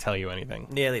don't really tell you anything.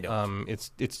 Yeah, they don't.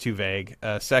 It's too vague.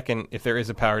 Second, if there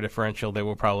is a power differential, they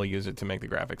will probably use it to make the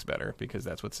graphics better because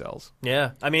that's what sells.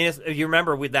 Yeah. I mean, if you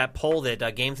remember with that poll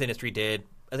that Games Industry did,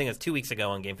 I think it was 2 weeks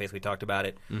ago on GameFace we talked about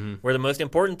it, where the most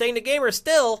important thing to gamers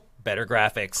still, better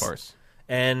graphics. Of course.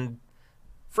 And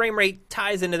frame rate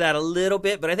ties into that a little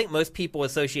bit, but I think most people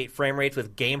associate frame rates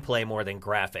with gameplay more than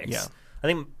graphics. Yeah. I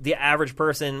think the average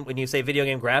person, when you say video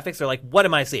game graphics, they're like, what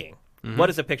am I seeing? What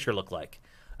does the picture look like?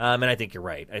 And I think you're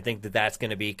right. I think that's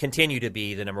going to continue to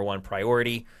be the number one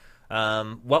priority.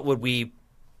 What would we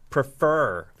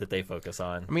prefer that they focus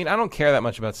on? I mean, I don't care that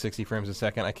much about 60 frames a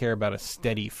second. I care about a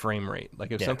steady frame rate.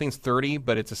 Like if something's 30,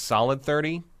 but it's a solid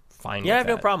 30, fine. Yeah, I have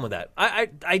no problem with that.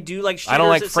 I do like shooters I don't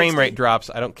like at frame 60. rate drops.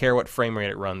 I don't care what frame rate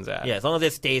it runs at. Yeah, as long as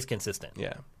it stays consistent.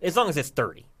 Yeah. As long as it's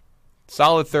 30.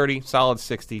 Solid 30, solid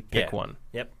 60, pick one.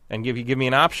 Yep. And if you give me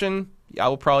an option, I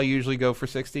will probably usually go for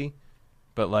 60.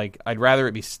 But like I'd rather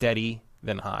it be steady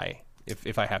than high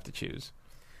if I have to choose.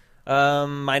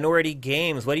 Minority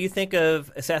Games. What do you think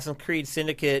of Assassin's Creed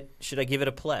Syndicate? Should I give it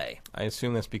a play? I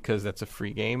assume that's because that's a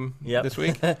free game this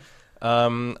week.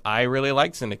 I really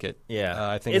like Syndicate. Yeah,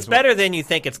 I think it's better than you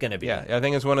think it's going to be. Yeah, I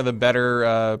think it's one of the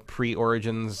better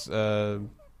pre-Origins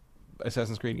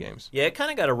Assassin's Creed games. Yeah, it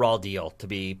kind of got a raw deal, to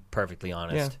be perfectly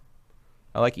honest. Yeah.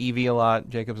 I like Eevee a lot.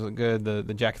 Jacob's good.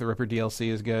 The Jack the Ripper DLC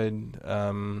is good.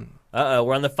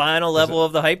 We're on the final level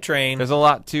of the hype train. There's a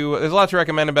lot to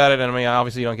recommend about it. And I mean,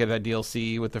 obviously you don't get that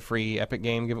DLC with the free Epic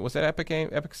game. Was that Epic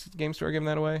Game Store giving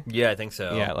that away? Yeah, I think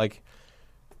so. Yeah,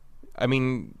 I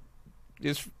mean,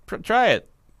 just try it.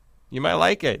 You might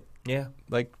like it. Yeah,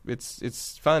 like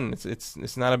it's fun. It's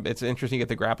interesting. You get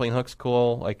the grappling hooks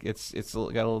cool. Like it's got a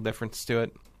little difference to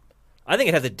it. I think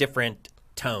it has a different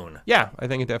tone. Yeah, I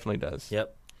think it definitely does.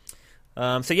 Yep.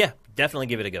 So yeah, definitely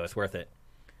give it a go. It's worth it.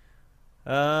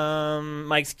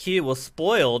 Mike's Q. Will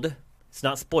Spoiled? It's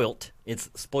not spoilt. It's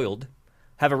spoiled.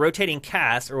 Have a rotating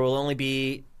cast, or will only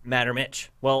be Matt or Mitch?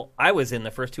 Well, I was in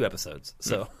the first 2 episodes,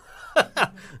 so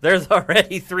there's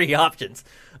already 3 options.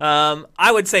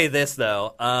 I would say this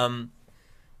though.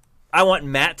 I want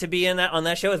Matt to be on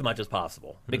that show as much as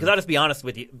possible because I'll just be honest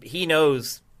with you. He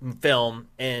knows film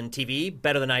and TV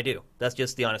better than I do. That's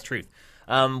just the honest truth.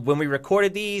 When we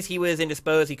recorded these, he was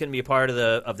indisposed. He couldn't be a part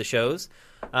of the shows.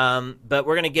 But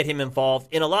we're going to get him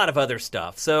involved in a lot of other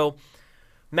stuff. So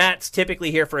Matt's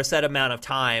typically here for a set amount of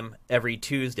time every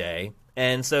Tuesday.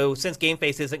 And so since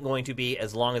GameFace isn't going to be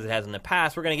as long as it has in the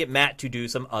past, we're going to get Matt to do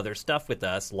some other stuff with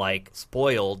us, like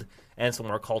Spoiled and some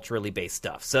more culturally based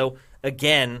stuff. So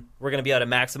again, we're going to be able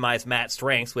to maximize Matt's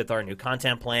strengths with our new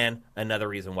content plan. Another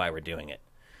reason why we're doing it.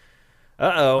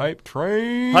 Hype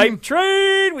train. Hype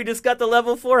train. We just got the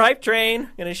level 4 hype train.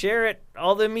 Gonna share it.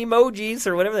 All the emojis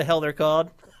or whatever the hell they're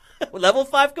called. Level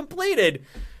 5 completed.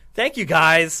 Thank you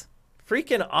guys.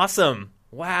 Freaking awesome.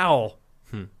 Wow.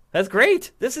 That's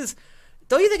great.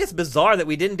 Don't you think it's bizarre that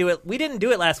we didn't do it? We didn't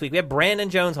do it last week. We had Brandon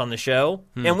Jones on the show,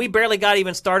 and we barely got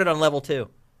even started on level 2.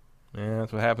 Yeah,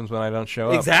 that's what happens when I don't show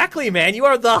up. Exactly, man. You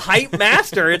are the hype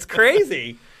master. It's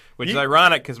crazy. Which is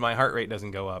ironic because my heart rate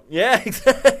doesn't go up. Yeah,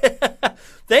 exactly.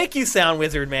 Thank you, Sound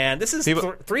Wizard, man. This is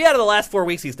 3 out of the last 4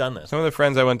 weeks he's done this. Some of the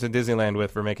friends I went to Disneyland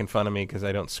with were making fun of me because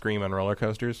I don't scream on roller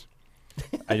coasters.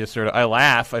 I just I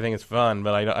laugh. I think it's fun,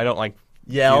 but I don't like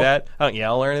yell. Do that. I don't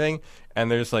yell or anything. And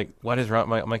they're just like, what is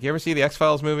wrong? I'm like, you ever see the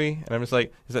X-Files movie? And I'm just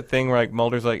like, is that thing where like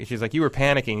Mulder's like, she's like, you were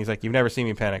panicking. He's like, you've never seen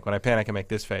me panic. When I panic, I make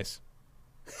this face.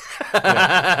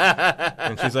 Yeah.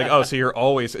 And she's like, oh, so you're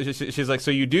always... She's like,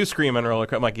 so you do scream on roller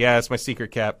coaster? I'm like, yeah, it's my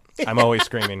secret, Cap. I'm always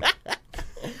screaming.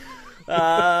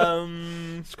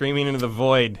 Screaming into the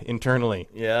void internally.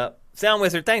 Yeah. Sound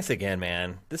Wizard, thanks again,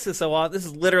 man. This is so awesome. This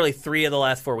is literally 3 of the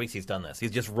last 4 weeks he's done this.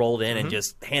 He's just rolled in and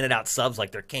just handed out subs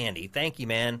like they're candy. Thank you,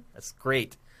 man. That's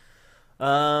great.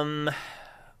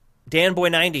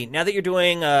 DanBoy90, now that you're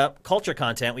doing culture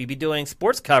content, will you be doing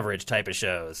sports coverage type of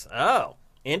shows? Oh,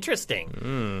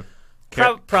 interesting.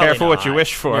 Probably Careful not. what you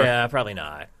wish for. Yeah, probably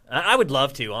not. I would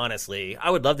love to, honestly. I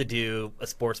would love to do a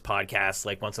sports podcast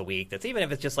like once a week. That's even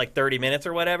if it's just like 30 minutes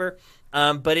or whatever.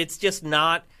 But it's just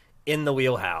not in the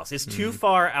wheelhouse. It's too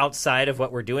far outside of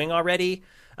what we're doing already.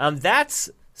 That's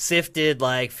SIFTD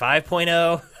like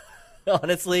 5.0,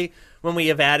 honestly, when we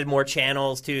have added more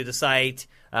channels to the site.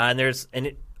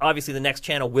 Obviously the next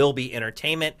channel will be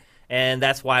entertainment. And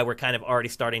that's why we're kind of already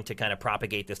starting to kind of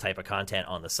propagate this type of content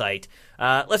on the site.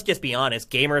 Let's just be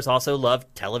honest. Gamers also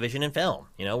love television and film.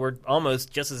 You know, we're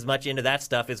almost just as much into that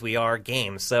stuff as we are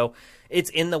games. So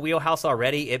it's in the wheelhouse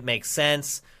already. It makes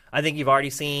sense. I think you've already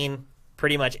seen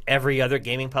pretty much every other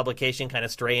gaming publication kind of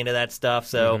stray into that stuff.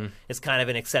 So it's kind of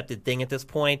an accepted thing at this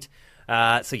point.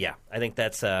 So yeah, I think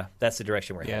that's the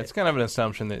direction we're headed. Yeah, it's kind of an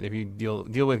assumption that if you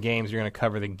deal with games, you're going to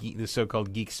cover the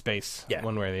so-called geek space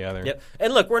one way or the other. Yep.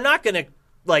 And look, we're not going to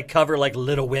like cover like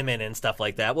Little Women and stuff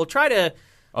like that. We'll try to.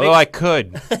 Although I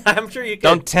could. I'm sure you could.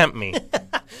 Don't tempt me.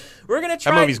 We're going to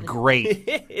try. That movie's great.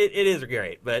 It is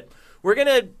great, but we're going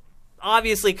to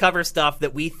obviously cover stuff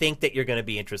that we think that you're going to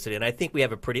be interested in. I think we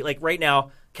have a pretty, like right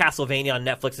now, Castlevania on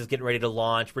Netflix is getting ready to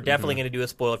launch. We're definitely going to do a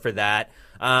spoiler for that.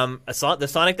 The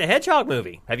Sonic the Hedgehog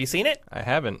movie. Have you seen it? I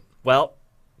haven't. Well,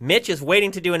 Mitch is waiting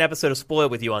to do an episode of Spoil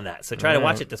with you on that, so try to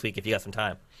watch it this week if you got some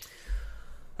time.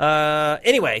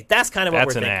 Anyway, that's kind of what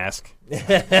we're thinking. That's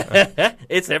an ask.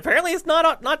 It's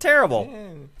not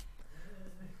terrible.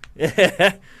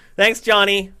 Thanks,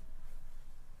 Johnny.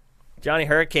 Johnny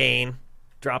Hurricane.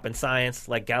 Dropping science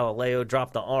like Galileo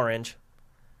dropped the orange.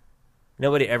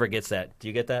 Nobody ever gets that. Do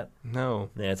you get that?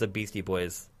 No. Yeah, it's a Beastie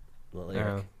Boys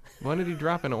lyric. Why did he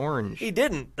drop an orange? He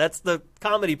didn't. That's the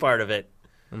comedy part of it.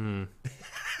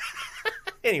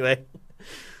 Anyway.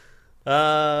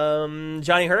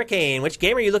 Johnny Hurricane, which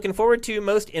game are you looking forward to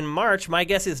most in March? My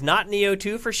guess is not Neo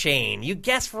 2 for Shane. You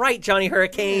guessed right, Johnny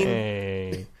Hurricane.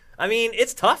 Hey. I mean,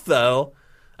 it's tough, though.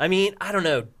 I mean, I don't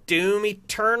know. Doom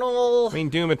Eternal? I mean,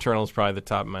 Doom Eternal is probably the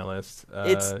top of my list.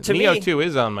 To Neo me, 2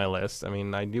 is on my list. I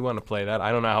mean, I do want to play that.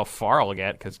 I don't know how far I'll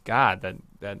get because, God,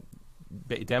 that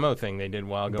demo thing they did a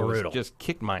while ago just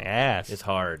kicked my ass. It's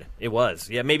hard. It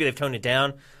was. Yeah, maybe they've toned it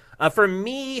down. For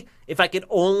me, if I could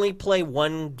only play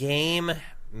one game,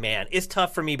 man, it's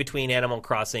tough for me between Animal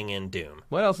Crossing and Doom.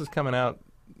 What else is coming out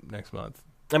next month?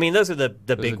 I mean, those are the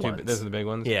big ones. Those are the big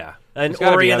ones? Yeah. And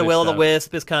Ori and the Will of the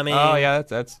Wisp is coming. Oh, yeah,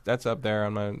 that's up there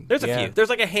on my... There's a few. There's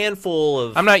like a handful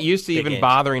of... I'm not used to even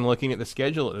bothering looking at the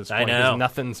schedule at this point. I know.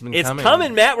 Nothing's been coming. It's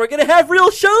coming, Matt. We're going to have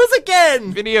real shows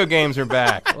again. Video games are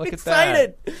back. Look at that.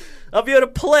 Excited. I'll be able to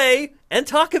play and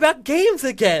talk about games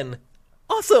again.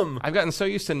 Awesome. I've gotten so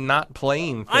used to not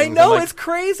playing things. I know, it's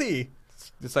crazy.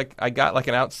 It's like I got like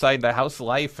an outside-the-house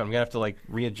life. I'm going to have to like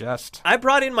readjust. I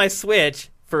brought in my Switch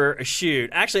for a shoot.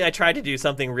 Actually, I tried to do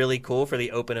something really cool for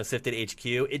the Open of SIFTD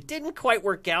HQ. It didn't quite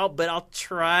work out, but I'll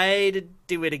try to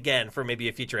do it again for maybe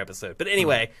a future episode. But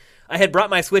anyway, I had brought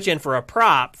my Switch in for a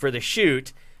prop for the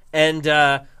shoot, and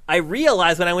I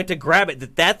realized when I went to grab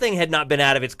it that thing had not been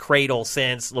out of its cradle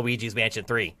since Luigi's Mansion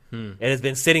 3. It has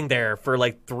been sitting there for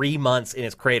like 3 months in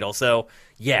its cradle. So,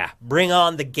 yeah, bring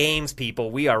on the games,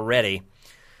 people. We are ready.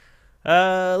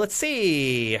 Let's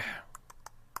see.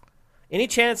 Any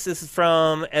chance, this is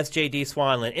from SJD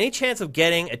Swanland, any chance of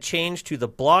getting a change to the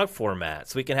blog format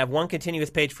so we can have one continuous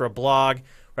page for a blog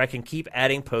where I can keep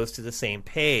adding posts to the same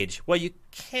page? Well, you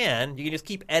can. You can just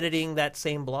keep editing that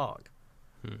same blog.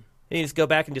 You just go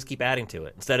back and just keep adding to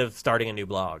it instead of starting a new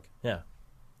blog. Yeah.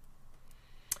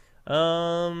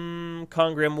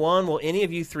 Congrim1, will any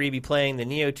of you three be playing the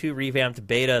Neo 2 revamped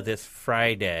beta this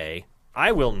Friday?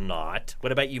 I will not.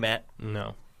 What about you, Matt?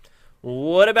 No.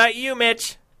 What about you,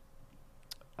 Mitch?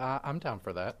 I'm down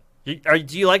for that.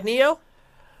 Do you like Neo?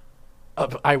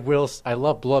 I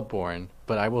love Bloodborne,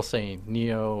 but I will say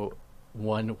Neo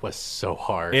 1 was so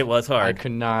hard. It was hard. I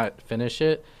could not finish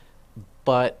it,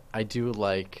 but I do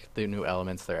like the new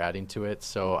elements they're adding to it,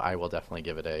 so I will definitely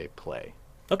give it a play.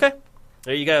 Okay.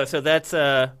 There you go. So that's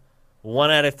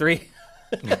 1 out of 3.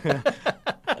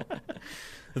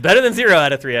 Better than 0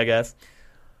 out of 3, I guess.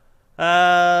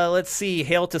 Let's see.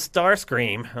 Hail to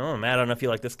Starscream. Oh, Matt, I don't know if you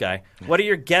like this guy. What are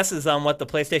your guesses on what the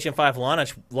PlayStation 5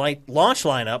 launch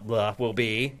lineup will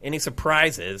be? Any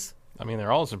surprises? I mean,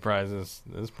 they're all surprises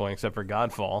at this point, except for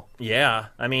Godfall. Yeah,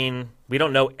 I mean, we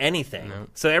don't know anything. No.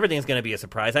 So everything's going to be a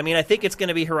surprise. I mean, I think it's going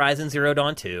to be Horizon Zero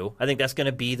Dawn 2. I think that's going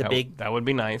to be the big... That would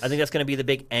be nice. I think that's going to be the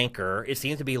big anchor. It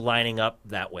seems to be lining up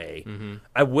that way. Mm-hmm.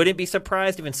 I wouldn't be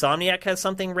surprised if Insomniac has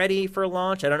something ready for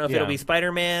launch. I don't know if it'll be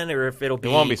Spider-Man or if it'll be...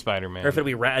 It won't be Spider-Man. Or if it'll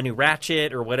be a new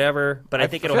Ratchet or whatever. But I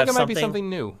think it'll have something... it might be something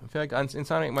new. I feel like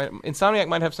Insomniac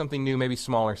might have something new, maybe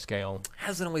smaller scale.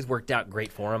 Hasn't always worked out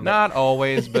great for them. Not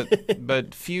always,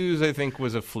 but Fuse, I think,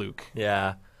 was a fluke.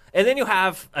 Yeah. And then you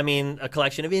have, I mean, a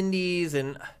collection of indies,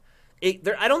 and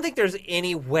I don't think there's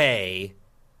any way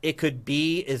it could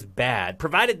be as bad,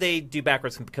 provided they do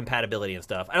backwards compatibility and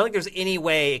stuff. I don't think there's any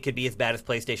way it could be as bad as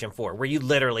PlayStation 4, where you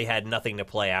literally had nothing to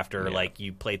play after, like,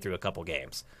 you played through a couple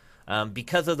games.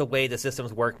 Because of the way the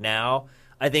systems work now,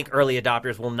 I think early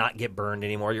adopters will not get burned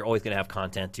anymore. You're always going to have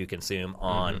content to consume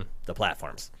on the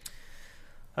platforms.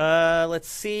 Let's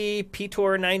see,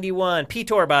 PTOR91.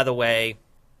 PTOR, by the way,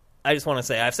 I just want to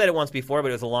say, I've said it once before, but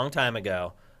it was a long time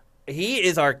ago. He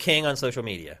is our king on social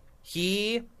media.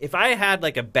 If I had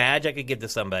like a badge I could give to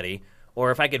somebody, or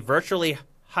if I could virtually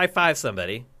high five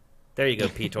somebody, there you go,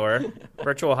 PTOR,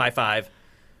 virtual high five,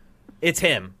 it's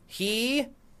him. He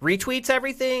retweets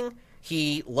everything.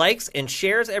 He likes and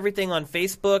shares everything on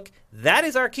Facebook. That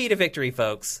is our key to victory,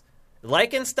 folks.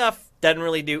 Liking stuff doesn't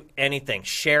really do anything.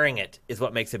 Sharing it is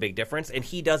what makes a big difference, and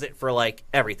he does it for like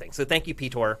everything. So thank you,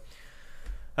 PTOR.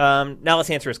 Now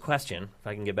let's answer his question, if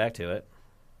I can get back to it.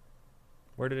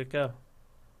 Where did it go?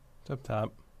 It's up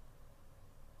top.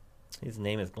 His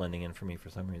name is blending in for me for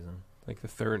some reason. Like the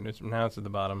third. Now it's at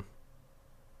the bottom.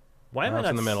 Why am I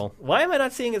not in the middle? Why am I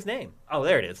not seeing his name? Oh,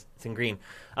 there it is. It's in green.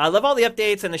 I love all the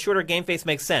updates, and the shorter GameFace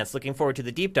makes sense. Looking forward to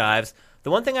the deep dives. The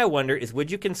one thing I wonder is,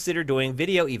 would you consider doing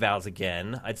video evals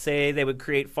again? I'd say they would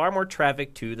create far more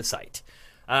traffic to the site.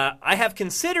 I have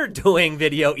considered doing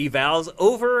video evals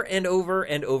over and over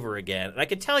and over again. And I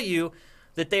can tell you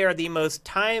that they are the most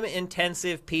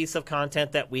time-intensive piece of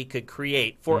content that we could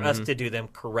create for us to do them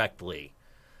correctly.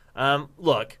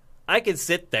 Look, I could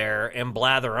sit there and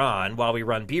blather on while we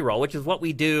run B-roll, which is what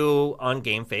we do on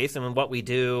GameFace, and what we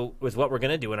do is what we're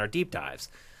going to do in our deep dives.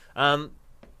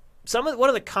 One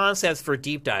of the concepts for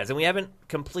deep dives, and we haven't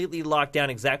completely locked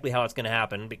down exactly how it's going to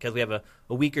happen because we have a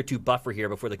week or two buffer here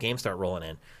before the games start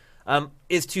rolling in,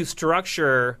 is to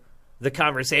structure the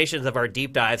conversations of our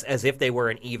deep dives as if they were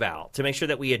an eval, to make sure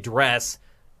that we address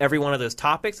every one of those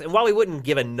topics. And while we wouldn't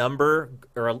give a number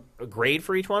or a grade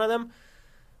for each one of them,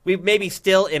 we maybe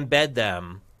still embed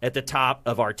them at the top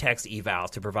of our text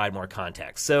evals to provide more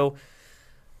context. So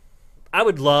I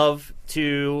would love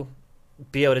to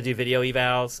be able to do video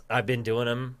evals. I've been doing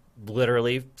them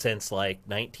literally since like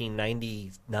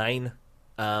 1999,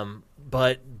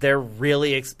 but they're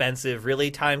really expensive, really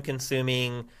time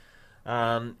consuming,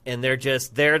 and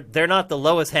they're not the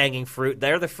lowest hanging fruit.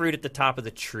 They're the fruit at the top of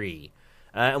the tree,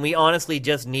 and we honestly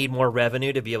just need more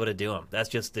revenue to be able to do them. That's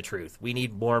just the truth. We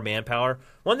need more manpower.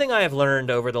 One thing I have learned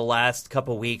over the last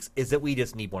couple weeks is that we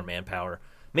just need more manpower.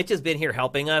 Mitch has been here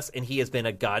helping us, and he has been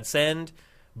a godsend.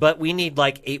 But we need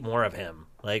like 8 more of him.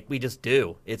 Like, we just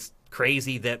do. It's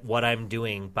crazy that what I'm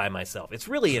doing by myself. It's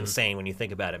really insane when you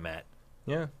think about it, Matt.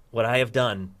 Yeah. What I have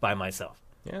done by myself.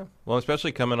 Yeah. Well,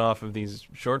 especially coming off of these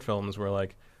short films where,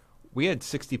 like, we had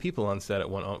 60 people on set at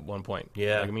one point.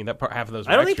 Yeah. Like, I mean, half of those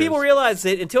were I don't think extras. people realize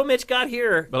it until Mitch got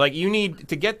here. But, like, you need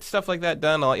to get stuff like that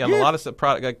done. A lot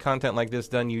of content like this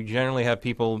done, you generally have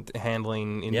people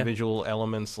handling individual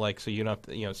elements, like, so you don't have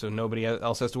to, so nobody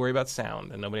else has to worry about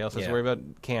sound, and nobody else has to worry about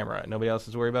camera, nobody else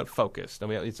has to worry about focus.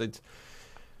 It's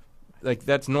like,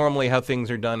 that's normally how things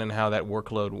are done and how that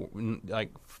workload,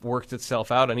 like, works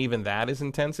itself out, and even that is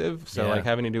intensive. So, like,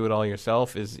 having to do it all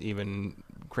yourself is even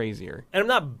crazier. And I'm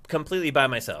not completely by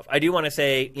myself. I do want to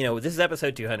say, this is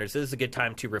episode 200, so this is a good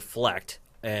time to reflect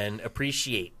and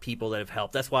appreciate people that have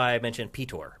helped. That's why I mentioned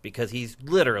PTOR, because he's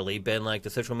literally been like the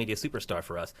social media superstar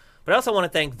for us. But I also want to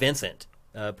thank Vincent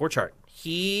Borchardt.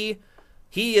 He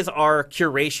is our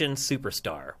curation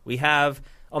superstar. We have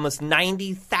almost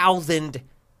 90,000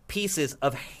 pieces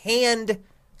of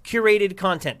hand-curated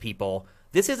content, people.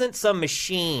 This isn't some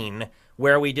machine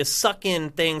where we just suck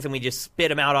in things and we just spit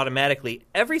them out automatically.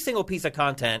 Every single piece of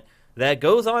content that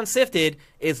goes on SIFTD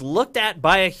is looked at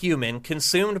by a human,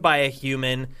 consumed by a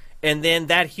human, and then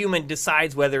that human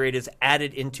decides whether it is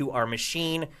added into our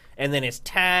machine, and then it's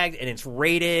tagged and it's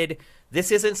rated. This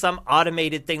isn't some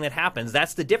automated thing that happens.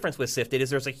 That's the difference with SIFTD,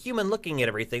 is there's a human looking at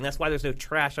everything. That's why there's no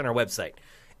trash on our website.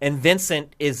 And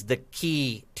Vincent is the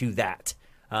key to that.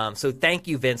 So thank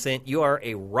you, Vincent. You are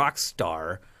a rock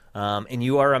star, and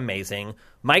you are amazing.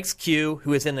 Mike's Q,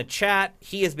 who is in the chat,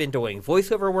 he has been doing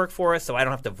voiceover work for us, so I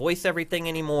don't have to voice everything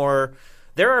anymore.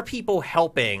 There are people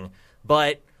helping,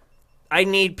 but I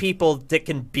need people that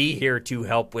can be here to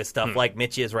help with stuff like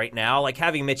Mitch is right now. Like,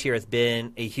 having Mitch here has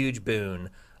been a huge boon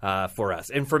for us,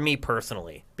 and for me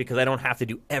personally, because I don't have to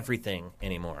do everything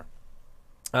anymore.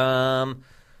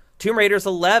 Tomb Raiders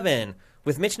 11,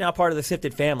 with Mitch now part of the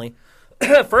Sifted family.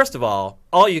 First of all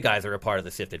you guys are a part of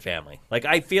the Sifted family. Like,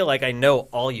 I feel like I know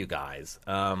all you guys.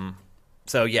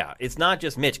 So, yeah, it's not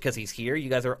just Mitch because he's here. You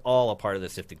guys are all a part of the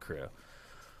Sifted crew.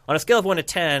 On a scale of 1 to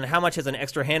 10, how much has an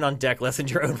extra hand on deck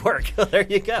lessened your own work? There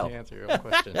you go. You answer your own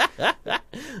question.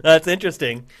 That's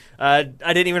interesting. I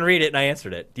didn't even read it, and I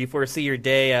answered it. Do you foresee your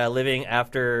day living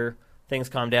after things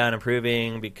calm down,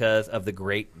 improving because of the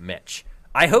great Mitch?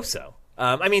 I hope so.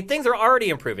 I mean, things are already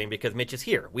improving because Mitch is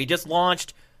here. We just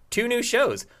launched 2 new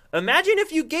shows. Imagine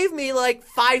if you gave me, like,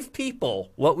 5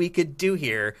 people what we could do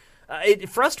here. It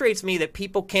frustrates me that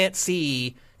people can't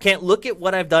look at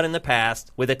what I've done in the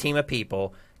past with a team of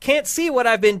people, can't see what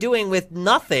I've been doing with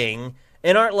nothing,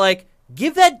 and aren't like,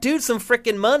 give that dude some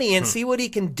freaking money and see what he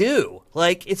can do.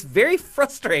 Like, it's very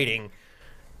frustrating.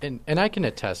 And I can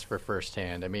attest for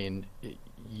firsthand. I mean,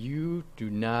 you do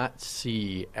not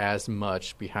see as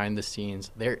much behind the scenes.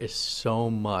 There is so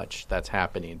much that's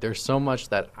happening. There's so much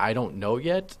that I don't know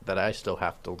yet that I still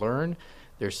have to learn.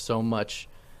 There's so much,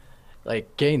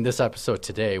 like, getting this episode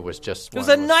today was just... It was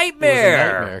a nightmare! It was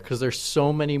a nightmare because there's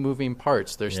so many moving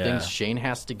parts. There's things Shane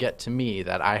has to get to me,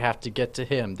 that I have to get to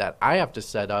him, that I have to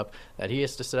set up, that he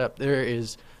has to set up. There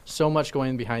is so much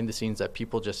going behind the scenes that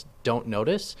people just don't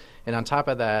notice. And on top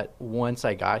of that, once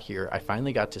I got here, I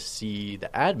finally got to see the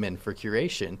admin for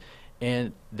curation.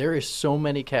 And there is so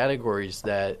many categories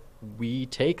that we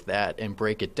take that and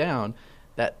break it down,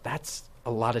 that's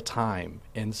a lot of time.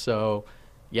 And so,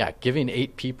 yeah, giving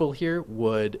 8 people here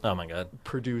would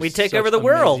produce we'd take over the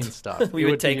world. Stuff. We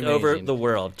would take over the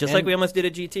world, just like we almost did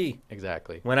at GT.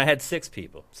 Exactly. When I had 6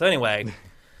 people. So anyway...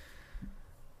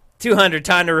 200,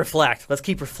 time to reflect. Let's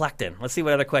keep reflecting. Let's see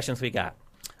what other questions we got.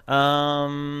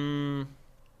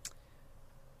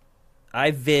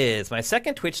 Viz, my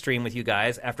second Twitch stream with you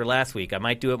guys after last week. I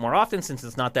might do it more often since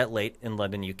it's not that late in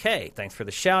London, UK. Thanks for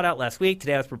the shout out last week.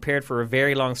 Today I was prepared for a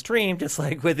very long stream, just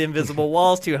like with Invisible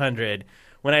Walls 200,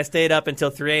 when I stayed up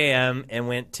until 3 a.m. and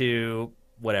went to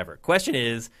whatever. Question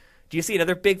is, do you see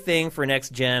another big thing for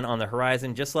next gen on the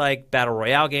horizon, just like Battle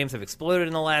Royale games have exploded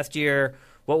in the last year?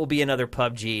 What will be another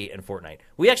PUBG and Fortnite?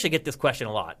 We actually get this question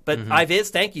a lot. But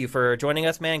Iviz, thank you for joining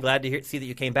us, man. Glad to see that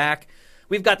you came back.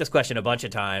 We've got this question a bunch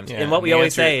of times. And what we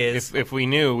always say is... If we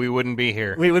knew, we wouldn't be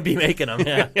here. We would be making them,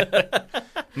 yeah.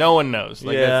 No one knows.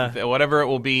 Like, whatever it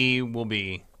will be, will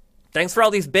be. Thanks for all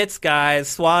these bits, guys.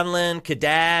 Swanland,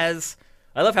 Kadaz.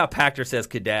 I love how Pactor says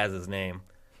Kadaz's name.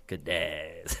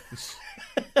 Kadaz.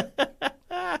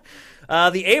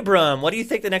 The Abram, what do you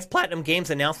think the next Platinum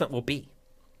Games announcement will be?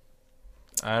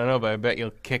 I don't know, but I bet you'll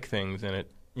kick things in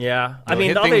it. Yeah. You'll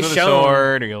hit things with a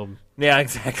sword, or you'll... Yeah,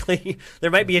 exactly.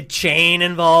 There might be a chain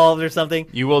involved or something.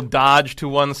 You will dodge to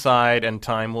one side, and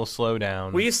time will slow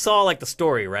down. Well, you saw, like, the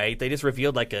story, right? They just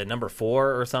revealed, like, a number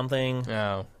 4 or something.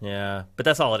 Oh. Yeah. But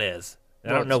that's all it is. I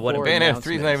don't know what... Bayonetta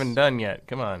 3's not even done yet.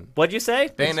 Come on. What'd you say?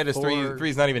 Bayonetta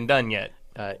 3's not even done yet.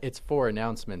 It's 4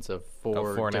 announcements of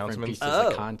 4 different pieces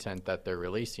of content that they're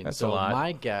releasing. That's so a lot.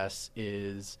 My guess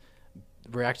is...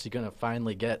 we're actually going to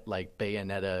finally get, like,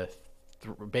 Bayonetta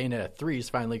 3 is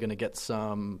finally going to get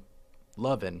some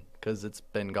loving because it's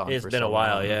been gone for so long. It's been a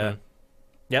while, yeah.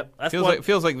 Yep. That's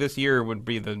feels like this year would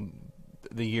be the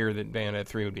year that Bayonetta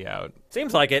 3 would be out.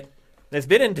 Seems like it. It's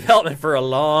been in development for a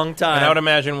long time. And I would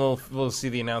imagine we'll see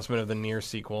the announcement of the Nier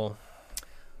sequel.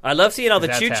 I love seeing all the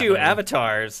choo-choo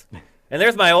avatars. And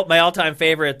there's my all-time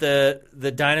favorite,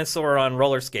 the dinosaur on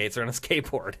roller skates or on a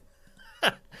skateboard.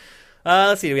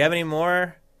 Let's see. Do we have any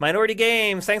more? Minority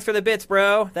Games. Thanks for the bits,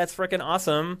 bro. That's freaking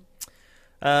awesome.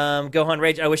 Gohan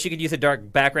Rage. I wish you could use a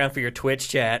dark background for your Twitch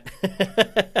chat.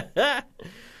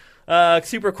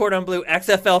 Super Cordon Bleu.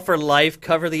 XFL for life.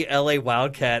 Cover the LA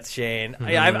Wildcats, Shane.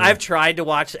 I've tried to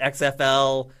watch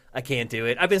XFL. I can't do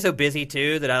it. I've been so busy,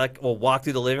 too, that I will walk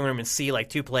through the living room and see, like,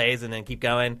 2 plays and then keep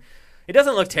going. It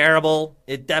doesn't look terrible.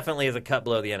 It definitely is a cut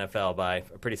below the NFL by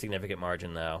a pretty significant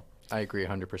margin, though. I agree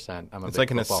 100%. It's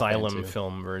like an Asylum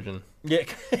film version. Yeah.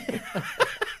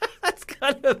 That's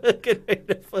kind of a good way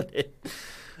to put it.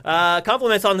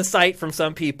 Compliments on the site from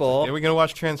some people. Are we going to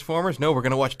watch Transformers? No, we're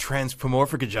going to watch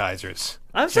Transformorphicizers.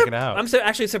 Check it out. I'm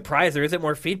actually surprised there isn't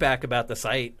more feedback about the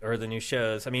site or the new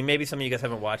shows. I mean, maybe some of you guys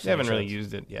haven't watched it. They haven't really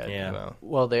used it yet. Yeah.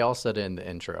 Well, they all said it in the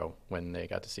intro when they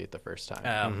got to see it the first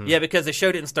time. Yeah, because the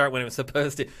show didn't start when it was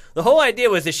supposed to. The whole idea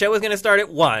was the show was going to start at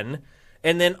 1,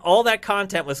 and then all that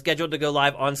content was scheduled to go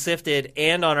live on SIFTD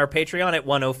and on our Patreon at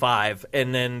 1:05,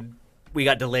 and then we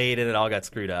got delayed and it all got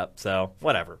screwed up. So,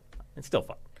 whatever. It's still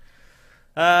fun.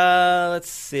 Let's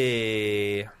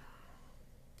see.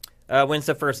 When's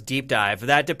the first deep dive?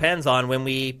 That depends on when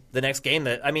the next game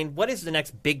what is the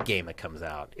next big game that comes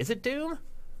out? Is it Doom?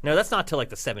 No, that's not till like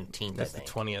the 17th, That's I think.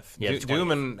 the 20th. Yeah, the 20th.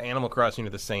 Doom and Animal Crossing are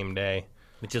the same day.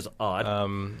 Which is odd.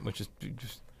 Which is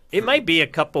just... It might be a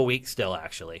couple weeks still,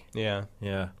 actually. Yeah.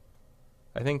 Yeah.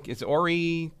 I think it's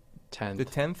Ori 10th. the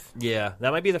 10th? Yeah,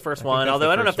 that might be the first I think one, that's although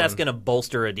the I don't know if first that's one. going to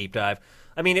bolster a deep dive.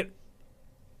 I mean,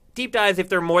 deep dives, if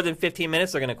they're more than 15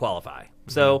 minutes, they're going to qualify.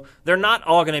 So they're not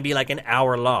all going to be like an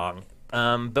hour long.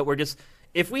 But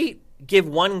if we give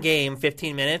one game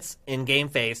 15 minutes in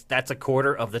GameFace, that's a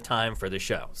quarter of the time for the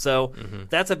show. So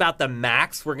that's about the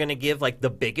max we're going to give like the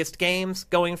biggest games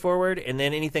going forward. And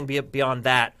then anything beyond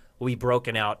that will be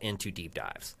broken out into deep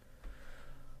dives.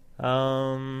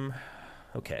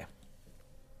 Okay.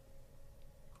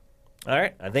 All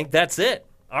right. I think that's it.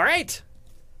 All right.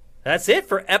 That's it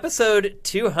for episode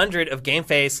 200 of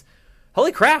GameFace.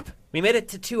 Holy crap. We made it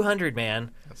to 200,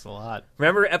 man. That's a lot.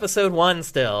 Remember episode 1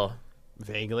 still?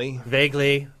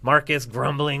 Vaguely. Marcus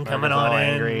grumbling, coming on all in.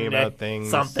 angry about things.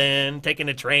 Something, taking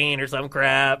a train or some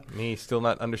crap. Me still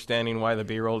not understanding why the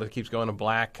B-roll keeps going to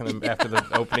black and then after the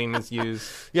opening is used.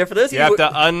 Yeah, for those of You you have to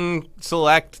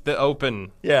unselect the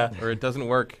open. Yeah. Or it doesn't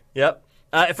work. Yep.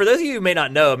 For those of you who may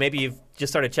not know, maybe you've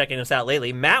just started checking us out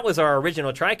lately, Matt was our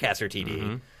original TriCaster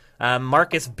TD.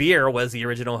 Marcus Beer was the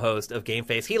original host of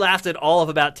GameFace. He lasted all of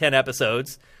about 10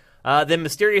 episodes, then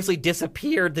mysteriously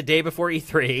disappeared the day before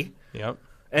E3. Yep.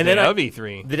 And Day then of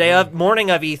E3. The day of morning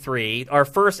of E3, our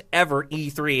first ever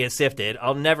E3 is SIFTD.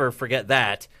 I'll never forget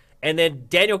that. And then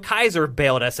Daniel Kaiser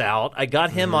bailed us out. I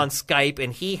got him on Skype,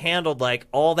 and he handled like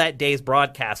all that day's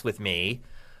broadcast with me.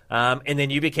 And then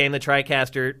you became the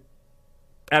TriCaster.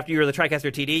 After you were the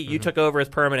TriCaster TD, you took over as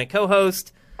permanent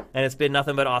co-host, and it's been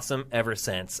nothing but awesome ever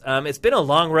since. It's been a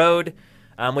long road.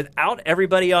 Without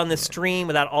everybody on the stream,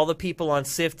 without all the people on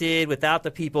SIFTD, without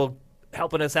the people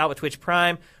helping us out with Twitch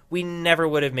Prime, we never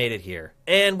would have made it here.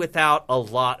 And without a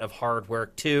lot of hard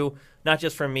work, too. Not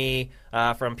just from me,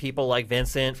 from people like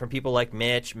Vincent, from people like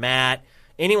Mitch, Matt,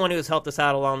 anyone who has helped us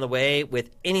out along the way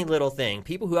with any little thing.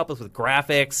 People who help us with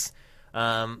graphics.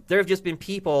 There have just been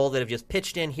people that have just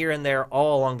pitched in here and there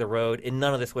all along the road, and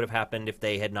none of this would have happened if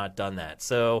they had not done that.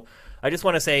 So I just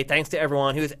want to say thanks to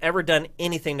everyone who has ever done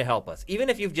anything to help us, even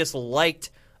if you've just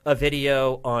liked a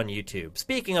video on YouTube.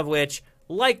 Speaking of which,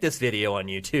 like this video on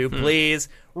YouTube, please.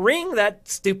 Ring that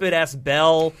stupid-ass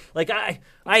bell. Like, I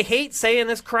hate saying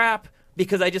this crap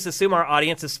because I just assume our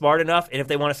audience is smart enough, and if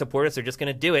they want to support us, they're just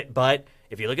going to do it. But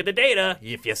if you look at the data,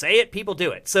 if you say it, people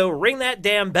do it. So ring that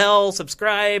damn bell,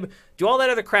 subscribe, do all that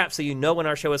other crap so you know when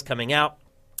our show is coming out.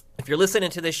 If you're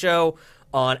listening to this show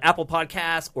on Apple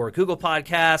Podcasts or Google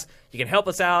Podcasts, you can help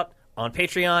us out on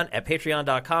Patreon at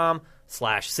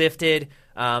patreon.com/SIFTD.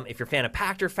 If you're a fan of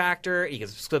Pactor Factor, you can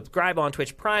subscribe on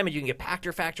Twitch Prime, and you can get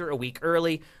Pactor Factor a week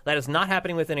early. That is not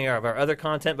happening with any of our other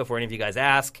content before any of you guys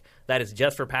ask. That is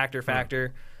just for Pactor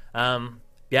Factor.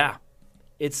 Yeah.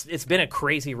 It's been a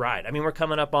crazy ride. I mean, we're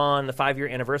coming up on the 5-year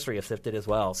anniversary of SIFTD as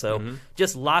well. So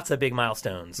just lots of big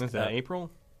milestones. Is that April?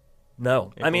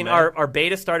 No. April, I mean, May? our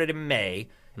beta started in May,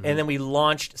 and then we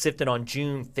launched SIFTD on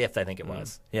June 5th, I think it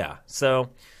was. Yeah.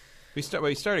 So We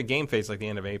started GameFace like the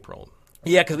end of April.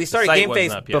 yeah, because we started site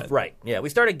wasn't GameFace up yet. right. Yeah, we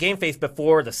started GameFace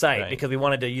before the site Right. because we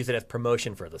wanted to use it as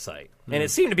promotion for the site, and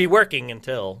it seemed to be working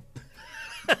until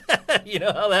you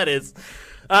know how that is.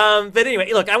 But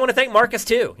anyway, look, I want to thank Marcus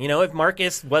too. You know, if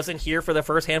Marcus wasn't here for the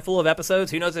first handful of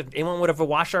episodes, who knows if anyone would have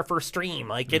watched our first stream?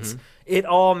 Like, it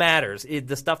all matters.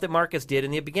 The stuff that Marcus did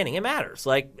in the beginning, it matters.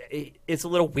 Like, it's a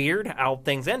little weird how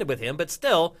things ended with him, but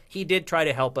still, he did try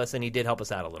to help us, and he did help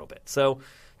us out a little bit. So,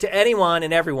 to anyone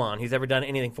and everyone who's ever done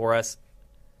anything for us,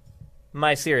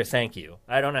 my serious thank you.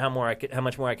 I don't know how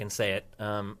much more I can say it.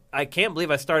 I can't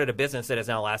believe I started a business that has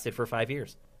now lasted for 5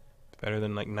 years. Better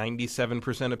than like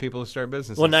 97% of people who start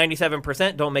businesses. Well,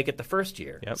 97% don't make it the first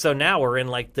year. Yep. So now we're in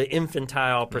like the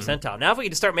infantile percentile. Now if we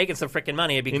could start making some freaking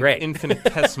money, it'd be great.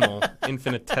 Infinitesimal.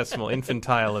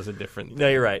 Infantile is a different thing. No,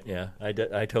 you're right. Yeah, I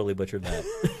totally butchered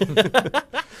that.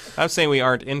 I'm saying we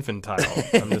aren't infantile.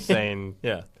 I'm just saying.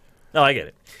 Yeah. No, I get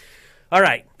it. All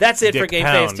right, that's it Dick for GameFace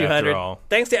pound, 200. after all.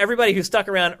 Thanks to everybody who stuck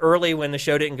around early when the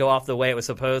show didn't go off the way it was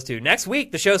supposed to. Next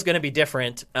week, the show's going to be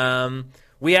different.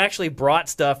 We actually brought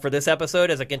stuff for this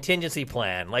episode as a contingency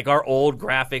plan, like our old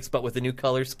graphics, but with a new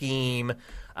color scheme.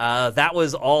 That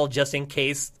was all just in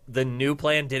case the new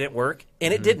plan didn't work,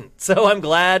 and it didn't. So I'm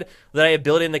glad that I had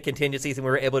built in the contingencies and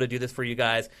we were able to do this for you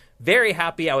guys. Very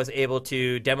happy I was able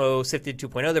to demo SIFTD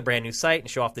 2.0, the brand new site, and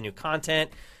show off the new content.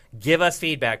 Give us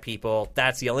feedback, people.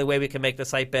 That's the only way we can make the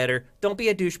site better. Don't be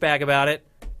a douchebag about it.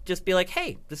 Just be like,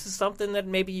 hey, this is something that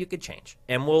maybe you could change.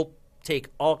 And we'll take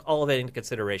all of it into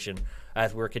consideration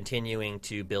as we're continuing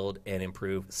to build and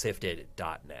improve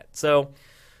sifted.net. So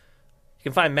you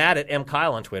can find Matt at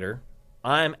mkyle on Twitter.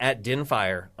 I'm at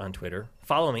Dinfire on Twitter.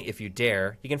 Follow me if you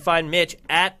dare. You can find Mitch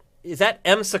at, is that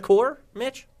M. Sikor,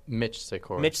 Mitch? Mitch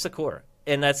Sikor. Mitch Sikor.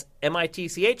 And that's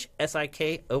MITCHSIKOR.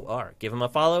 Give him a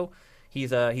follow.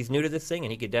 He's new to this thing,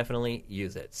 and he could definitely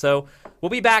use it. So we'll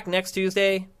be back next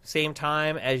Tuesday, same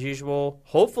time as usual,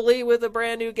 hopefully with a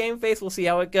brand new GameFace. We'll see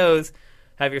how it goes.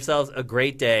 Have yourselves a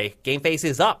great day. GameFace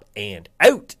is up and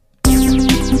out.